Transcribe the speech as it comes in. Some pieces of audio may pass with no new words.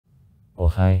Oh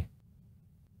hi.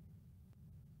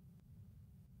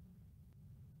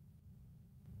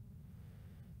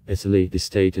 Italy, the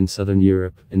state in southern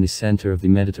Europe, in the center of the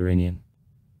Mediterranean,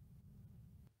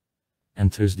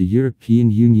 enters the European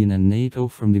Union and NATO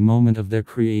from the moment of their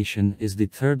creation, is the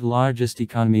third largest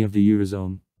economy of the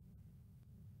Eurozone.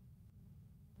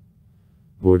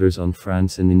 Borders on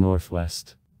France in the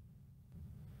northwest.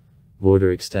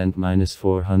 Border extent minus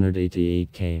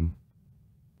 488 km.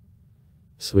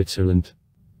 Switzerland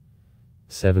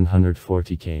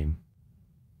 740 km.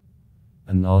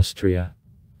 And Austria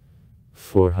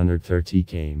 430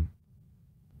 km.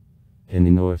 In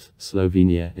the north,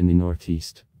 Slovenia in the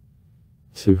northeast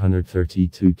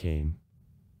 232 km.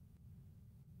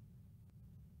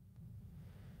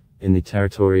 In the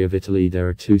territory of Italy there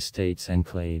are two states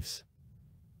enclaves.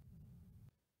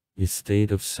 The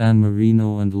state of San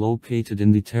Marino and located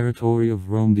in the territory of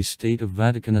Rome, the state of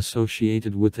Vatican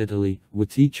associated with Italy,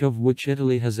 with each of which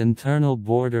Italy has internal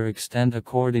border extent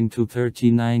according to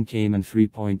 39 km and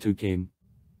 3.2 km.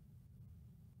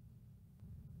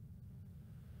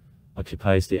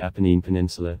 Occupies the Apennine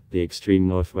Peninsula, the extreme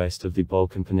northwest of the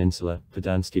Balkan Peninsula,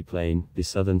 Podanski Plain, the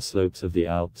southern slopes of the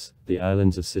Alps, the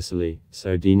islands of Sicily,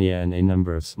 Sardinia and a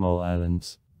number of small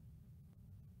islands.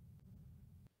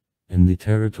 In the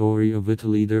territory of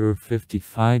Italy there are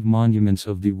 55 monuments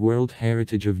of the World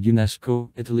Heritage of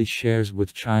UNESCO. Italy shares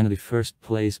with China the first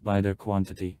place by their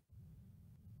quantity.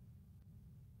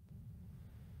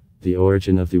 The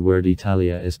origin of the word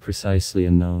Italia is precisely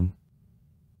unknown.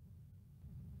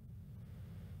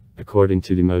 According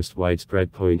to the most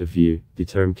widespread point of view, the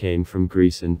term came from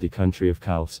Greece and the country of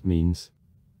Chaos means.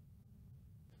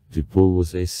 The bull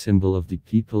was a symbol of the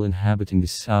people inhabiting the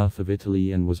south of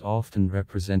Italy and was often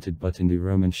represented but in the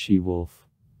Roman she-wolf.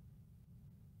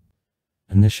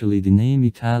 Initially the name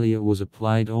Italia was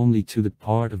applied only to the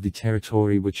part of the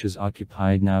territory which is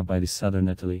occupied now by the southern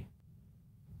Italy,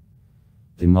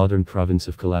 the modern province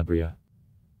of Calabria.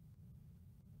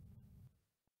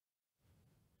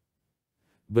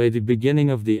 By the beginning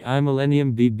of the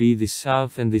I-millennium BB, the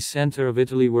south and the center of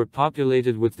Italy were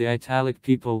populated with the Italic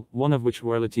people, one of which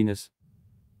were Latinus.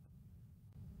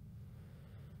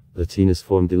 Latinus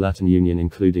formed the Latin Union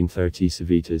including 30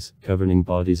 civitas, governing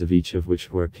bodies of each of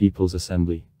which were People's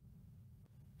Assembly,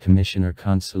 Commissioner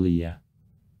Consilia,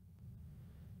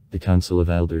 the Council of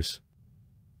Elders,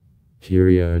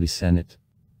 Curia or the Senate,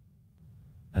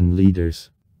 and leaders,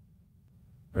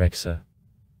 Rexa.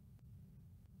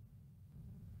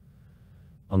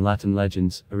 On Latin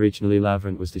legends, originally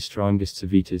Lavrant was the strongest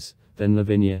civitas, then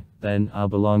Lavinia, then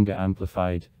Alba Longa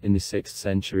amplified. In the 6th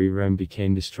century Rome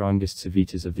became the strongest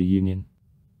civitas of the Union.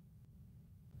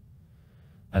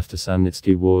 After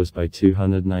Samnitsky Wars by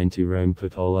 290 Rome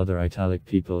put all other Italic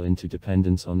people into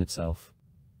dependence on itself.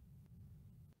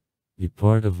 The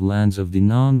part of lands of the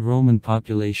non-Roman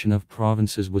population of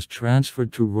provinces was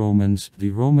transferred to Romans. The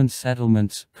Roman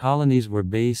settlements, colonies were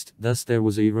based, thus there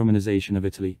was a Romanization of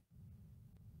Italy.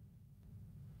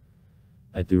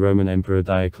 At the Roman Emperor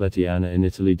Diocletian in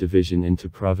Italy division into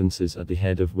provinces at the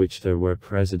head of which there were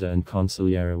Presida and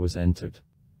Consigliere was entered.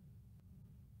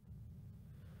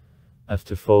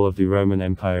 After fall of the Roman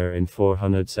Empire in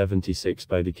 476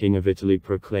 by the King of Italy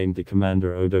proclaimed the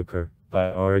commander Odoacer,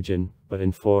 by origin, but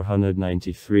in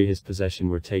 493 his possession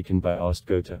were taken by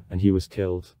Ostgotha, and he was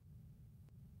killed.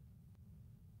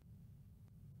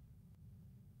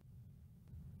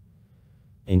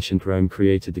 Ancient Rome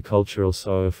created the cultural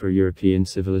soil for European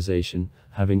civilization,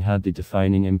 having had the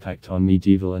defining impact on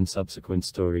medieval and subsequent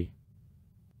story.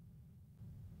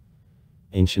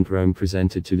 Ancient Rome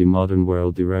presented to the modern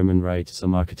world the Roman Rite,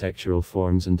 some architectural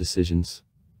forms and decisions.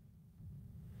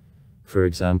 For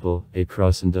example, a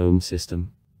cross and dome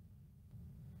system,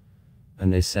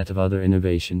 and a set of other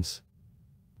innovations.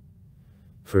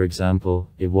 For example,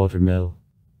 a water mill.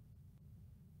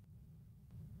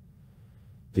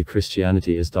 The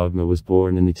Christianity as dogma was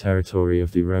born in the territory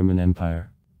of the Roman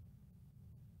Empire.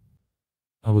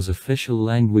 It was official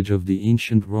language of the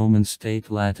ancient Roman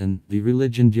state Latin. The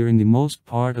religion during the most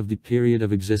part of the period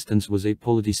of existence was a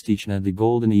Politeisteia, the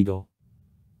golden eagle.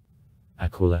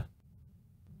 Aquila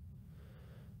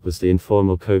was the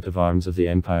informal coat of arms of the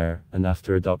empire, and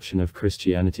after adoption of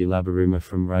Christianity Labaruma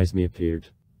from Rhizme appeared.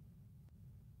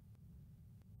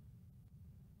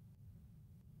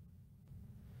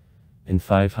 In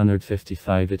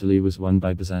 555 Italy was won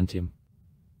by Byzantium.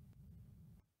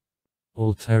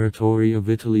 All territory of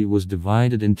Italy was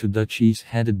divided into duchies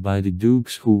headed by the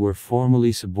dukes who were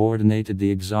formally subordinated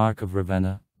the Exarch of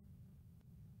Ravenna.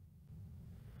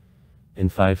 In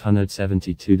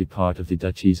 572 the part of the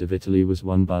duchies of Italy was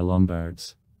won by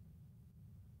Lombards.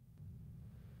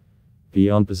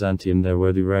 Beyond Byzantium there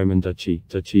were the Roman Duchy,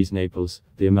 Duchies Naples,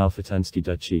 the Amalfitansky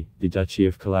Duchy, the Duchy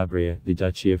of Calabria, the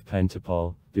Duchy of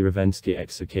Pentapole, the Ravensky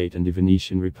Exarchate and the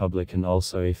Venetian Republic, and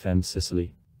also a Femme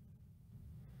Sicily.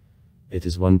 It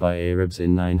is won by Arabs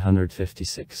in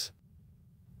 956.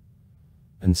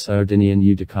 And Sardinian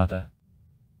Judicata.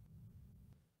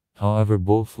 However,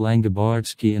 both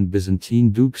Langobardsky and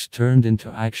Byzantine dukes turned into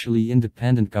actually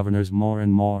independent governors more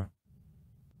and more.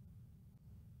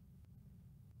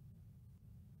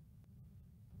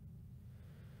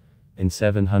 In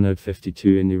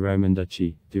 752 in the Roman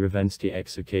Duchy, the Ravensky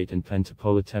Exarchate and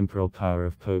Pentapole temporal power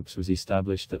of popes was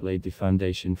established that laid the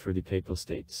foundation for the Papal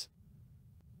States.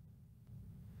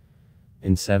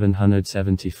 In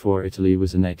 774 Italy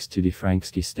was annexed to the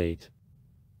Franksky state.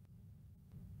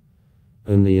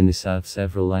 Only in the south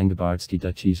several Langobardsky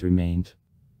duchies remained.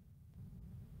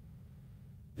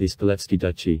 The Spalevsky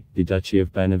Duchy, the Duchy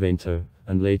of Benevento,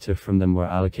 and later from them were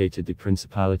allocated the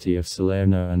Principality of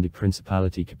Salerno and the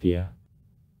Principality Capua.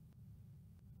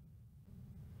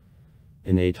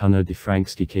 In 800 the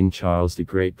Franksky king Charles the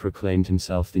Great proclaimed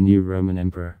himself the new Roman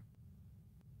emperor.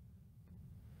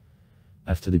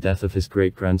 After the death of his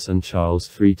great-grandson Charles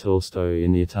III Tolstoy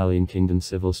in the Italian kingdom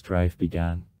civil strife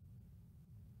began.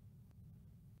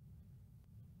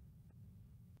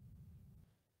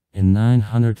 In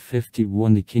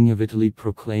 951 the King of Italy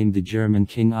proclaimed the German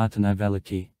King Otto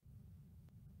Veliky.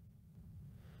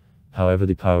 However,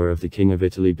 the power of the King of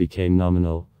Italy became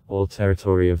nominal. All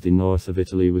territory of the north of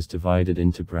Italy was divided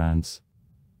into brands.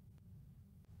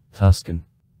 Tuscan,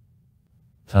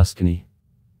 Tuscany,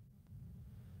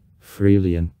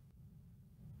 Friulian,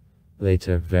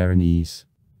 later Veronese,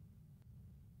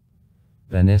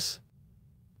 Venice,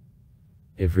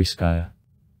 Ivryskaya.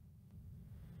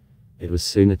 It was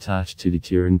soon attached to the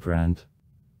Turin brand.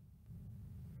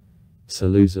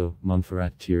 Saluzzo,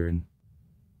 Montferrat Turin.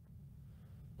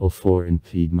 All four in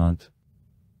Piedmont.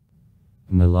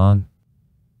 Milan,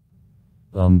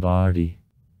 Lombardy.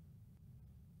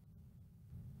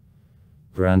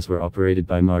 Brands were operated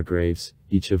by margraves,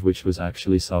 each of which was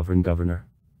actually sovereign governor.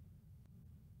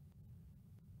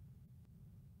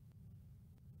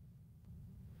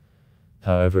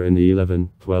 However, in the 11th,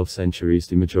 12th centuries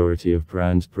the majority of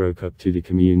brands broke up to the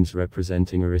communes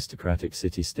representing aristocratic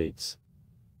city-states.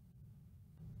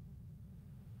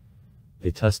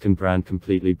 The Tuscan brand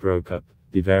completely broke up,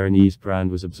 the Veronese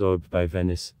brand was absorbed by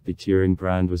Venice, the Turin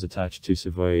brand was attached to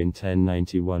Savoy in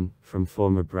 1091, from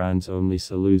former brands only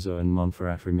Saluzzo and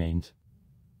Montferrat remained.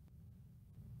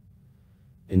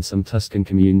 In some Tuscan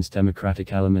communes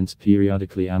democratic elements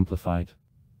periodically amplified.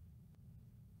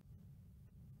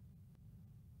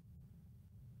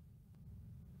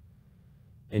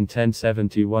 In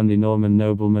 1071 the Norman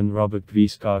nobleman Robert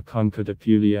Guiscard conquered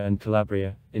Apulia and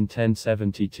Calabria, in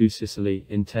 1072 Sicily,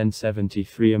 in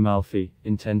 1073 Amalfi,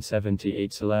 in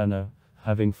 1078 Salerno,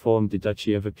 having formed the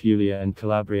Duchy of Apulia and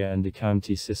Calabria and the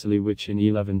County Sicily, which in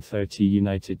 1130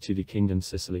 united to the Kingdom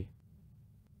Sicily.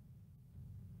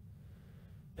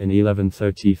 In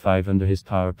 1135 under his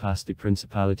power passed the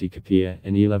Principality Capua,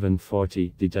 in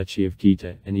 1140 the Duchy of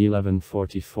Gaeta, in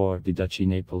 1144 the Duchy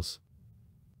Naples.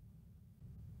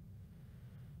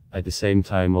 At the same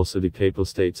time also the Papal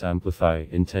States amplify,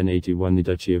 in 1081 the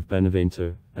Duchy of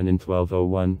Benevento, and in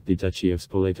 1201 the Duchy of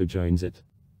Spoleto joins it.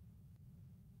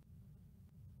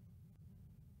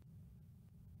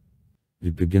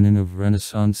 The beginning of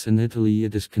Renaissance in Italy.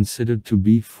 It is considered to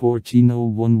be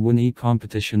 1401 when a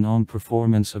competition on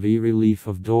performance of a relief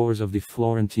of doors of the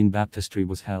Florentine baptistry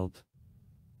was held.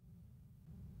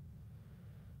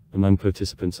 Among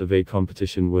participants of a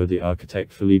competition were the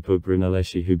architect Filippo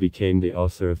Brunelleschi, who became the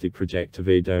author of the project of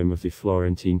a dome of the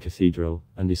Florentine cathedral,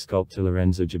 and the sculptor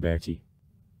Lorenzo Ghiberti.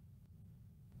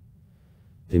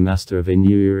 The master of a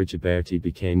new era Ghiberti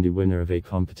became the winner of a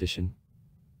competition.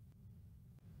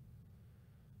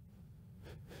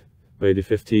 By the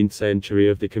 15th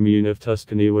century the Commune of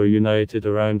Tuscany were united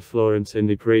around Florence in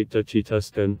the Great Duchy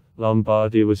Tuscan,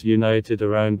 Lombardy was united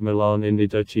around Milan in the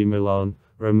Duchy Milan,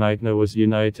 Romagna was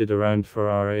united around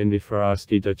Ferrara in the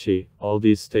Ferrarski Duchy. All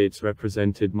these states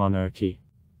represented monarchy.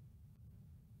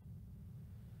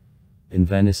 In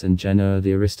Venice and Genoa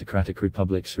the aristocratic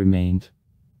republics remained.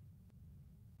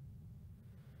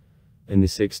 In the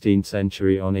 16th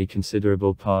century on a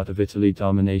considerable part of Italy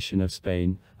domination of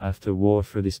Spain, after war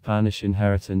for the Spanish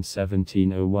inheritance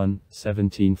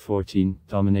 1701-1714,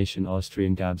 domination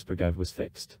Austrian Habsburg was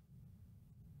fixed.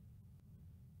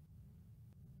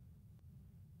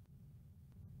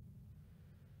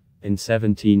 In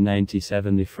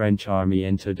 1797 the French army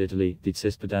entered Italy, the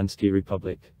Cispadinski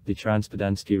Republic, the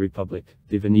Transpadinski Republic,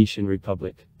 the Venetian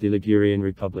Republic, the Ligurian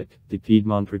Republic, the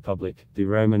Piedmont Republic, the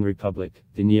Roman Republic,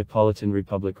 the Neapolitan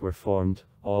Republic were formed,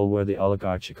 all were the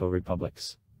oligarchical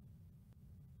republics.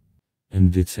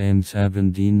 In the same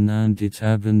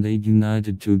 1797 they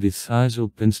united to the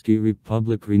Cisalpinski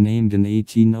Republic, renamed in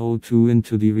 1802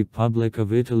 into the Republic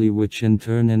of Italy, which in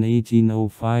turn in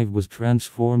 1805 was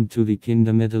transformed to the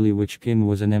Kingdom Italy, which king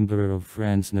was an emperor of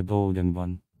France, Napoleon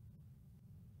I.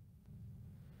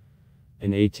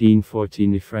 In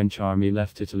 1814 the French army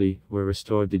left Italy, were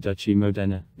restored the Duchy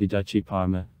Modena, the Duchy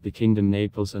Parma, the Kingdom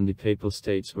Naples and the Papal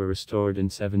States were restored in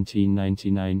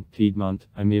 1799, Piedmont,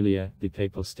 Emilia, the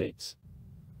Papal States.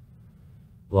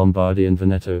 Lombardy and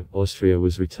Veneto, Austria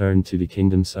was returned to the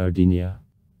Kingdom Sardinia.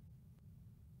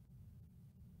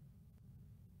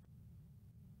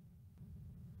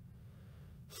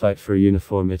 Fight for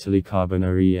Uniform Italy,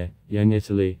 Carbonarie, Young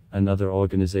Italy, and other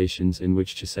organizations in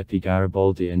which Giuseppe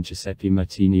Garibaldi and Giuseppe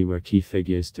Mazzini were key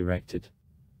figures directed.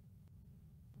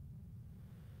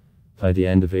 By the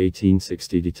end of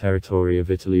 1860 the territory of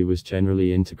Italy was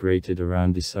generally integrated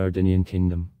around the Sardinian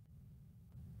Kingdom.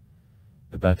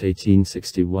 About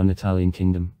 1861 Italian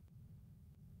Kingdom.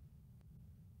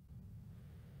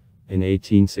 In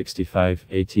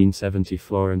 1865-1870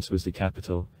 Florence was the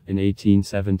capital. In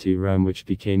 1870 Rome, which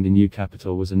became the new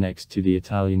capital, was annexed to the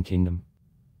Italian Kingdom.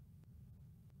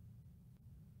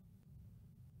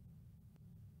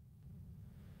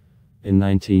 In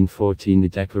 1914 the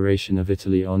Declaration of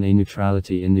Italy on a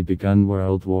neutrality in the begun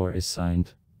World War is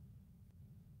signed.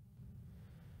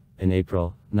 In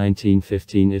April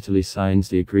 1915 Italy signs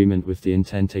the agreement with the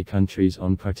Entente countries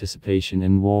on participation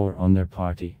in war on their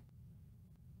party.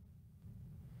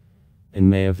 In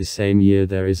May of the same year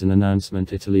there is an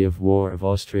announcement Italy of war of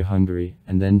Austria-Hungary,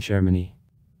 and then Germany.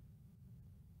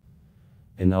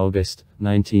 In August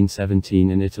 1917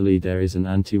 in Italy there is an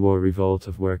anti-war revolt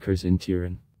of workers in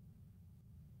Turin.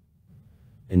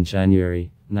 In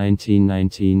January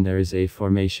 1919 there is a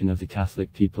formation of the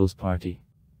Catholic People's Party.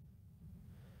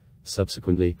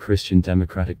 Subsequently Christian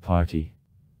Democratic Party.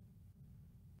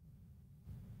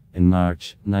 In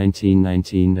March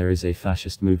 1919 there is a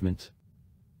fascist movement.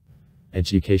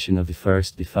 Education of the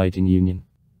First, the Fighting Union.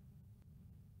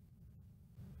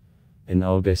 In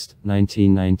August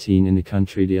 1919 in the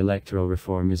country the electoral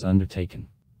reform is undertaken.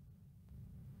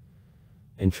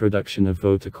 Introduction of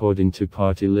vote according to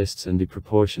party lists and the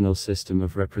proportional system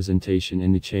of representation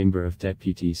in the Chamber of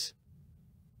Deputies.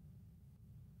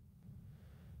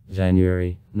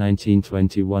 January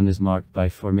 1921 is marked by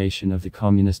formation of the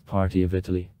Communist Party of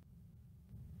Italy.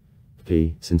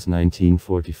 Since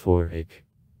 1944 IC.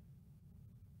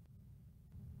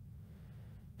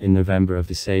 In November of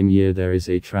the same year there is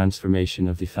a transformation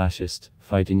of the fascist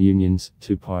Fighting Unions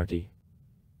to party.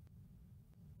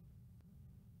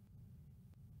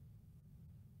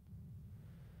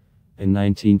 In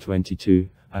 1922,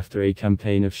 after a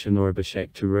campaign of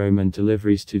Sciorbacheck to Rome and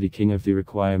deliveries to the King of the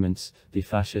Requirements, the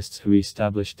fascists who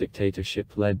established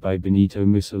dictatorship led by Benito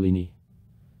Mussolini,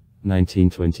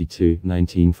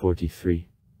 1922-1943,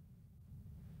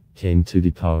 came to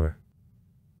the power.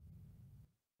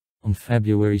 On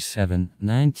February 7,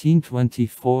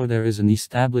 1924 there is an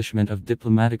establishment of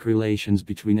diplomatic relations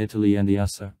between Italy and the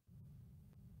USSR.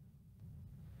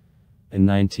 In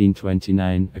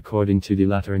 1929, according to the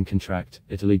Lateran Contract,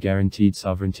 Italy guaranteed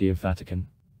sovereignty of Vatican.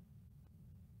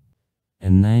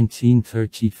 In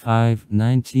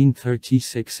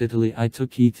 1935-1936 Italy I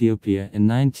took Ethiopia. In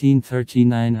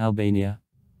 1939 Albania.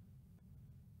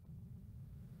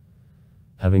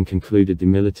 Having concluded the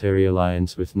military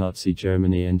alliance with Nazi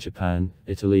Germany and Japan,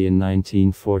 Italy in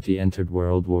 1940 entered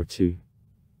World War II.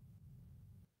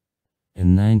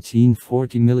 In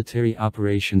 1940 military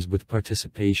operations with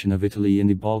participation of Italy in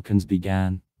the Balkans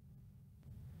began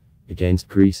against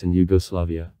Greece and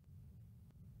Yugoslavia.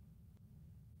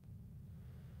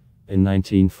 In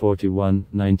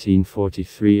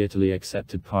 1941-1943 Italy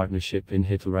accepted partnership in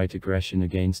Hitlerite aggression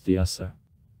against the USSR.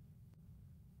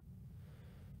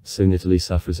 Soon Italy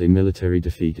suffers a military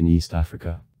defeat in East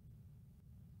Africa.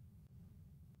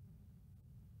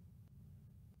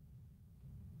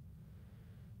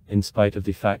 In spite of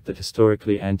the fact that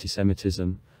historically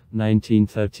antisemitism,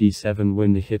 1937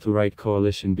 when the Hitlerite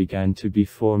coalition began to be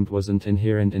formed wasn't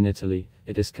inherent in Italy,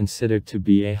 it is considered to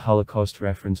be a Holocaust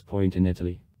reference point in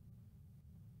Italy.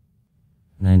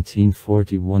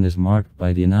 1941 is marked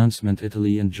by the announcement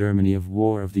Italy and Germany of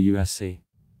war of the USA.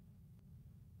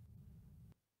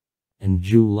 In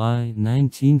July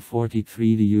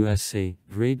 1943, the USA,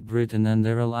 Great Britain and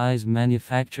their allies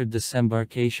manufactured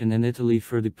disembarkation in Italy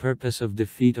for the purpose of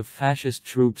defeat of fascist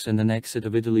troops and an exit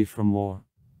of Italy from war.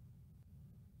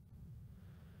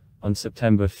 On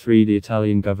September 3, the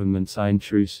Italian government signed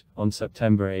truce. On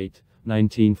September 8,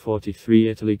 1943,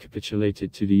 Italy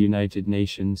capitulated to the United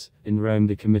Nations. In Rome,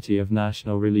 the Committee of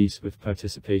National Release with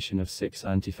participation of 6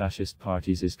 anti-fascist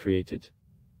parties is created.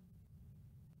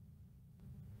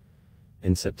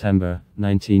 In September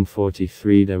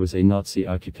 1943, there was a Nazi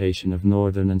occupation of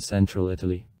northern and central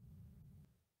Italy.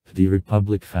 The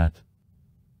Republic fat.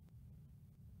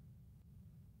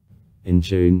 In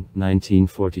June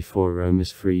 1944, Rome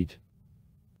is freed.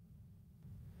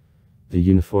 The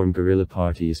Uniform Guerrilla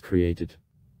Party is created.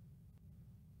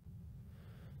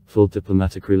 Full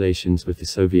diplomatic relations with the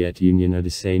Soviet Union are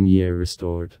the same year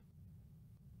restored.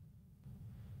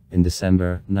 In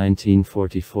December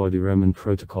 1944, the Roman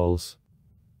Protocols.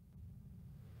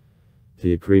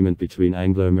 The agreement between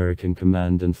Anglo-American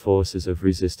Command and Forces of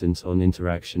Resistance on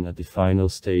interaction at the final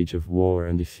stage of war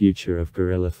and the future of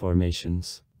guerrilla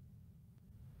formations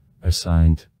are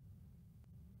signed.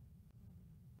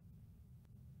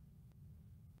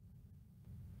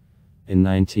 In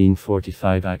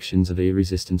 1945, actions of a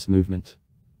resistance movement.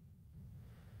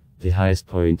 The highest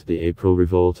point, the April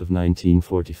Revolt of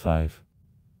 1945.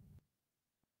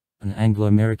 An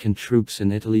Anglo-American troops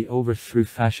in Italy overthrew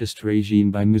fascist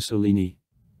regime by Mussolini.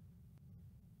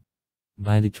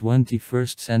 By the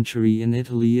 21st century in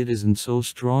Italy it isn't so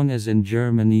strong as in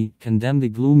Germany. Condemn the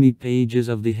gloomy pages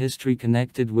of the history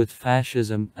connected with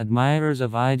fascism. Admirers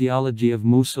of ideology of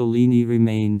Mussolini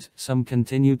remained. Some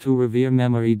continue to revere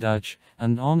memory Dutch.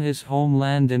 And on his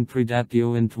homeland in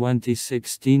Predappio in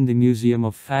 2016, the Museum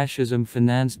of Fascism,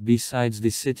 financed besides the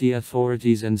city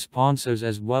authorities and sponsors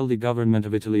as well the government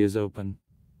of Italy, is open.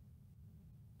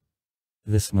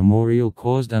 This memorial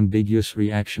caused ambiguous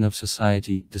reaction of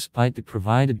society, despite the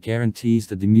provided guarantees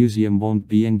that the museum won't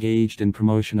be engaged in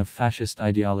promotion of fascist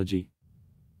ideology.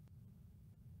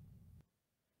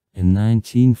 In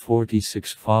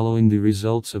 1946, following the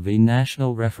results of a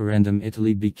national referendum,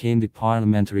 Italy became the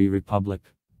parliamentary republic.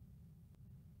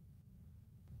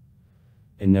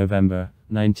 In November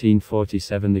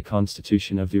 1947, the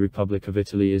Constitution of the Republic of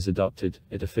Italy is adopted.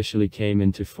 It officially came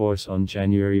into force on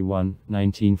January 1,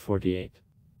 1948.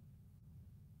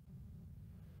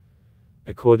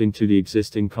 According to the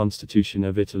existing Constitution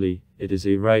of Italy, it is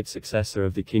a right successor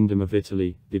of the Kingdom of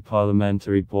Italy. The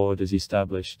Parliamentary Board is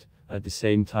established. At the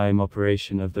same time,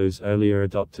 operation of those earlier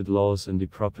adopted laws and the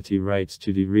property rights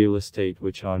to the real estate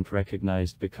which aren't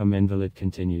recognized become invalid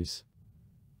continues.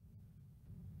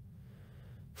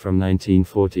 From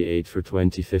 1948 for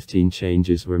 2015,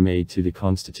 changes were made to the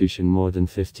Constitution more than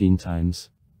 15 times.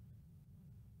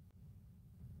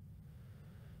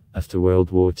 After World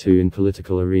War II, in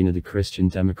political arena, the Christian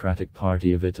Democratic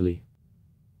Party of Italy,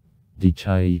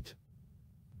 DCIT,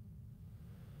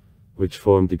 which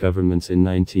formed the governments in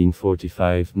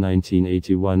 1945,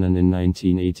 1981 and in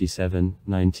 1987,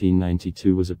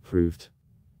 1992 was approved.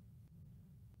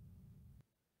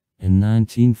 In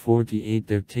 1948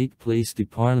 there take place the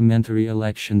parliamentary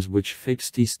elections which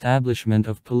fixed the establishment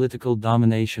of political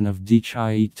domination of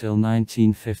DCIT till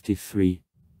 1953.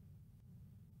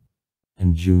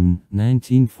 In June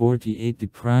 1948 the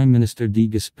Prime Minister De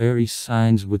Gasperi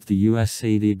signs with the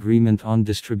USA the agreement on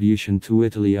distribution to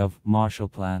Italy of Marshall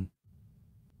Plan.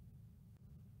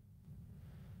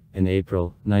 In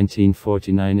April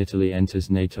 1949 Italy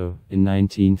enters NATO, in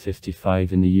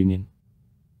 1955 in the Union.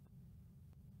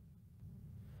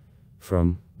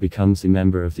 Becomes a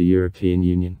member of the European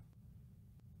Union.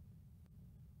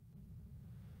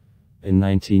 In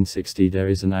 1960 there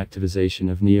is an activization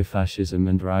of neo-fascism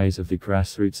and rise of the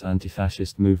grassroots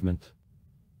anti-fascist movement.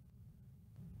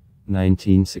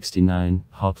 1969,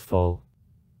 hot fall.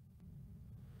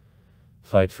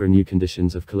 Fight for new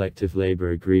conditions of collective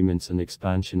labor agreements and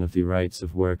expansion of the rights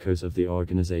of workers of the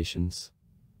organizations.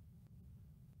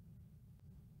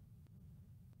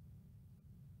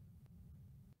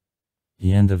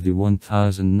 The end of the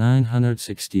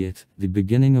 1960th, the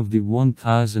beginning of the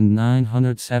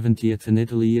 1970th in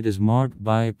Italy. It is marked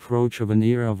by approach of an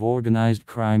era of organized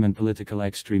crime and political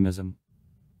extremism.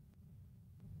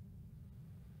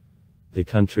 The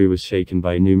country was shaken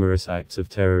by numerous acts of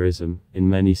terrorism. In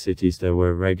many cities there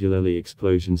were regularly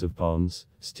explosions of bombs,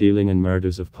 stealing and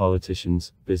murders of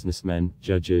politicians, businessmen,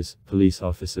 judges, police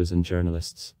officers and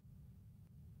journalists.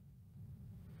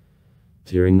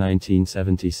 During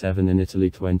 1977 in Italy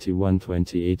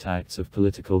 28 acts of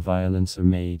political violence are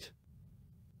made.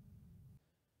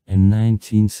 In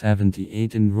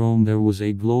 1978 in Rome there was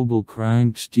a global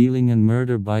crime, stealing and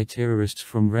murder by terrorists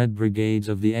from Red Brigades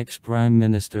of the ex-Prime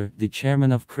Minister, the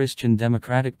chairman of Christian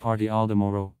Democratic Party Aldo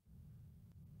Moro.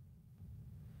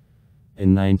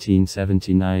 In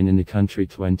 1979 in the country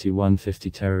 2150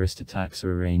 terrorist attacks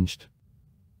were arranged.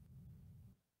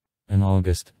 In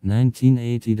August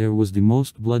 1980 there was the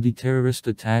most bloody terrorist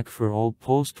attack for all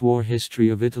post-war history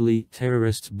of Italy.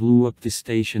 Terrorists blew up the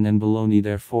station in Bologna,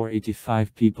 therefore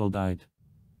 85 people died.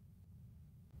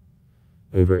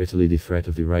 Over Italy the threat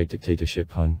of the right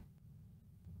dictatorship hung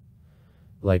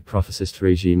like prophesist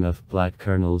regime of black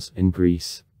colonels in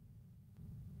Greece.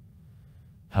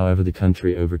 However, the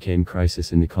country overcame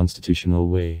crisis in the constitutional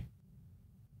way.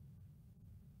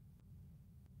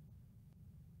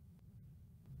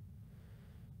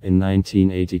 In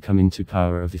 1980 coming to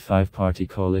power of the five-party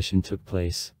coalition took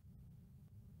place.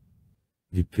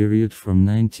 The period from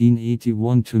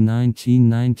 1981 to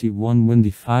 1991 when the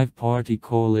five-party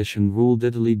coalition ruled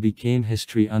Italy became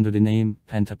history under the name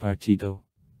Pentapartito.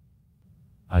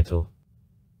 ITIL.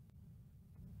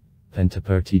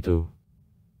 Pentapartito.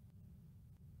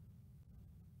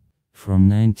 From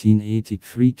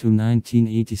 1983 to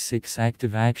 1986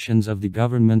 active actions of the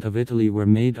government of Italy were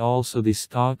made, also the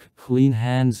Stock, Clean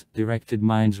Hands, Directed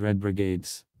Minds Red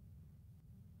Brigades.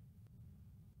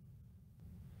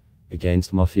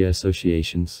 Against mafia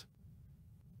associations.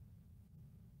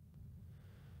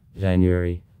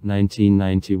 January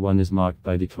 1991 is marked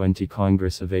by the 20th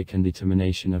Congress Awake and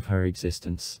determination of her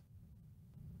existence.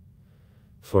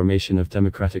 Formation of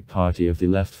Democratic Party of the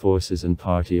Left Forces and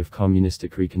Party of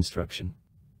Communistic Reconstruction.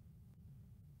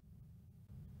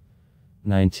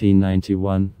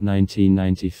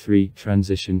 1991-1993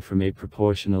 transition from a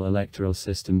proportional electoral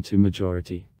system to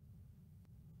majority.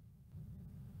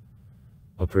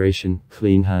 Operation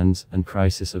Clean Hands and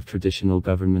crisis of traditional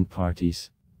government parties.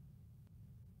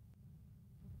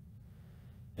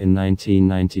 In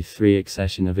 1993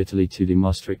 accession of Italy to the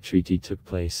Maastricht Treaty took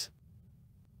place.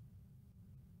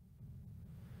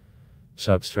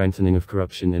 Sharp strengthening of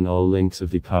corruption in all links of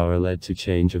the power led to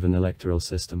change of an electoral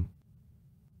system.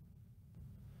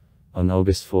 On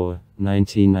August 4,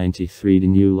 1993 the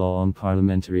new law on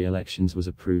parliamentary elections was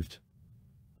approved.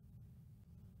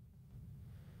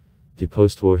 The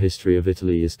post-war history of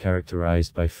Italy is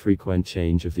characterized by frequent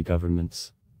change of the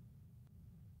governments.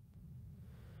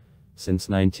 Since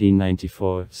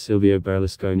 1994, Silvio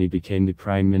Berlusconi became the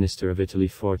Prime Minister of Italy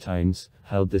 4 times,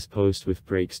 held this post with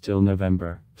breaks till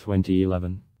November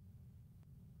 2011.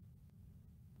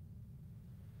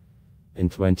 In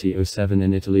 2007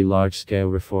 in Italy large-scale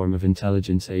reform of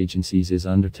intelligence agencies is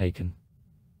undertaken.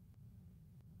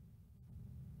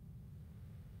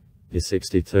 The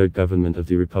 63rd government of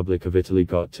the Republic of Italy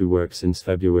got to work since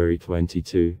February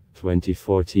 22,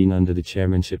 2014 under the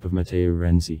chairmanship of Matteo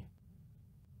Renzi.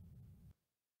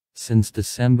 Since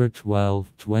December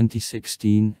 12,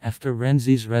 2016, after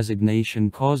Renzi's resignation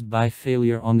caused by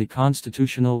failure on the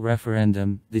constitutional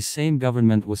referendum, the same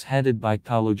government was headed by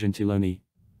Paolo Gentiloni.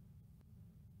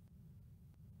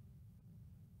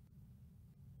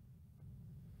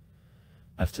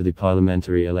 After the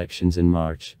parliamentary elections in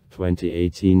March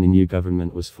 2018, the new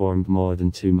government was formed more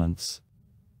than 2 months.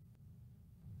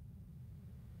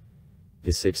 The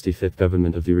 65th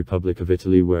government of the Republic of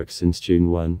Italy works since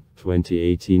June 1,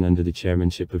 2018 under the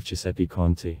chairmanship of Giuseppe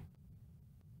Conte.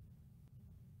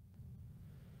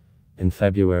 In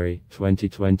February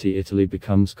 2020 Italy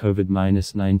becomes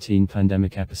COVID-19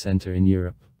 pandemic epicenter in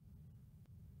Europe.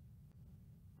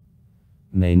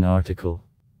 Main article.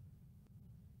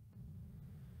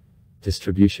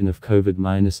 Distribution of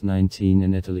COVID-19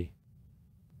 in Italy.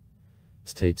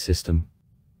 State system.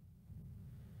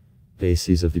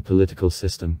 Bases of the political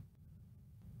system.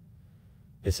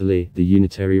 Italy, the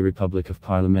unitary republic of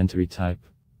parliamentary type.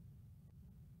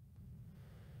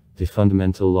 The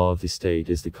fundamental law of the state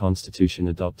is the constitution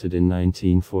adopted in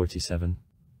 1947.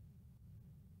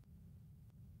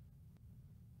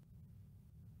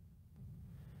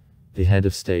 The head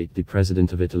of state, the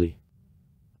President of Italy.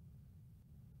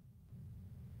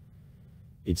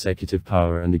 Executive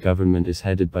power and the government is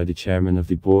headed by the chairman of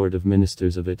the Board of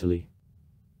Ministers of Italy.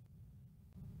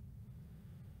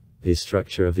 The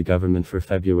structure of the government for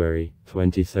February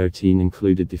 2013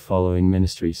 included the following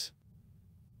ministries.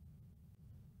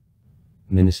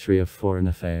 Ministry of Foreign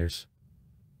Affairs.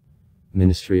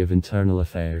 Ministry of Internal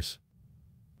Affairs.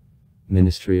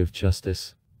 Ministry of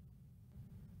Justice.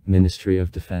 Ministry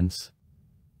of Defense.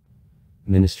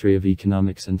 Ministry of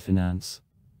Economics and Finance.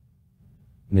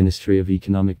 Ministry of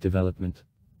Economic Development.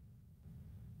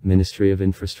 Ministry of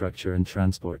Infrastructure and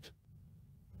Transport.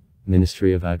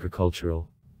 Ministry of Agricultural,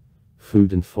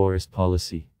 Food and Forest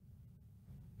Policy,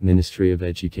 Ministry of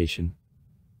Education,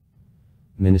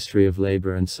 Ministry of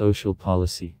Labor and Social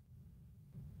Policy,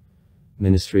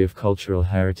 Ministry of Cultural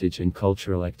Heritage and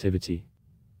Cultural Activity,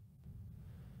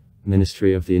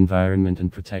 Ministry of the Environment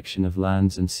and Protection of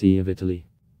Lands and Sea of Italy,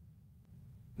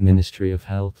 Ministry of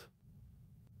Health.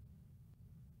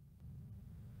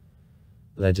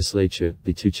 Legislature,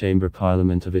 the two-chamber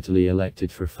Parliament of Italy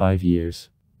elected for 5 years.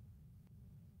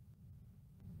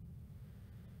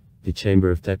 The Chamber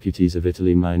of Deputies of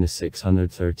Italy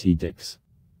 -630 dix.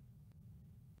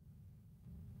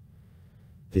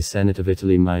 The Senate of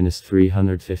Italy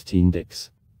 -315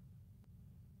 dix.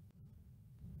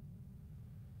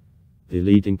 The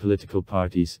leading political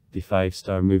parties, the Five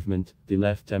Star Movement, the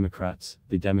Left Democrats,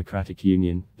 the Democratic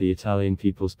Union, the Italian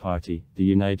People's Party, the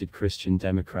United Christian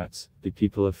Democrats, the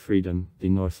People of Freedom, the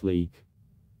North League.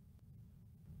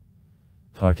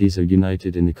 Parties are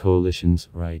united in the coalitions,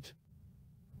 right?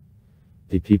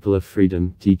 The People of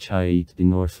Freedom, the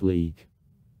North League.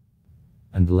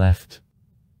 And Left.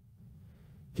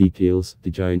 The Peels, the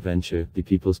joint venture, the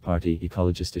People's Party,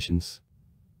 ecologisticians.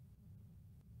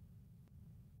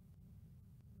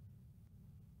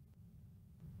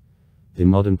 The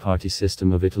modern party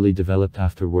system of Italy developed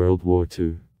after World War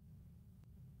II.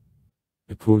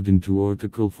 According to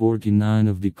Article 49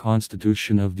 of the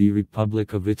Constitution of the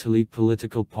Republic of Italy,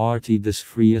 political party is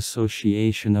free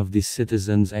association of the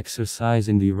citizens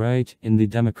exercising the right in the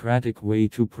democratic way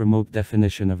to promote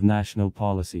definition of national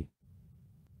policy.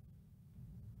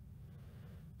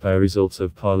 By results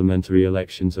of parliamentary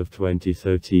elections of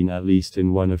 2013, at least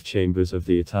in one of chambers of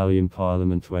the Italian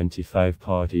Parliament, 25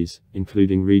 parties,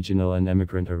 including regional and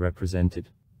emigrant, are represented.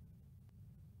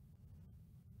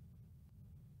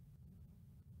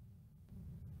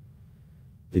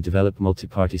 The developed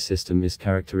multi-party system is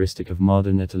characteristic of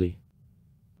modern Italy.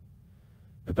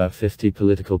 About 50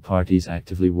 political parties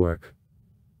actively work.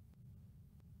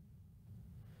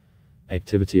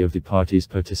 Activity of the parties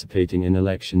participating in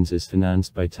elections is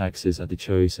financed by taxes at the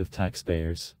choice of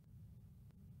taxpayers.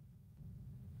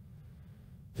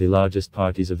 The largest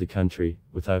parties of the country,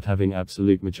 without having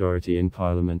absolute majority in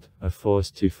parliament, are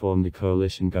forced to form the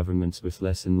coalition governments with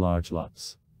less and large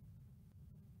lots.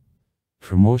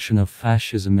 Promotion of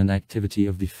fascism and activity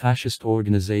of the fascist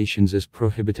organizations is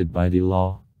prohibited by the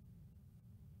law.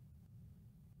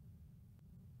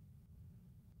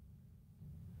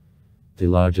 The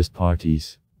largest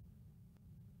parties: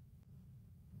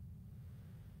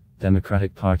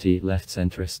 Democratic Party, left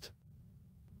centrist;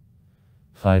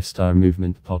 Five Star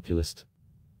Movement, populist;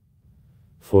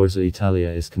 Forza Italia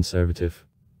is conservative;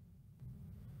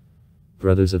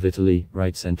 Brothers of Italy,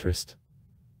 right centrist;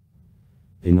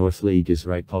 the North League is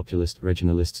right populist,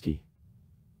 regionalistski;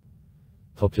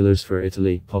 Populars for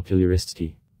Italy,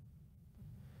 popularistiski.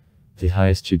 The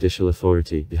highest judicial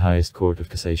authority, the highest court of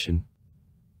cassation.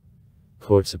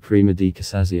 Corte Suprema di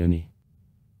Cassazione.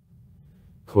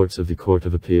 Courts of the Court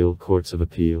of Appeal, Courts of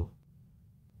Appeal.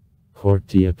 Corte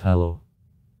di Appello.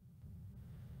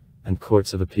 And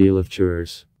Courts of Appeal of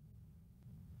Jurors.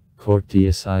 Corte di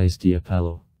Assize di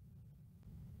Appello.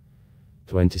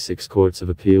 26 Courts of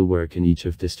Appeal work in each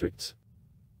of districts.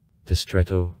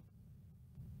 Distretto.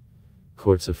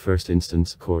 Courts of First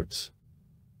Instance, Courts.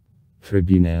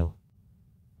 Tribunal.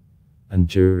 And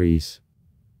Juries.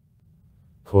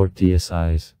 Corte di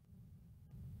Assize.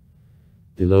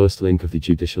 The lowest link of the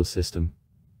judicial system.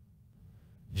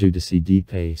 Judici di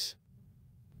Pace.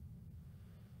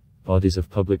 Bodies of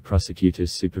public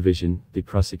prosecutors' supervision, the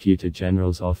Prosecutor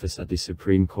General's Office at the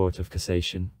Supreme Court of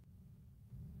Cassation.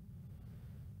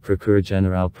 Procura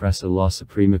General presso la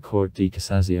Suprema Corte di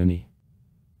Cassazione.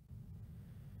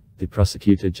 The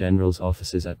Prosecutor General's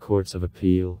offices at Courts of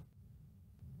Appeal.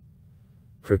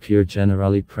 Procura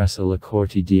Generale presso la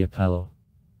Corte di Appello.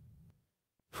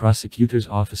 Prosecutors'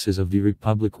 offices of the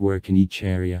Republic work in each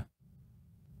area.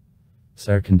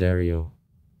 Circondario.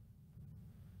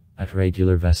 At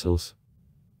regular vessels.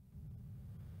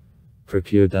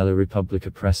 Procura della Repubblica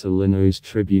presso l'Inus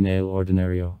Tribunale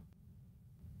Ordinario.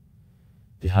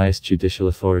 The highest judicial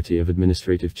authority of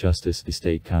administrative justice, the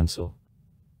State Council.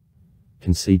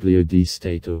 Consiglio di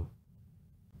Stato.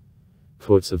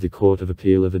 Courts of the Court of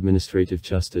Appeal of Administrative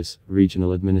Justice,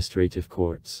 Regional Administrative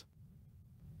Courts.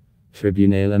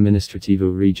 Tribunale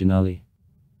Amministrativo Regionale.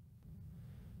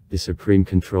 The Supreme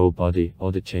Control Body,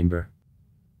 Audit Chamber.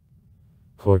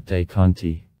 Corte dei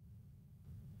Conti.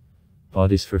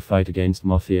 Bodies for Fight Against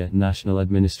Mafia, National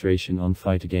Administration on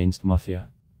Fight Against Mafia.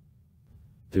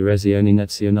 Direzione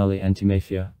Nazionale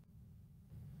Antimafia.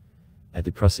 At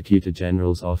the Prosecutor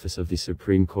General's Office of the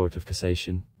Supreme Court of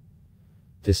Cassation.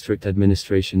 District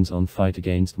Administrations on Fight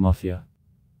Against Mafia.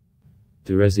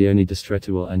 Direzione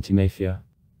Distrettuale Antimafia.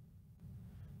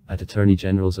 At Attorney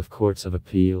Generals of Courts of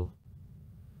Appeal.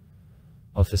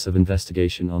 Office of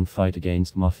Investigation on Fight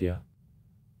Against Mafia.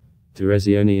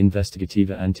 Direzione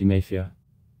Investigativa Antimafia.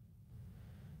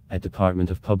 At Department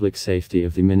of Public Safety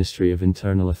of the Ministry of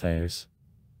Internal Affairs.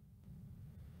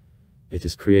 It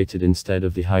is created instead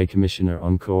of the High Commissioner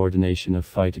on Coordination of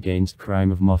Fight Against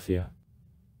Crime of Mafia.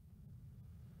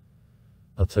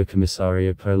 Alto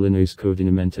Commissario per l'Inus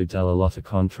Coordinamento della Lotta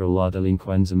contro la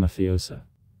Delinquenza Mafiosa.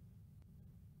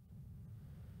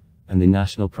 And the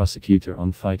National Prosecutor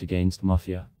on Fight Against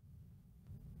Mafia.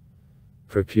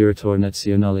 Procuratore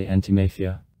Nazionale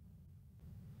Antimafia.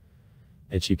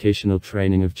 Educational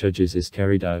training of judges is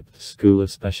carried out at the School of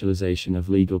Specialization of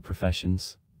Legal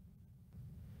Professions.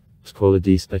 Scuola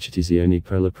di Specializzazione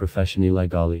per le Professioni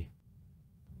Legali.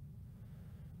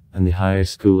 And the Higher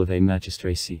School of a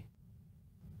Magistracy.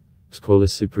 Scuola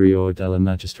Superiore della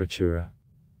Magistratura.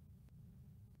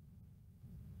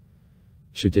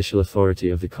 Judicial authority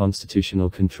of the Constitutional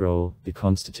Control, the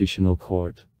Constitutional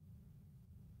Court.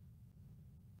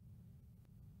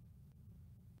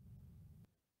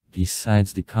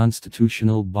 Besides the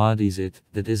constitutional bodies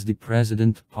that is the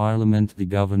President, Parliament, the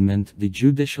government, the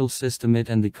judicial system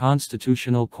and the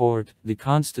Constitutional Court, the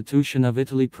Constitution of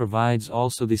Italy provides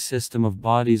also the system of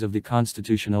bodies of the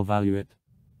constitutional value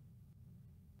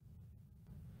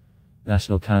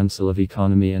National Council of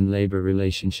Economy and Labor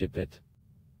Relationship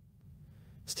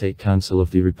State Council of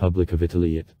the Republic of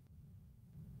Italy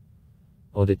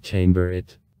Audit Chamber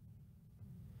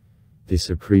the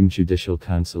Supreme Judicial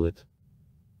Council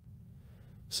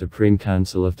Supreme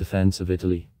Council of Defense of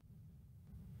Italy.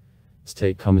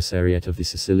 State Commissariat of the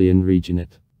Sicilian Region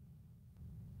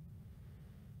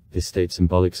The state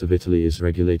symbolics of Italy is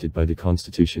regulated by the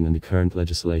Constitution and the current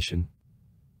legislation.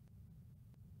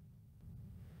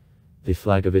 The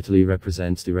flag of Italy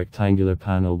represents the rectangular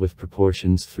panel with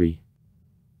proportions 3:2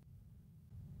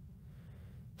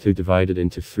 divided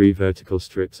into 3 vertical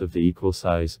strips of the equal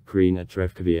size, green at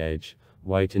Drevkovi edge,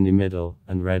 white in the middle,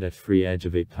 and red at free edge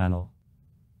of a panel.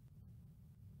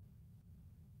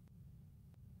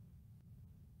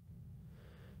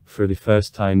 For the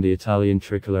first time the Italian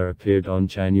tricolor appeared on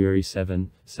January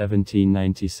 7,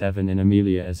 1797 in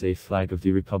Emilia as a flag of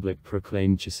the Republic,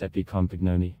 proclaimed Giuseppe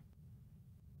Compagnoni.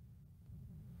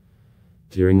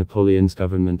 During Napoleon's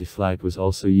government the flag was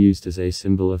also used as a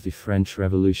symbol of the French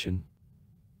Revolution.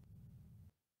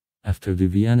 After the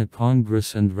Vienna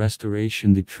Congress and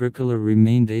Restoration the tricolor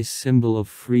remained a symbol of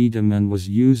freedom and was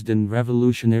used in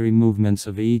revolutionary movements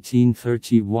of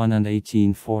 1831 and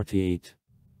 1848.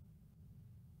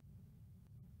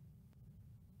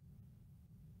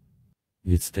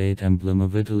 The state emblem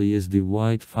of Italy is the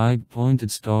white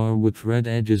 5-pointed star with red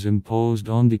edges imposed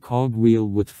on the cogwheel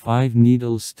with 5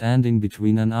 needles standing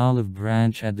between an olive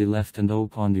branch at the left and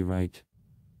oak on the right.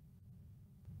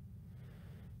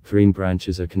 Green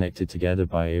branches are connected together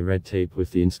by a red tape with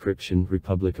the inscription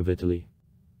Republic of Italy.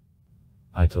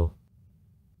 Title: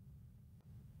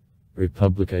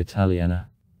 Repubblica Italiana.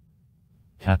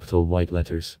 Capital white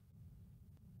letters.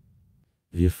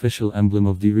 The official emblem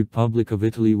of the Republic of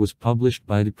Italy was published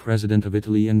by the President of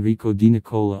Italy Enrico Di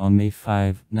Nicola on May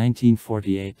 5,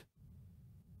 1948.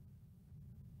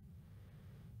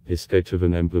 A sketch of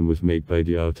an emblem was made by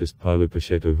the artist Paolo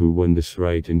Pachetto, who won this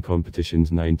right in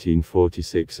competitions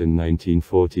 1946 and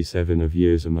 1947 of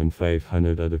years among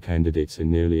 500 other candidates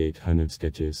and nearly 800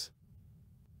 sketches.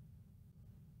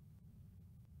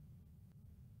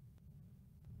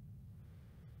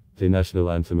 The national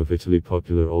anthem of Italy,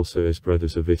 popular also as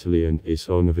Brothers of Italy and A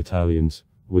Song of Italians,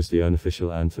 was the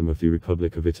unofficial anthem of the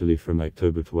Republic of Italy from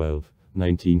October 12,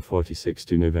 1946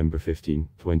 to November 15,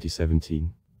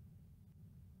 2017.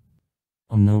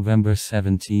 On November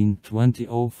 17,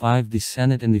 2005 the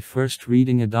Senate in the first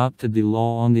reading adopted the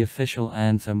law on the official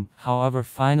anthem, however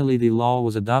finally the law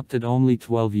was adopted only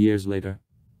 12 years later.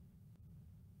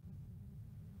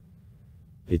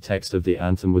 The text of the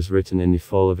anthem was written in the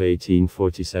fall of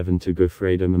 1847 to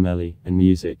Goffredo Mameli, and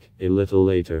music, a little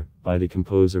later, by the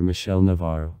composer Michel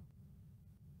Navarro.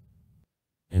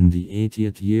 In the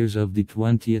 80th years of the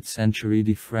 20th century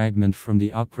the fragment from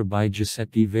the opera by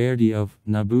Giuseppe Verdi of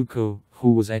Nabucco,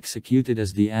 who was executed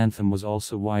as the anthem, was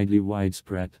also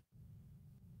widespread.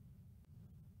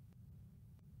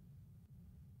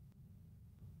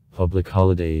 Public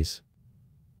holidays.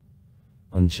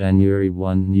 On January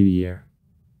 1, New Year.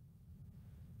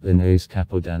 Linnaeus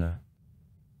Capodanno.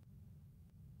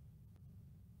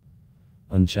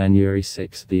 On January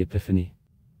 6, the Epiphany.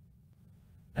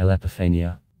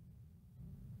 L'Epifania.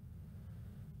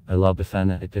 La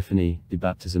Befana Epiphany, the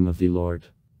baptism of the Lord.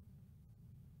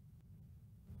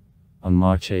 On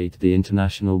March 8, the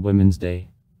International Women's Day.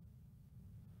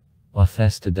 La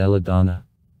Festa della Donna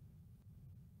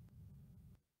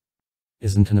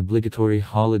isn't an obligatory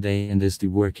holiday and is the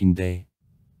working day.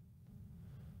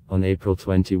 On April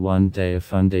 21, Day of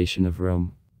Foundation of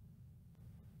Rome.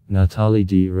 Natale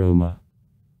di Roma.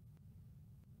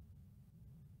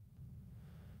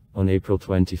 On April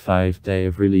 25, Day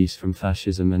of Release from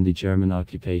Fascism and the German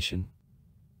occupation.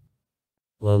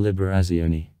 La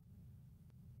Liberazione.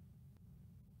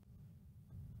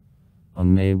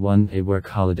 On May 1, a work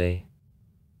holiday.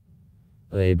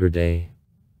 Labor Day.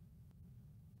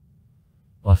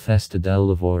 La Festa del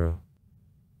Lavoro.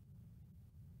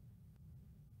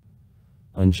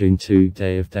 On June 2,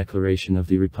 Day of Declaration of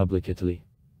the Republic Italy.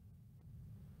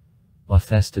 La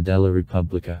Festa della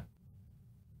Repubblica.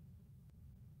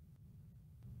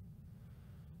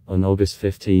 On August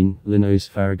 15, Linus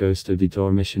Ferragosto di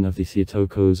Dormition of the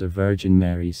Theotokos of Virgin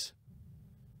Mary's.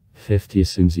 50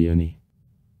 Assunzioni.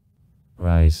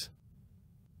 Rise.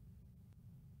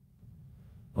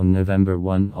 On November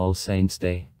 1, All Saints'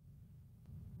 Day.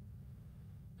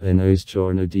 Linus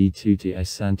Giorno di tutti I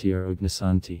Santi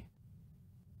Ognissanti.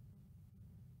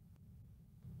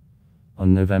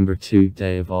 On November 2,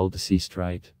 Day of All Deceased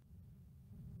Right.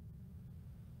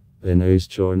 Linus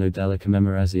Giorno della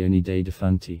Commemorazione dei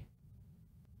Defunti.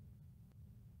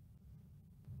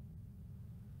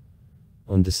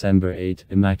 On December 8,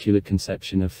 Immaculate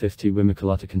Conception of 50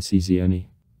 Immacolata Concezione.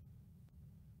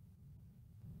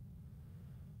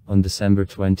 On December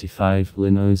 25,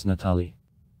 Linus Natali.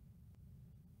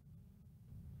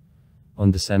 On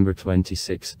December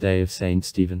 26, Day of Saint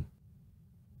Stephen.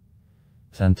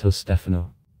 Santo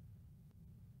Stefano.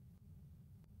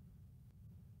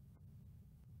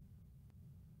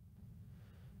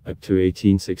 Up to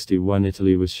 1861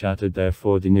 Italy was shattered,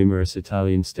 therefore the numerous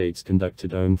Italian states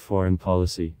conducted own foreign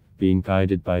policy, being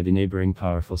guided by the neighboring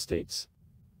powerful states.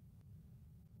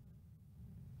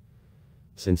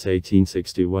 Since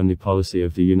 1861 the policy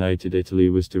of the United Italy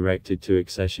was directed to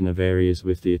accession of areas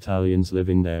with the Italians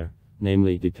living there,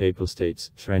 namely the Papal States,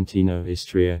 Trentino,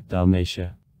 Istria,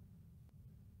 Dalmatia.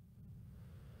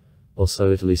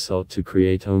 Also Italy sought to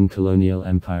create own colonial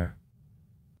empire.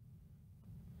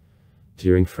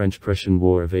 During French-Prussian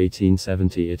War of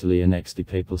 1870 Italy annexed the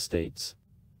Papal States.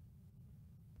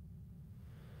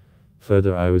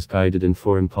 Further I was guided in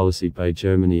foreign policy by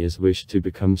Germany as wished to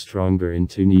become stronger in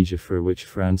Tunisia, for which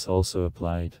France also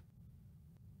applied.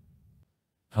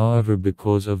 However,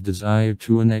 because of desire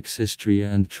to annex Istria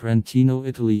and Trentino,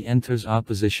 Italy enters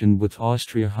opposition with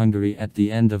Austria-Hungary at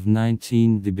the end of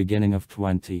 19, the beginning of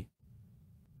 20.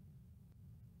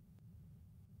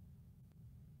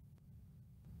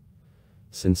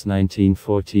 Since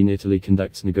 1914 Italy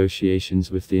conducts negotiations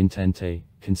with the Entente,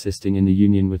 consisting in the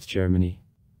union with Germany.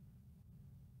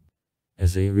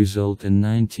 As a result, in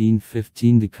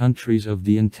 1915 the countries of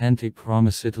the Entente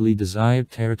promise Italy desired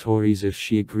territories if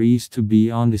she agrees to be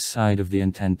on the side of the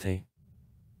Entente.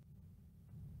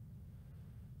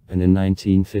 And in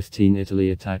 1915 Italy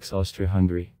attacks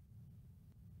Austria-Hungary.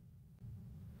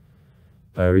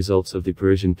 By results of the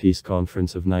Parisian Peace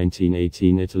Conference of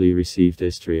 1918 Italy received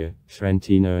Istria,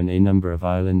 Trentino and a number of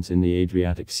islands in the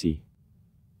Adriatic Sea.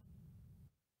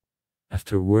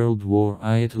 After World War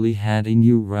I Italy had a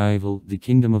new rival, the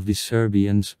Kingdom of the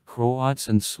Serbians, Croats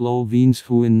and Slovenes,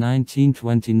 who in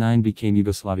 1929 became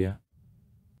Yugoslavia.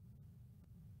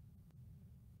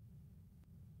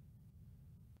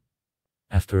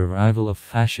 After arrival of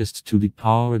fascists to the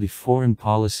power, the foreign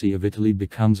policy of Italy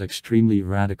becomes extremely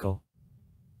radical.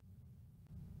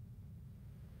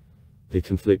 The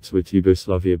conflicts with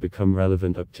Yugoslavia become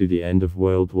relevant up to the end of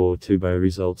World War II, by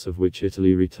results of which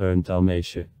Italy returned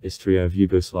Dalmatia, Istria of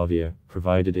Yugoslavia,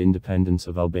 provided independence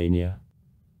of Albania.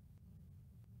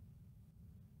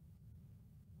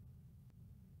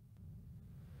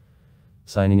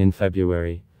 Signing in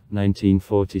February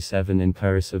 1947 in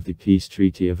Paris of the Peace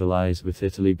Treaty of Allies with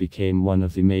Italy became one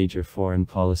of the major foreign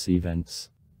policy events.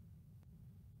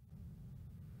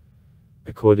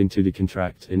 According to the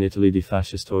contract, in Italy the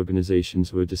fascist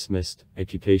organizations were dismissed,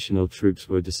 occupational troops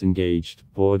were disengaged,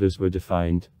 borders were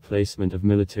defined, placement of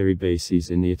military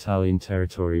bases in the Italian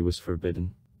territory was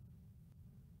forbidden.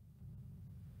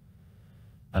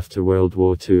 After World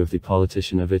War II, the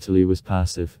politician of Italy was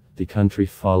passive, the country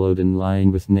followed in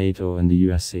line with NATO and the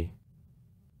USA.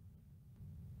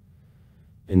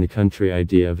 In the country,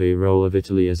 idea of a role of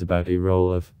Italy is about a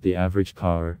role of the average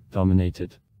power,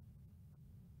 dominated.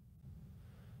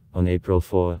 On April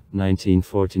 4,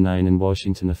 1949 in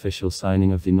Washington, official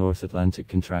signing of the North Atlantic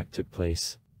Contract took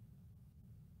place.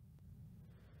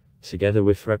 together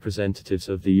with representatives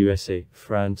of the USA,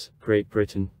 France, Great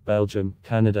Britain, Belgium,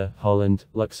 Canada, Holland,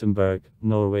 Luxembourg,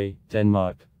 Norway,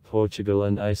 Denmark, Portugal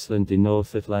and Iceland. The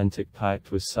North Atlantic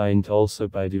Pact was signed also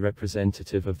by the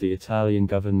representative of the Italian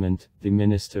government, the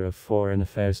Minister of Foreign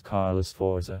Affairs Carlo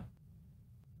Sforza.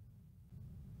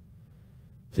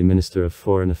 The Minister of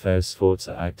Foreign Affairs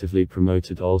Sforza actively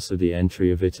promoted also the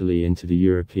entry of Italy into the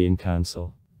European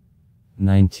Council.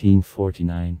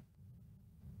 1949.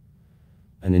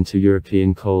 And into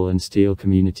European Coal and Steel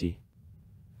Community.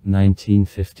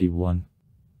 1951.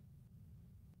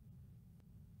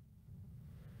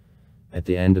 At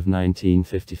the end of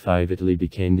 1955 Italy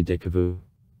became the Decavou.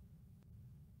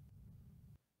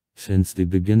 Since the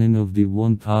beginning of the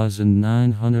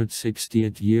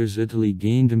 1968 years Italy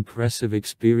gained impressive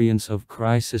experience of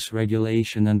crisis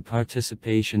regulation and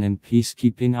participation in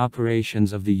peacekeeping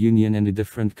operations of the Union in the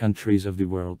different countries of the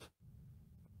world.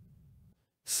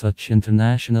 Such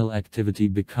international activity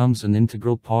becomes an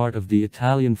integral part of the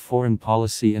Italian foreign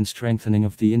policy and strengthening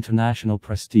of the international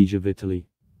prestige of Italy.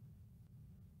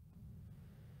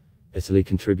 Italy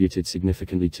contributed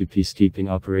significantly to peacekeeping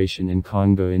operation in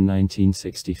Congo in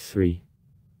 1963.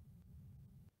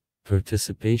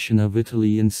 Participation of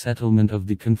Italy in settlement of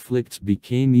the conflicts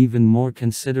became even more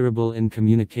considerable in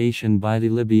communication by the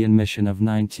Libyan mission of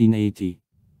 1980.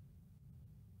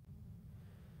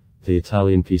 The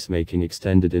Italian peacemaking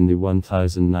extended in the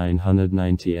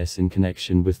 1990s in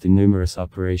connection with the numerous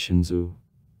operations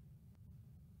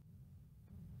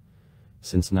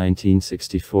since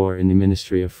 1964 in the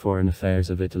Ministry of Foreign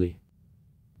Affairs of Italy.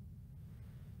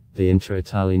 The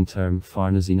intra-Italian term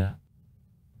Farnesina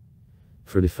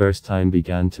for the first time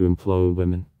began to employ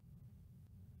women.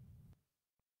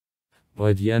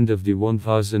 By the end of the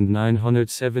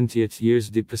 1970th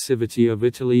years the passivity of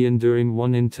Italy enduring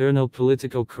one internal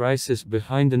political crisis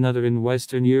behind another in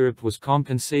Western Europe was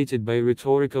compensated by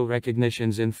rhetorical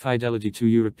recognitions and fidelity to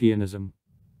Europeanism.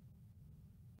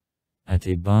 At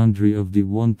a boundary of the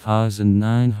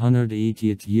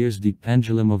 1980th years the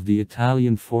pendulum of the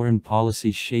Italian foreign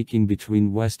policy shaking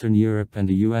between Western Europe and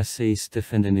the USA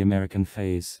stiffened in the American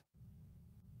phase.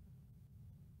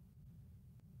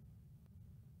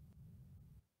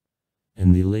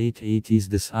 In the late 80s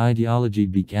this ideology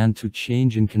began to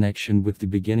change in connection with the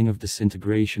beginning of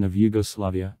disintegration of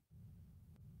Yugoslavia.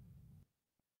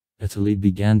 Italy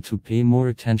began to pay more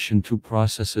attention to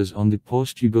processes on the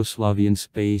post-Yugoslavian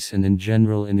space and in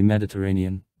general in the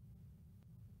Mediterranean.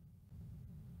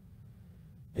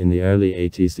 In the early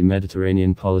 80s the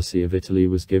Mediterranean policy of Italy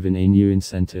was given a new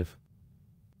incentive.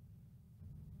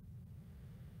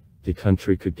 The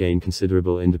country could gain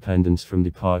considerable independence from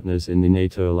the partners in the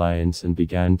NATO alliance and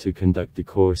began to conduct the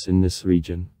course in this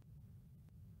region.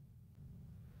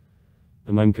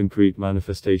 Among concrete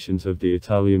manifestations of the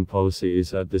Italian policy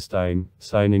is at this time,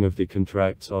 signing of the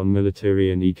contracts on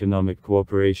military and economic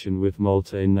cooperation with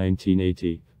Malta in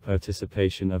 1980,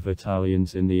 participation of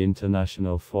Italians in the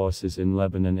international forces in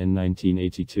Lebanon in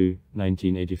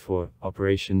 1982-1984,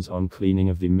 operations on cleaning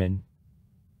of the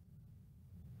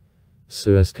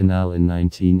Suez Canal in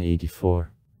 1984.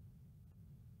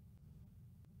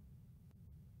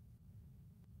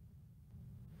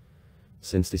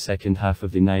 Since the second half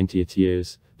of the 90th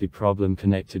years, the problem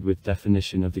connected with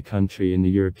definition of the country in the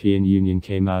European Union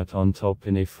came out on top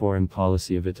in a foreign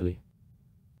policy of Italy.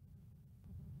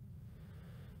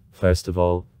 First of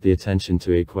all, the attention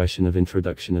to a question of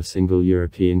introduction of single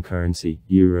European currency,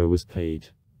 euro, was paid.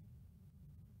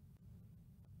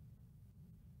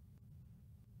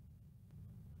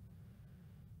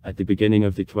 At the beginning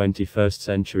of the 21st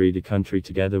century the country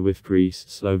together with Greece,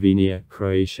 Slovenia,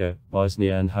 Croatia,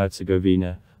 Bosnia and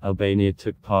Herzegovina, Albania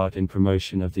took part in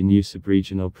promotion of the new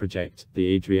sub-regional project,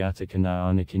 the Adriatic and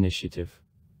Ionic Initiative.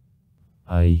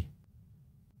 The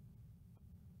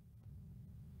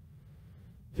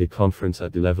conference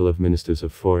at the level of Ministers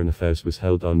of Foreign Affairs was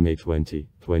held on May 20,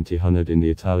 2000 in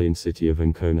the Italian city of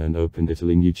Ancona and opened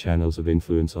Italy new channels of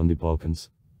influence on the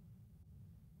Balkans.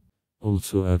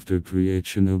 Also after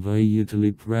creation of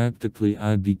Italy practically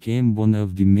became one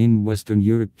of the main Western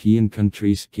European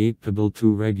countries capable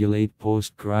to regulate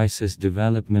post-crisis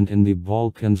development in the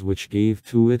Balkans, which gave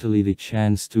to Italy the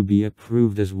chance to be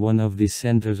approved as one of the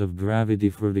centers of gravity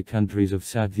for the countries of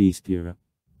Southeast Europe.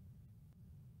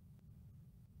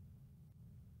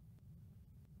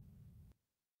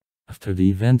 After the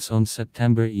events on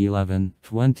September 11,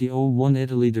 2001,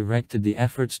 Italy directed the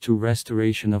efforts to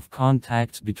restoration of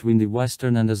contacts between the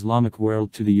Western and Islamic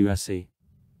world to the USA.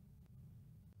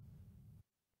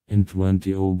 In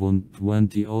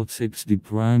 2001-2006 the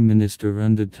Prime Minister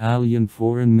and Italian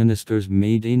foreign ministers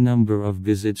made a number of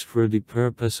visits for the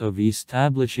purpose of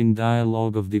establishing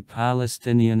dialogue of the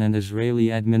Palestinian and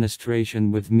Israeli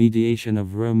administration with mediation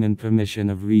of Rome and permission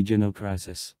of regional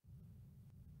crisis.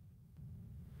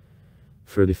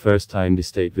 For the first time the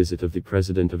state visit of the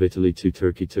President of Italy to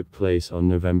Turkey took place on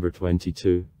November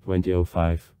 22,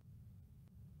 2005.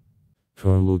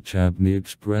 Carlo Chabney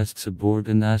expressed support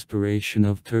and aspiration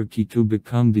of Turkey to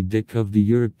become the DIC of the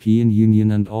European Union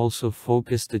and also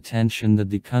focused attention that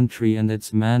the country and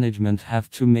its management have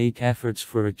to make efforts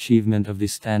for achievement of the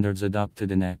standards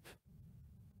adopted in EP.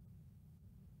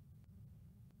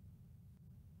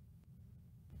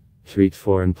 Treat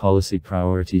foreign policy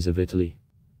priorities of Italy.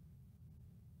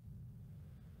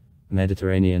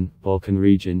 Mediterranean, Balkan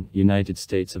region, United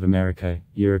States of America,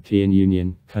 European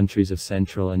Union, countries of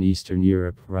Central and Eastern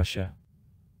Europe, Russia.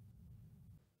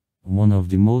 One of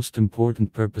the most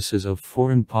important purposes of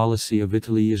foreign policy of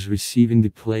Italy is receiving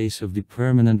the place of the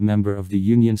permanent member of the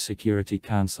Union Security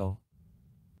Council.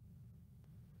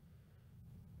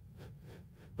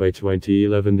 By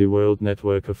 2011 the World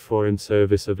Network of Foreign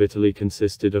Service of Italy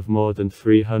consisted of more than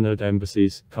 300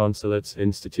 embassies, consulates,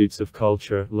 institutes of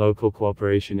culture, local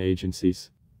cooperation agencies.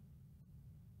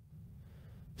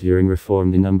 During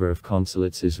reform the number of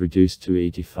consulates is reduced to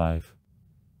 85.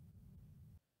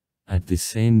 At the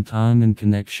same time, in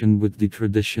connection with the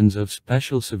traditions of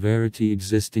special severity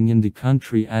existing in the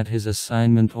country at his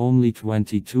assignment, only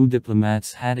 22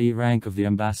 diplomats had a rank of the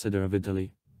Ambassador of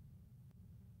Italy.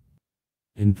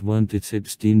 In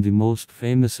 2016 the most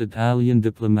famous Italian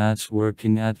diplomats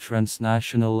working at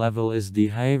transnational level is the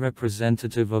High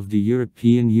Representative of the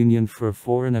European Union for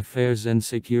Foreign Affairs and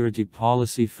Security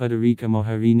Policy Federica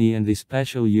Mogherini and the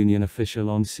Special Union Official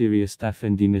on Syria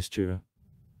Staffan de Mistura.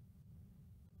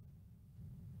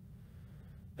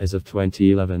 As of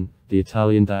 2011, the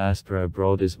Italian diaspora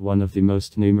abroad is one of the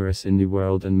most numerous in the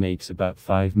world and makes about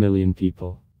 5 million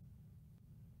people.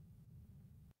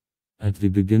 At the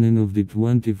beginning of the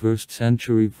 21st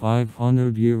century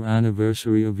 500-year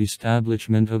anniversary of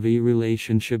establishment of a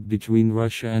relationship between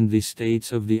Russia and the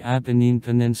states of the Apennine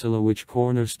Peninsula, which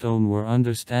cornerstone were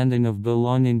understanding of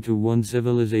belonging to one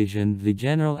civilization, the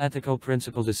general ethical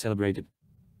principles is celebrated.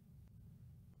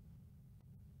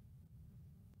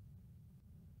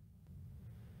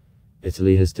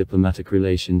 Italy has diplomatic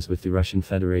relations with the Russian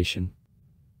Federation.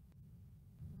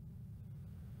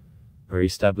 Were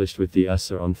established with the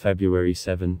USSR on February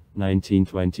 7,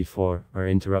 1924, are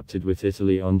interrupted with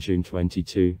Italy on June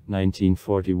 22,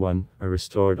 1941, are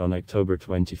restored on October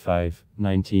 25,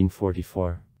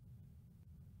 1944.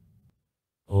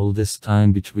 All this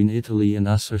time between Italy and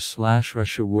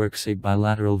USSR/Russia works a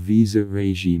bilateral visa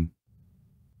regime.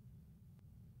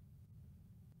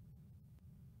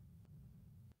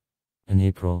 In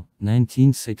April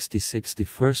 1966 the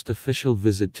first official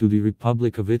visit to the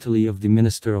Republic of Italy of the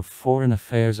Minister of Foreign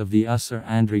Affairs of the USSR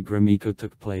Andrei Gromyko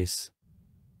took place.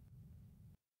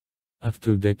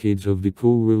 After decades of the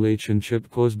cool relationship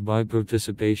caused by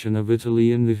participation of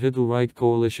Italy in the Hitlerite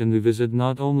coalition, the visit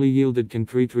not only yielded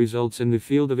concrete results in the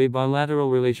field of a bilateral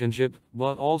relationship,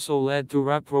 but also led to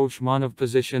rapprochement of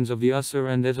positions of the USSR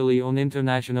and Italy on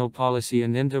international policy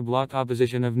and inter-bloc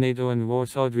opposition of NATO and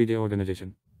Warsaw Treaty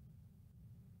Organization.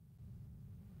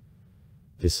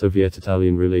 The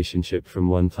Soviet-Italian relationship from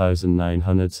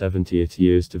 1970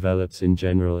 years develops in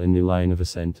general in the line of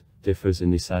ascent, differs in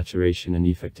the saturation and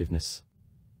effectiveness.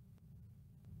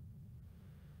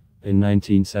 In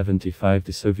 1975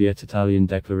 the Soviet-Italian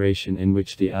declaration, in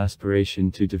which the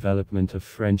aspiration to development of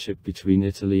friendship between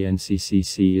Italy and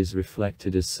CCC is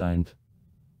reflected, is signed.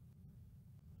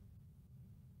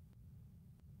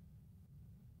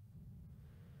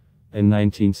 In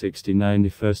 1969 the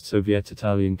first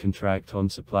Soviet-Italian contract on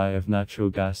supply of natural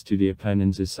gas to the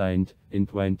Apennines is signed. In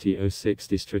 2006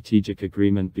 the strategic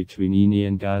agreement between Eni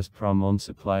and Gazprom on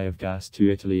supply of gas to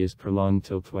Italy is prolonged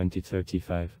till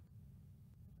 2035.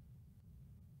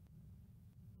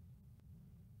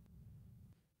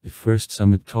 The first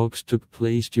summit talks took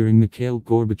place during Mikhail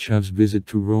Gorbachev's visit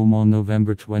to Rome on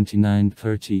November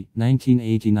 29-30,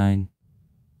 1989.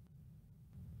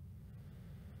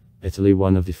 Italy,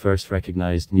 one of the first,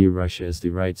 recognized New Russia as the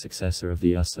right successor of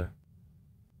the USSR.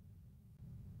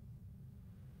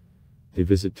 The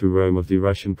visit to Rome of the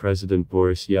Russian President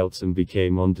Boris Yeltsin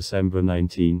became on December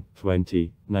 19,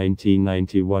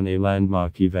 1991 a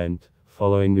landmark event.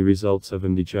 Following the results of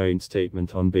the joint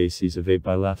statement on basis of a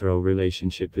bilateral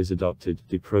relationship is adopted,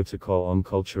 the protocol on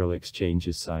cultural exchange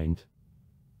is signed.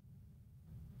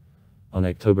 On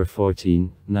October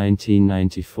 14,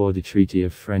 1994 the Treaty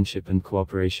of Friendship and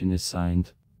Cooperation is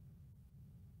signed.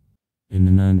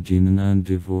 In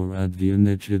 1994, at the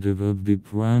initiative of the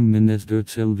Prime Minister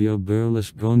Silvio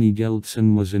Berlusconi,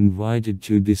 Yeltsin was invited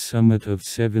to the summit of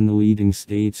 7 leading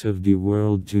states of the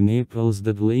world to Naples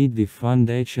that laid the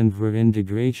foundation for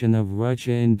integration of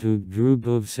Russia into Group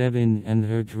of 7 and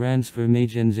her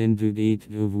transformations into 8,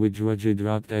 of which Russia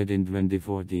dropped out in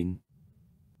 2014.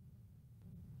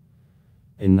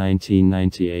 In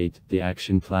 1998, the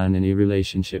action plan in a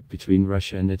relationship between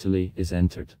Russia and Italy is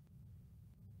entered.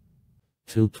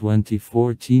 Till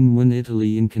 2014, when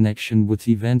Italy, in connection with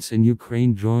events in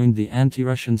Ukraine, joined the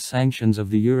anti-Russian sanctions of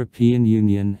the European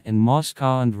Union, and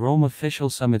Moscow and Rome official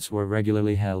summits were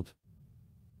regularly held.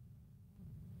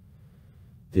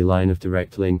 The line of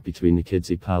direct link between the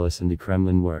Kidzi Palace and the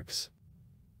Kremlin works.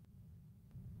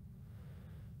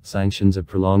 Sanctions are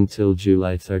prolonged till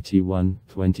July 31,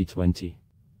 2020.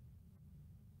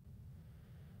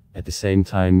 At the same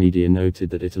time, media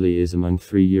noted that Italy is among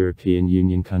 3 European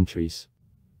Union countries,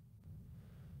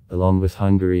 along with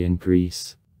Hungary and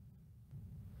Greece,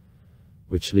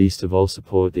 which least of all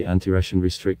support the anti-Russian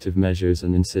restrictive measures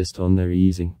and insist on their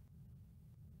easing.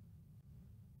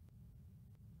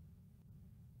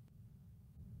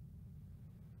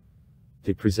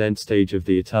 The present stage of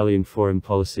the Italian foreign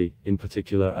policy, in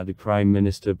particular at the Prime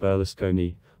Minister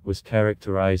Berlusconi, was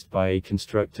characterized by a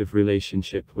constructive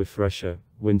relationship with Russia,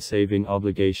 win-saving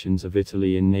obligations of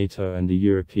Italy in NATO and the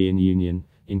European Union,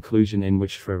 inclusion in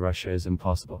which for Russia is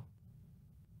impossible.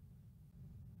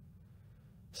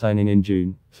 Signing in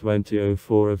June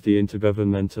 2004 of the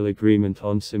Intergovernmental Agreement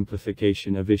on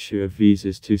Simplification of Issue of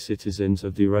Visas to Citizens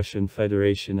of the Russian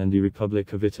Federation and the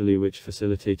Republic of Italy, which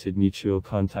facilitated mutual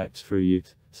contacts for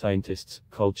youth, scientists,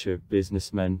 culture,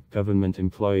 businessmen, government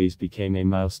employees, became a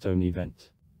milestone event.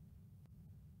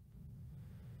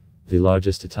 The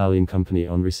largest Italian company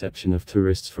on reception of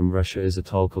tourists from Russia is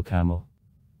Italcamel.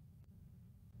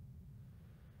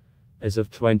 As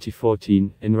of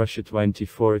 2014, in Russia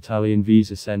 24 Italian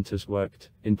visa centers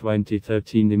worked. In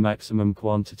 2013 the maximum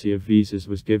quantity of visas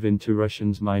was given to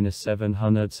Russians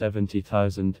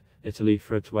 -770,000. Italy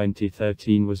for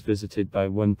 2013 was visited by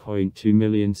 1.2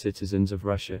 million citizens of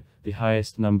Russia, the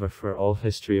highest number for all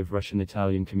history of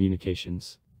Russian-Italian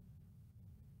communications.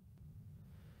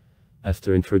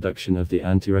 After introduction of the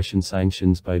anti-Russian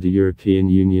sanctions by the European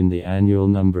Union, the annual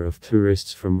number of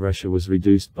tourists from Russia was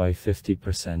reduced by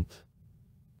 50%.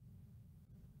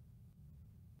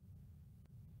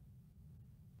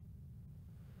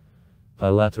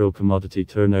 Bilateral commodity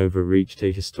turnover reached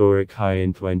a historic high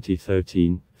in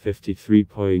 2013,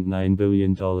 $53.9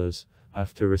 billion.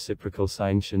 After reciprocal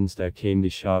sanctions there came the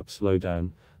sharp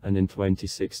slowdown, and in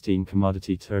 2016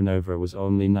 commodity turnover was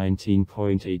only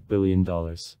 $19.8 billion.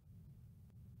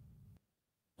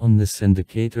 On this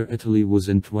indicator, Italy was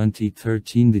in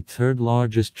 2013 the 3rd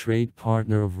largest trade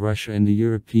partner of Russia in the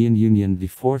European Union, the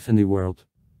 4th in the world.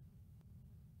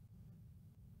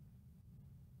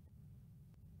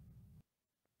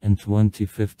 In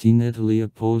 2015 Italy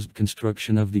opposed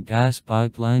construction of the gas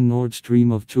pipeline Nord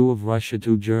Stream 2 of Russia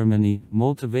to Germany,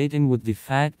 motivating with the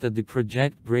fact that the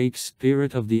project breaks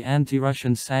spirit of the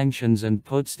anti-Russian sanctions and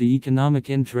puts the economic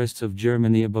interests of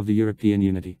Germany above the European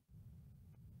unity.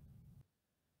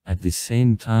 At the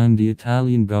same time, the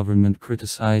Italian government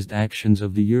criticized actions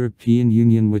of the European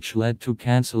Union which led to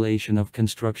cancellation of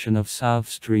construction of South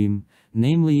Stream,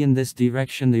 namely in this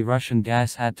direction the Russian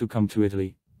gas had to come to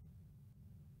Italy.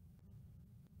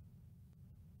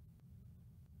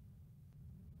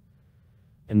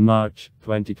 In March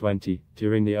 2020,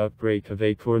 during the outbreak of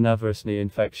a coronavirus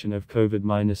infection of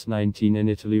COVID-19 in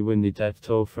Italy, when the death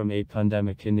toll from a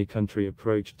pandemic in the country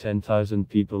approached 10,000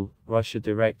 people, Russia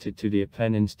directed to the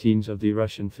Apennines teams of the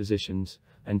Russian physicians,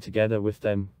 and together with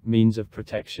them, means of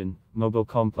protection, mobile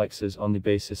complexes on the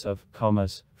basis of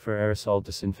commas, for aerosol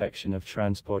disinfection of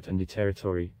transport and the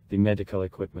territory, the medical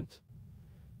equipment,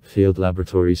 field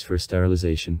laboratories for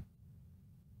sterilization.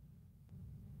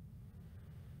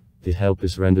 The help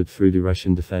is rendered through the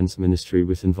Russian Defense Ministry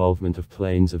with involvement of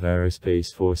planes of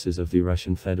aerospace forces of the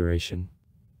Russian Federation.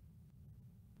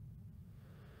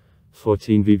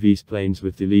 14 VVS planes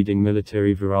with the leading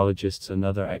military virologists and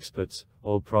other experts,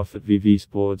 all profit VVS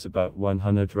boards. About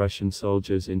 100 Russian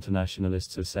soldiers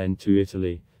internationalists are sent to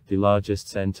Italy. The largest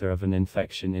center of an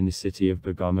infection in the city of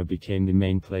Bergamo became the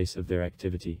main place of their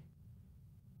activity.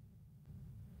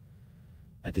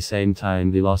 At the same time,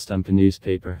 the La Stampa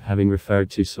newspaper, having referred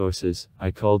to sources,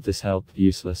 I called this help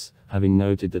useless, having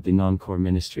noted that the non-core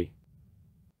ministry,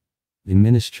 the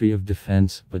Ministry of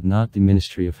Defense, but not the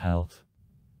Ministry of Health,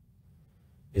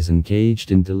 is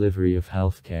engaged in delivery of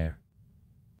health care.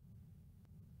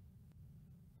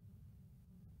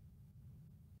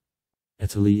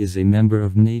 Italy is a member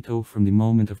of NATO from the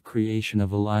moment of creation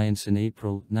of alliance in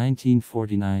April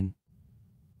 1949.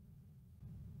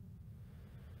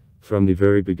 From the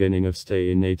very beginning of stay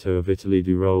in NATO of Italy,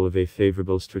 the role of a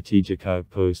favorable strategic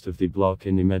outpost of the bloc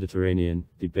in the Mediterranean,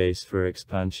 the base for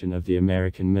expansion of the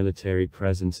American military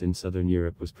presence in southern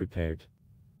Europe, was prepared.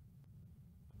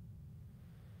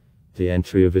 The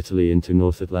entry of Italy into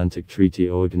North Atlantic Treaty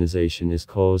Organization is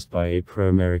caused by a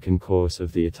pro-American course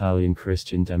of the Italian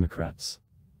Christian Democrats.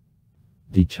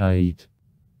 The Chiite,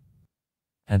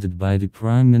 headed by the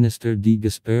Prime Minister De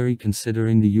Gasperi,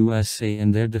 considering the USA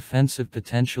and their defensive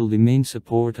potential the main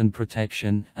support and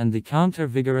protection, and the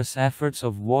counter-vigorous efforts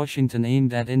of Washington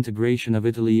aimed at integration of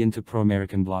Italy into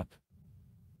pro-American bloc.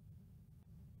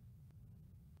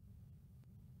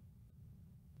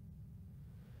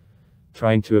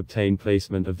 Trying to obtain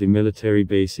placement of the military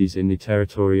bases in the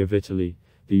territory of Italy,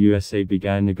 the USA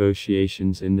began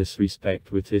negotiations in this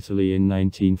respect with Italy in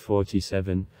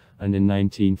 1947, and in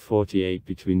 1948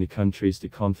 between the countries the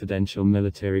confidential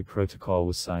military protocol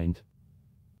was signed.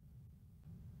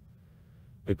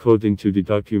 According to the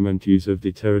document, use of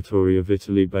the territory of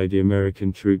Italy by the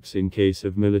American troops in case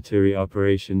of military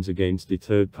operations against the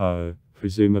third power,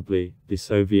 presumably the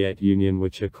Soviet Union,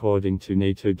 which according to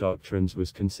NATO doctrines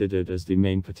was considered as the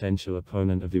main potential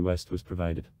opponent of the West, was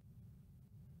provided.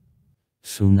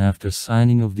 Soon after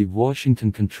signing of the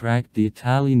Washington Contract, the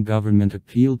Italian government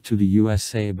appealed to the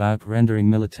USA about rendering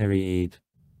military aid.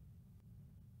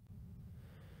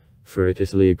 For it,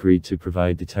 Italy agreed to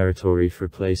provide the territory for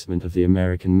placement of the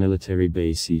American military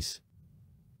bases.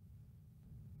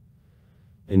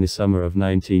 In the summer of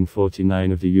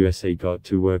 1949 the USA got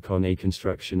to work on a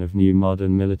construction of new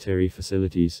modern military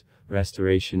facilities,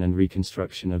 restoration and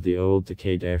reconstruction of the old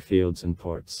decayed airfields and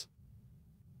ports.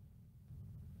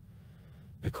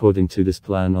 According to this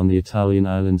plan, on the Italian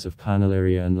islands of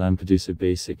Pantelleria and Lampedusa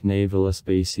basic naval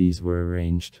bases were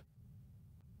arranged.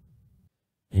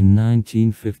 In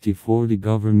 1954 the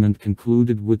government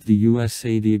concluded with the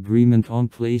USA the agreement on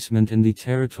placement in the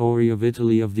territory of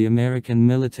Italy of the American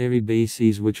military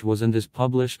bases, which was and is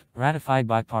published, ratified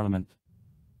by Parliament.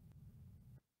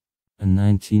 In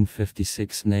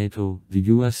 1956 NATO, the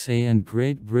USA and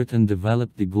Great Britain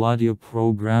developed the Gladio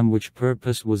program, which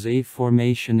purpose was a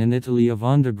formation in Italy of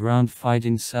underground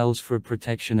fighting cells for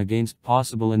protection against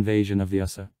possible invasion of the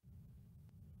USA.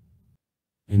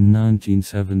 In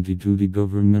 1972 the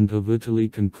government of Italy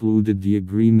concluded the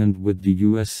agreement with the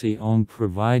USA on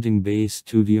providing base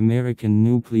to the American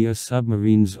nuclear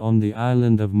submarines on the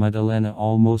island of Maddalena,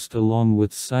 almost along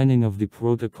with signing of the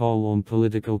protocol on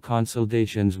political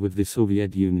consultations with the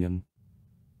Soviet Union.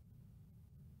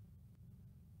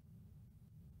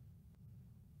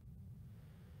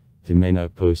 The main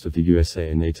outpost of the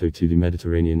USA and NATO to the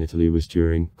Mediterranean Italy was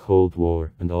during Cold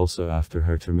War and also after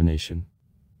her termination.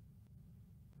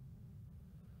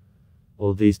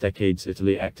 All these decades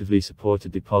Italy actively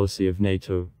supported the policy of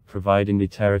NATO, providing the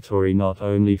territory not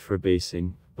only for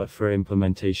basing, but for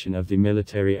implementation of the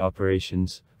military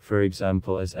operations, for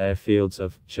example as airfields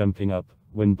of Jumping Up,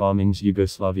 when bombings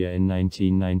Yugoslavia in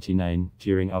 1999,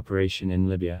 during Operation in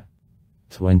Libya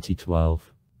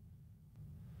 2012,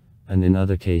 and in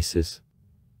other cases.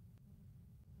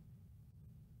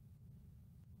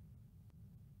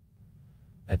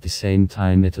 At the same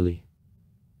time Italy,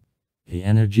 the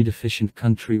energy-deficient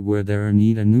country where there are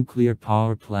neither nuclear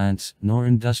power plants nor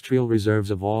industrial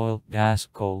reserves of oil, gas,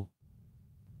 coal.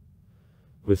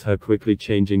 With her quickly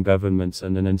changing governments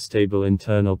and an unstable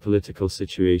internal political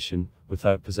situation,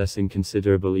 without possessing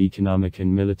considerable economic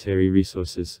and military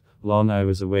resources, long I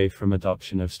was away from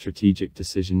adoption of strategic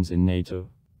decisions in NATO.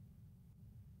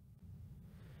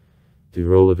 The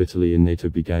role of Italy in NATO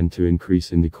began to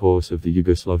increase in the course of the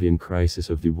Yugoslavian crisis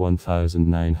of the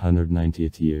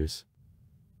 1990th years.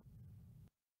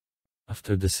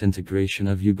 After disintegration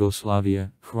of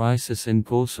Yugoslavia, crisis in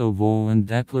Kosovo and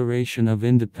declaration of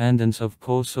independence of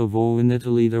Kosovo in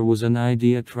Italy, there was an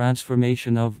idea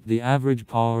transformation of the average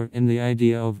power in the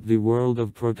idea of the world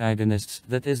of protagonists,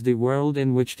 that is the world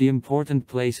in which the important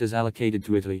place is allocated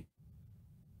to Italy.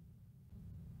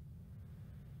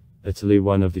 Italy,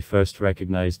 one of the first,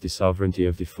 recognized the sovereignty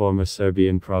of the former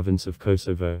Serbian province of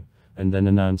Kosovo, and then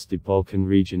announced the Balkan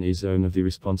region a zone of the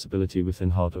responsibility within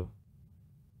NATO.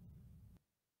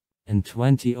 In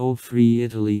 2003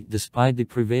 Italy, despite the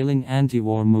prevailing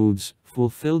anti-war moods,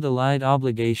 fulfilled allied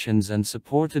obligations and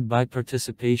supported by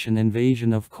participation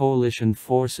invasion of coalition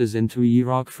forces into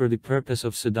Iraq for the purpose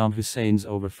of Saddam Hussein's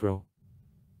overthrow.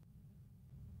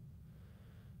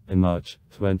 In March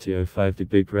 2005, the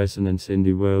big resonance in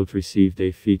the world received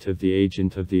a feat of the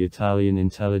agent of the Italian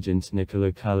intelligence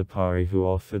Niccolo Calipari, who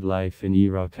offered life in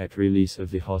Iraq at release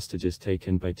of the hostages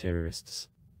taken by terrorists.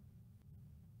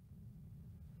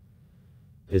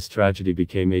 His tragedy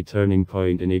became a turning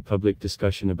point in a public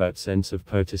discussion about sense of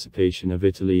participation of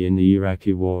Italy in the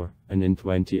Iraqi war, and in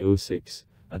 2006,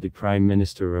 at the Prime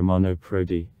Minister Romano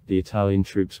Prodi, the Italian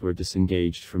troops were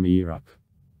disengaged from Iraq.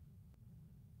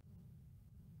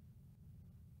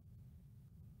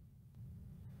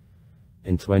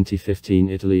 In 2015,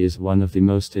 Italy is one of the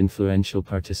most influential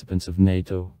participants of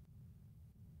NATO.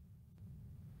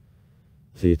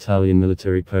 The Italian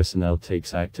military personnel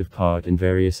takes active part in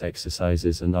various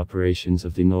exercises and operations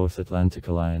of the North Atlantic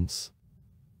Alliance.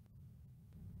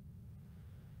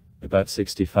 About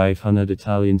 6,500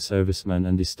 Italian servicemen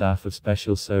and the staff of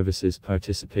special services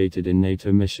participated in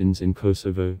NATO missions in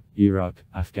Kosovo, Iraq,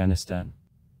 Afghanistan.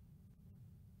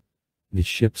 The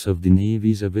ships of the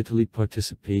navies of Italy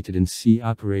participated in sea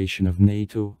operation of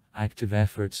NATO, active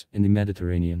efforts in the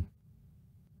Mediterranean.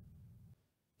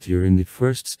 During the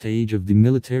first stage of the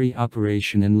military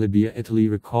operation in Libya, Italy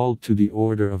recalled to the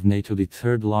order of NATO the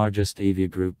third largest avia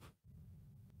group.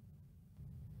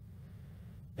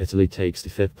 Italy takes the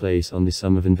fifth place on the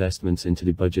sum of investments into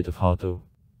the budget of NATO.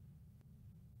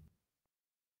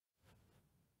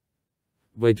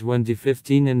 By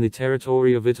 2015, in the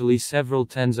territory of Italy, several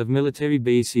tens of military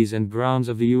bases and grounds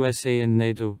of the USA and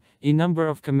NATO, a number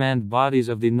of command bodies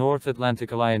of the North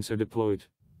Atlantic Alliance are deployed.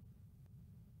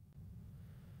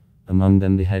 Among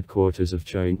them the headquarters of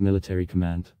Joint Military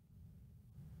Command,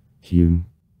 HUME,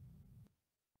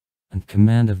 and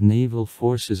Command of Naval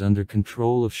Forces under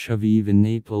control of Shaviv in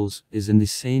Naples, is in the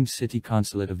same city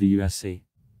consulate of the USA.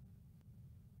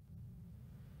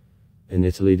 In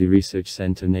Italy, the Research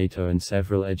Center NATO and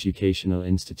several educational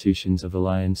institutions of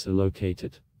Alliance are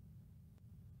located.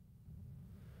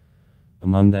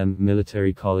 Among them,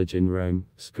 Military College in Rome,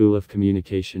 School of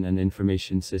Communication and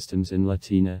Information Systems in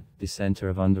Latina, the Center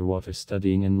of Underwater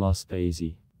Studying in Lo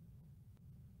Spezia.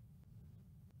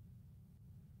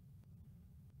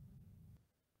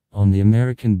 On the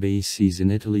American bases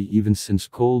in Italy, even since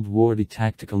Cold War, the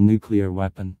tactical nuclear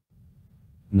weapon,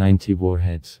 90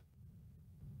 warheads,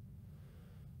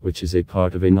 which is a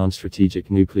part of a non-strategic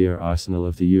nuclear arsenal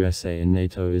of the USA and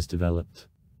NATO, is developed.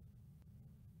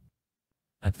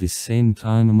 At the same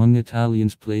time, among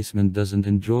Italians, placement doesn't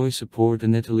enjoy support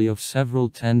in Italy of several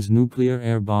tens nuclear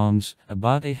air bombs.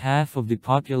 About a half of the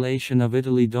population of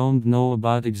Italy don't know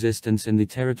about existence in the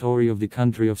territory of the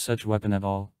country of such weapon at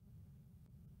all.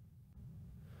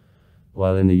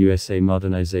 While in the USA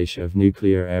modernization of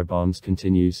nuclear air bombs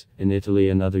continues, in Italy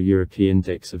and other European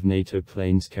decks of NATO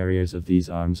planes carriers of these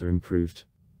arms are improved.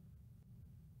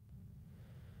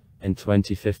 In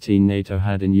 2015, NATO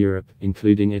had in Europe,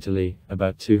 including Italy,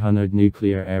 about 200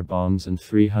 nuclear air bombs and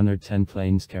 310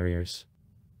 planes carriers.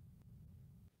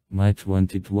 By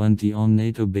 2020, on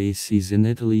NATO bases in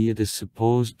Italy, it is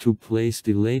supposed to place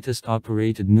the latest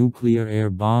operated nuclear air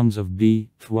bombs of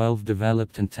B-12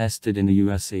 developed and tested in the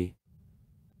USA.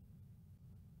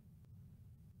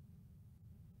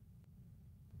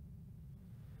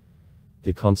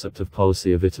 The concept of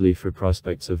policy of Italy for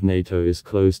prospects of NATO is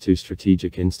close to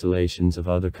strategic installations of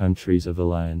other countries of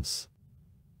alliance.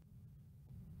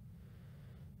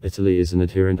 Italy is an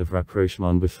adherent of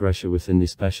rapprochement with Russia within the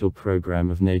special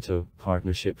program of NATO,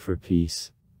 Partnership for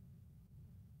Peace.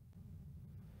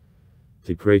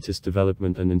 The greatest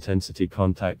development and intensity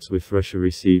contacts with Russia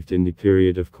received in the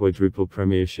period of quadruple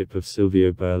premiership of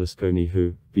Silvio Berlusconi,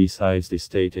 who, besides the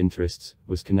state interests,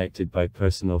 was connected by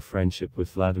personal friendship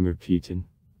with Vladimir Putin.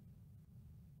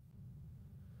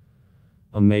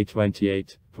 On May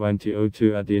 28,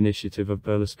 2002, at the initiative of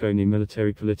Berlusconi,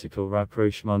 military political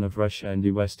rapprochement of Russia and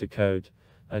the West occurred,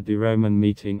 at the Roman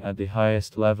meeting at the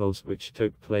highest levels, which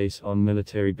took place on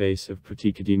military base of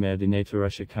Pratikademia. The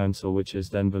NATO-Russia Council, which is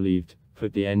then believed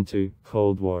put the end to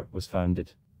Cold War, was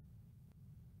founded.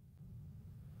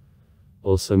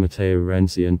 Also, Matteo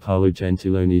Renzi and Paolo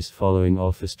Gentiloni's following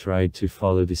office tried to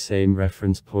follow the same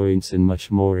reference points in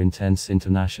much more intense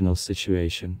international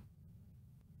situation.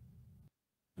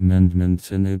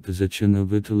 Amendments in opposition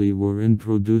of Italy were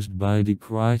introduced by the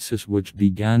crisis which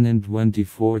began in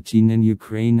 2014 in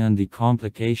Ukraine and the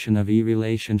complication of a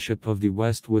relationship of the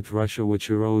West with Russia which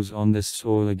arose on this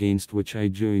soil, against which I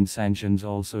joined sanctions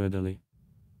also Italy.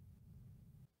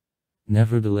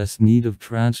 Nevertheless, need of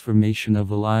transformation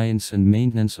of alliance and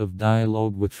maintenance of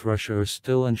dialogue with Russia are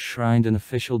still enshrined in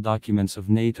official documents of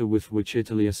NATO with which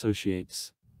Italy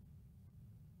associates.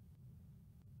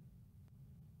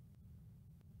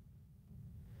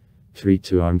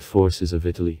 to Armed Forces of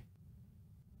Italy.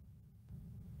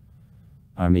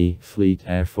 Army, Fleet,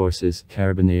 Air Forces,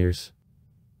 Carabiniers.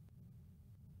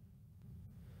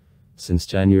 Since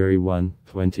January 1,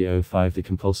 2005, the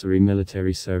compulsory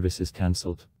military service is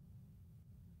cancelled.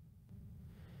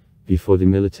 Before the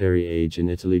military age in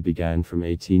Italy began from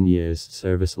 18 years,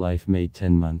 service life made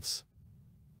 10 months.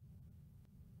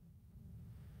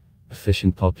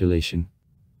 Efficient population.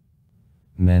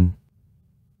 Men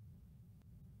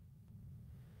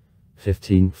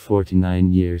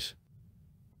 15-49 years.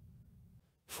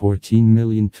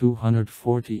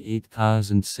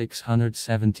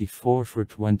 14,248,674 for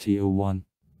 2001.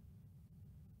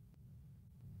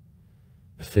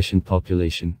 Efficient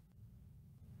population.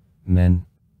 Men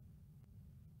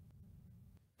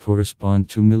correspond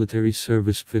to military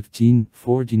service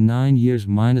 15-49 years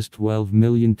minus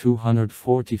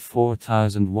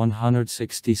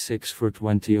 12,244,166 for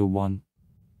 2001.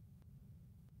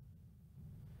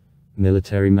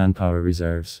 Military manpower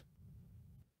reserves.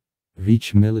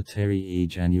 Reach military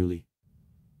age annually.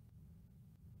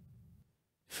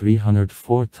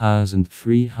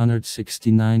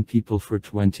 304,369 people for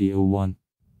 2001.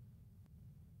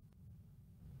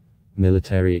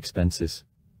 Military expenses.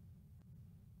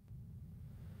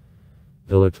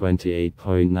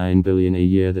 $28.9 billion a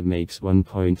year, that makes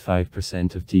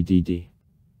 1.5% of GDP.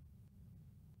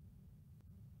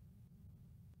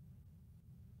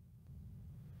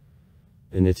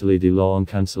 In Italy, the law on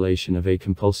cancellation of a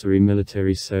compulsory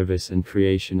military service and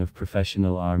creation of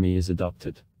professional army is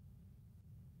adopted.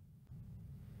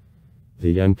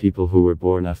 The young people who were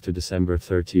born after December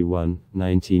 31,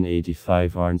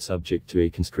 1985 aren't subject to a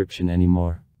conscription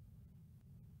anymore.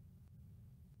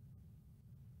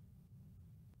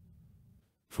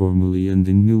 Formally, in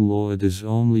the new law, it is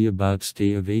only about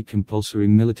stay of a compulsory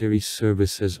military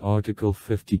service, as Article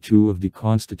 52 of the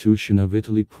Constitution of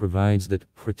Italy provides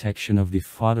that protection of the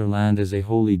fatherland is a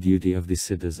holy duty of the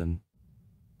citizen.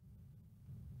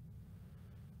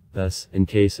 Thus, in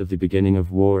case of the beginning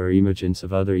of war or emergence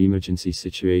of other emergency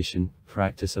situation,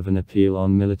 practice of an appeal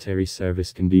on military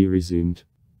service can be resumed.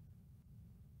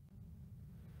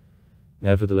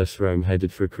 Nevertheless, Rome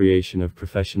headed for creation of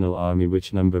professional army,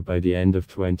 which number by the end of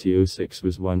 2006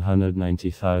 was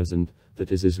 190,000,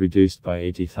 that is reduced by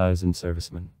 80,000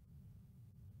 servicemen.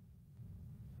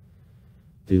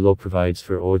 The law provides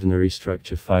for ordinary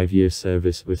structure 5-year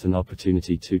service with an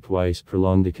opportunity to twice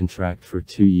prolong the contract for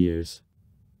 2 years.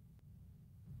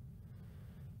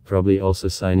 Probably also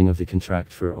signing of the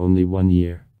contract for only 1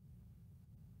 year.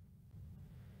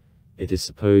 It is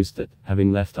supposed that,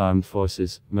 having left armed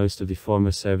forces, most of the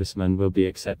former servicemen will be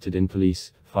accepted in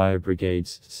police, fire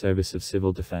brigades, service of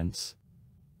civil defense.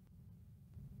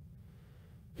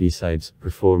 Besides,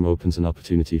 reform opens an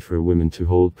opportunity for women to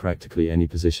hold practically any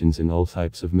positions in all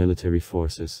types of military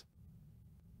forces.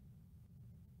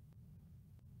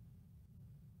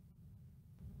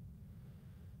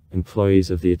 Employees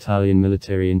of the Italian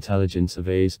military intelligence of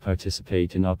AIS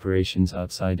participate in operations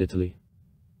outside Italy.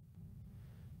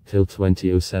 Till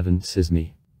 2007,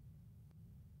 SISMI.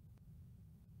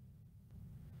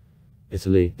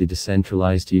 Italy, the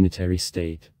decentralized unitary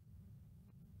state.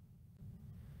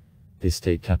 The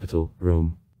state capital,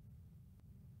 Rome.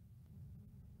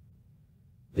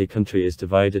 The country is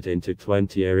divided into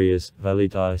 20 areas: Valle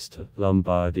d'Aosta,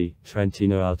 Lombardy,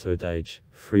 Trentino Alto Adige,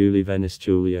 Friuli Venezia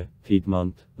Giulia,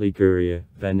 Piedmont, Liguria,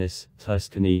 Venice,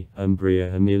 Tuscany,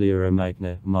 Umbria,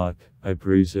 Emilia-Romagna, Marche,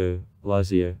 Abruzzo,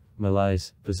 Lazio,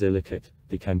 Molise, Basilicate,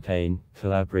 the Campane,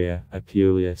 Calabria,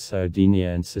 Apulia, Sardinia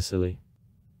and Sicily.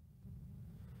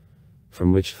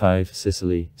 From which 5,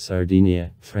 Sicily,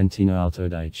 Sardinia, Trentino Alto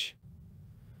Adige,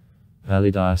 Valle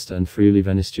d'Aosta and Friuli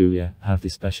Venezia Giulia, have the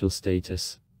special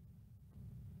status,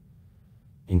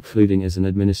 including as an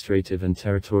administrative and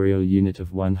territorial unit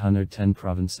of 110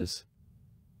 provinces.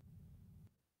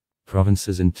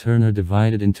 Provinces in turn are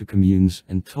divided into communes,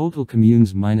 and total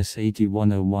communes minus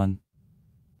 8101.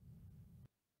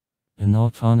 In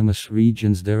autonomous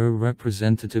regions there are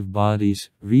representative bodies,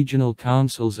 regional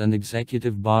councils and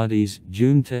executive bodies,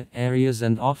 junta areas,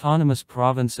 and autonomous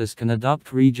provinces can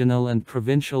adopt regional and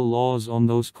provincial laws on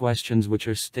those questions which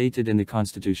are stated in the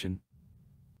Constitution.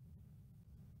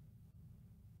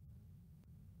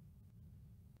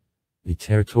 The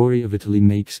territory of Italy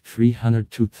makes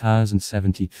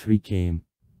 302,073 km.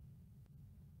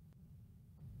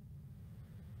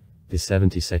 The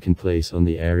 72nd place on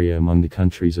the area among the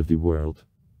countries of the world.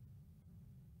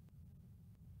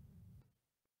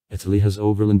 Italy has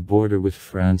overland border with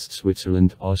France,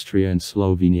 Switzerland, Austria and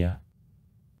Slovenia.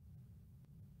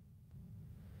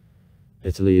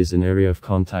 Italy is an area of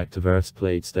contact of Earth's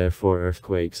plates, therefore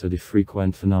earthquakes are the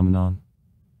frequent phenomenon.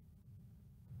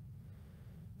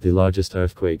 The largest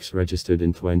earthquakes registered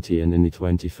in 20 and in the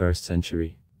 21st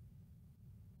century.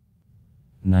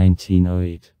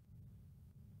 1908.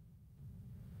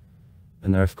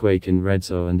 An earthquake in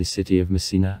Rezzo and the city of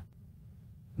Messina.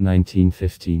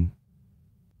 1915.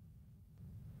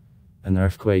 An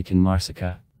earthquake in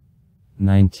Marsica.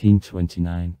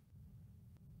 1929.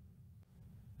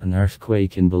 An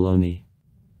earthquake in Bologna.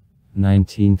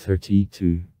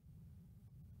 1932.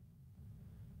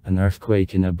 An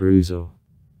earthquake in Abruzzo.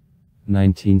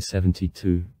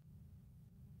 1972.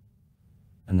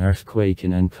 An earthquake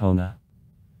in Ancona.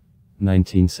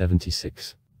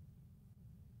 1976.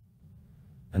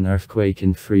 An earthquake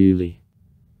in Friuli.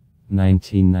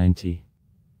 1990.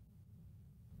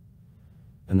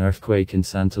 An earthquake in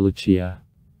Santa Lucia.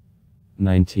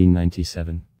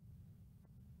 1997.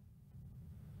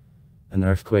 An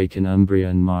earthquake in Umbria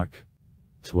and Marche.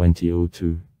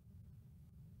 2002.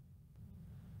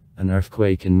 An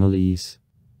earthquake in Molise.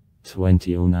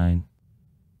 2009.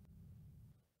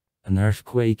 An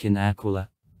earthquake in Aquila.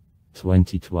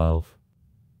 2012.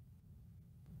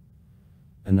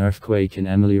 An earthquake in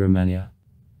Emilia-Romagna.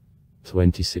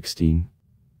 2016.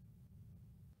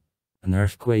 An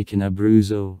earthquake in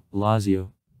Abruzzo,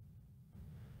 Lazio.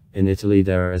 In Italy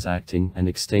there are as acting and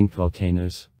extinct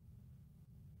volcanoes.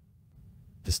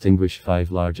 Distinguish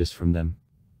 5 largest from them.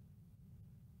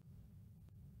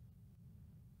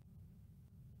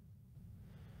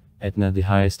 Etna, the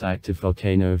highest active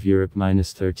volcano of Europe,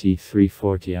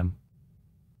 -3340 m.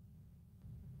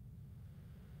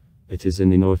 It is in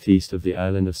the northeast of the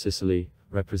island of Sicily,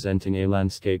 representing a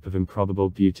landscape of improbable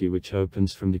beauty which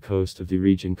opens from the coast of the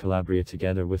region Calabria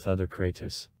together with other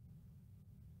craters.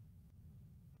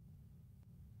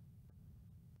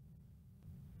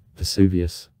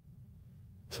 Vesuvius.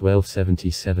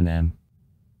 1277 m.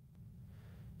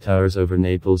 Towers over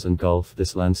Naples and Gulf.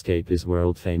 This landscape is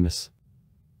world famous.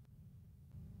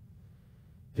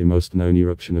 The most known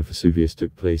eruption of Vesuvius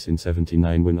took place in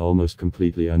 79 when almost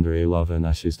completely under a lava and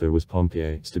ashes there was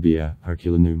Pompeii, Stabia,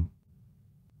 Herculaneum.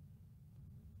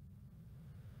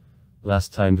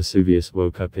 Last time Vesuvius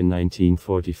woke up in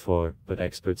 1944, but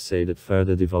experts say that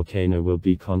further the volcano will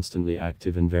be constantly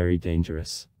active and very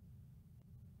dangerous.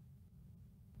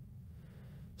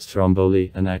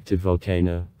 Stromboli, an active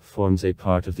volcano, forms a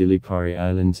part of the Lipari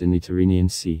Islands in the Tyrrhenian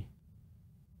Sea.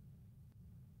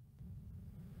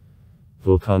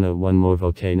 Vulcano, one more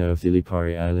volcano of the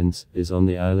Lipari Islands, is on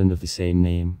the island of the same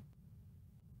name.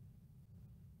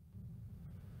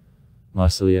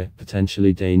 Marsilia,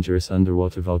 potentially dangerous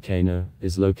underwater volcano,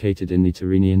 is located in the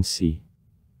Tyrrhenian Sea.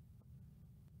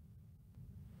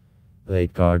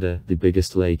 Lake Garda, the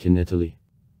biggest lake in Italy.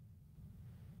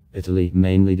 Italy,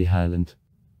 mainly the highland.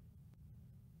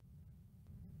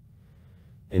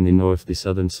 In the north, the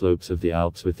southern slopes of the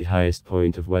Alps with the highest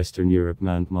point of Western Europe,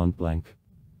 Mount Mont Blanc.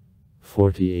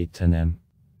 4810 m.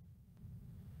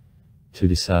 To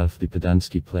the south, the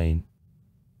Padansky Plain.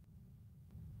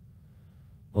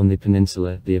 On the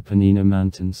peninsula, the Apennine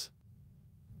Mountains.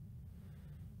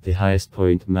 The highest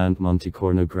point, Mount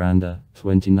Montecorno Grande,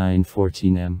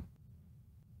 2914 m.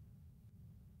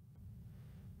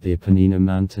 The Apennine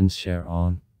Mountains share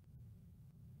on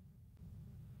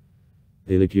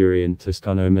the Ligurian,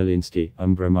 Toscano-Emiliansky,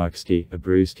 Umbro-Marksky,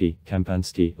 Abruzzi,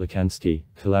 Campansky, Lukansky,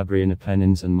 Calabrian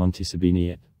Apennines and Monte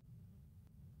Sabini.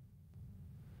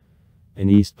 In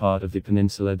east part of the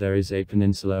peninsula there is a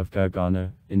peninsula of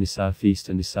Gargano, in the southeast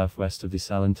and the southwest of the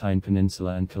Salentine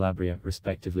Peninsula and Calabria,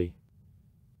 respectively.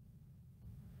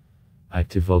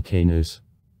 Active volcanoes.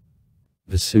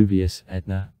 Vesuvius,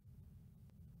 Etna.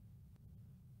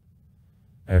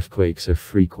 Earthquakes are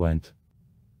frequent.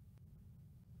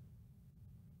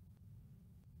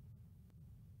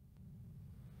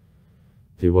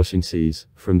 The washing seas.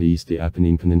 From the east, the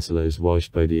Apennine Peninsula is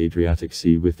washed by the Adriatic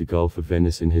Sea with the Gulf of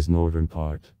Venice in his northern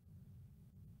part.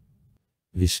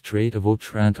 The Strait of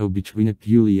Otranto between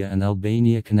Apulia and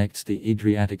Albania connects the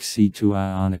Adriatic Sea to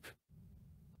Ionic.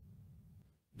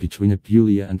 Between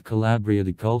Apulia and Calabria,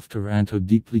 the Gulf Taranto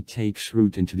deeply takes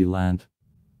root into the land.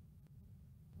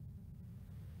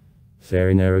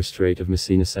 Very narrow Strait of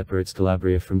Messina separates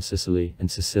Calabria from Sicily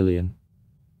and Sicilian.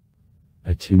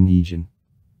 A Tunisian.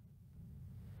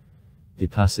 The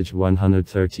passage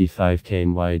 135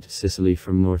 km wide, Sicily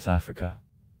from North Africa.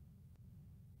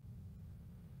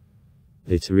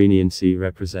 The Tyrrhenian Sea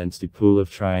represents the pool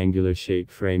of triangular shape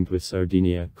framed with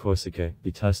Sardinia, Corsica,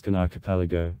 the Tuscan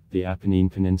archipelago, the Apennine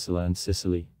Peninsula and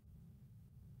Sicily.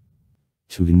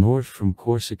 To the north from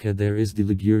Corsica there is the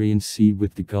Ligurian Sea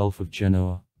with the Gulf of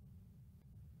Genoa.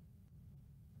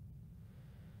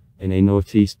 In a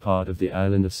northeast part of the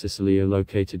island of Sicily are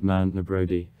located Mount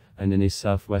Nebrodi, and in a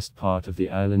southwest part of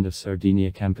the island of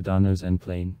Sardinia Campadanos and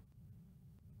Plain.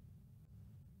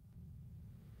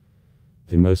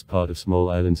 The most part of small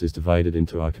islands is divided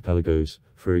into archipelagos,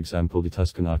 for example the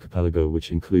Tuscan archipelago,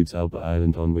 which includes Elba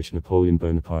Island, on which Napoleon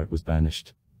Bonaparte was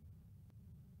banished.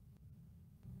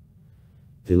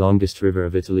 The longest river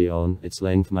of Italy on its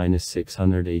length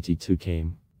 -682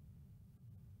 km.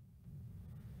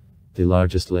 The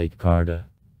largest lake Garda,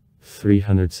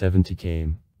 370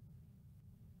 km.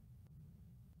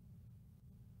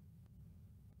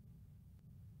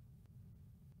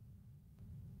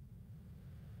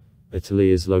 Italy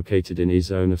is located in a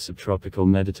zone of subtropical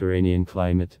Mediterranean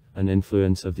climate. An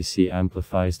influence of the sea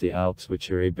amplifies the Alps,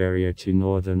 which are a barrier to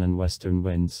northern and western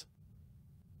winds.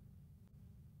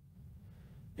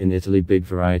 In Italy, big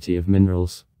variety of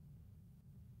minerals,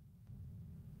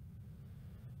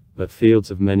 but fields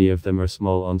of many of them are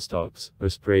small on stalks, or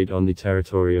sprayed on the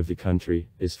territory of the country,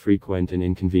 is frequent in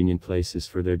inconvenient places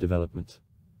for their development.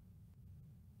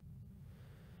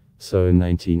 So in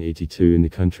 1982 in the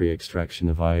country, extraction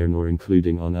of iron ore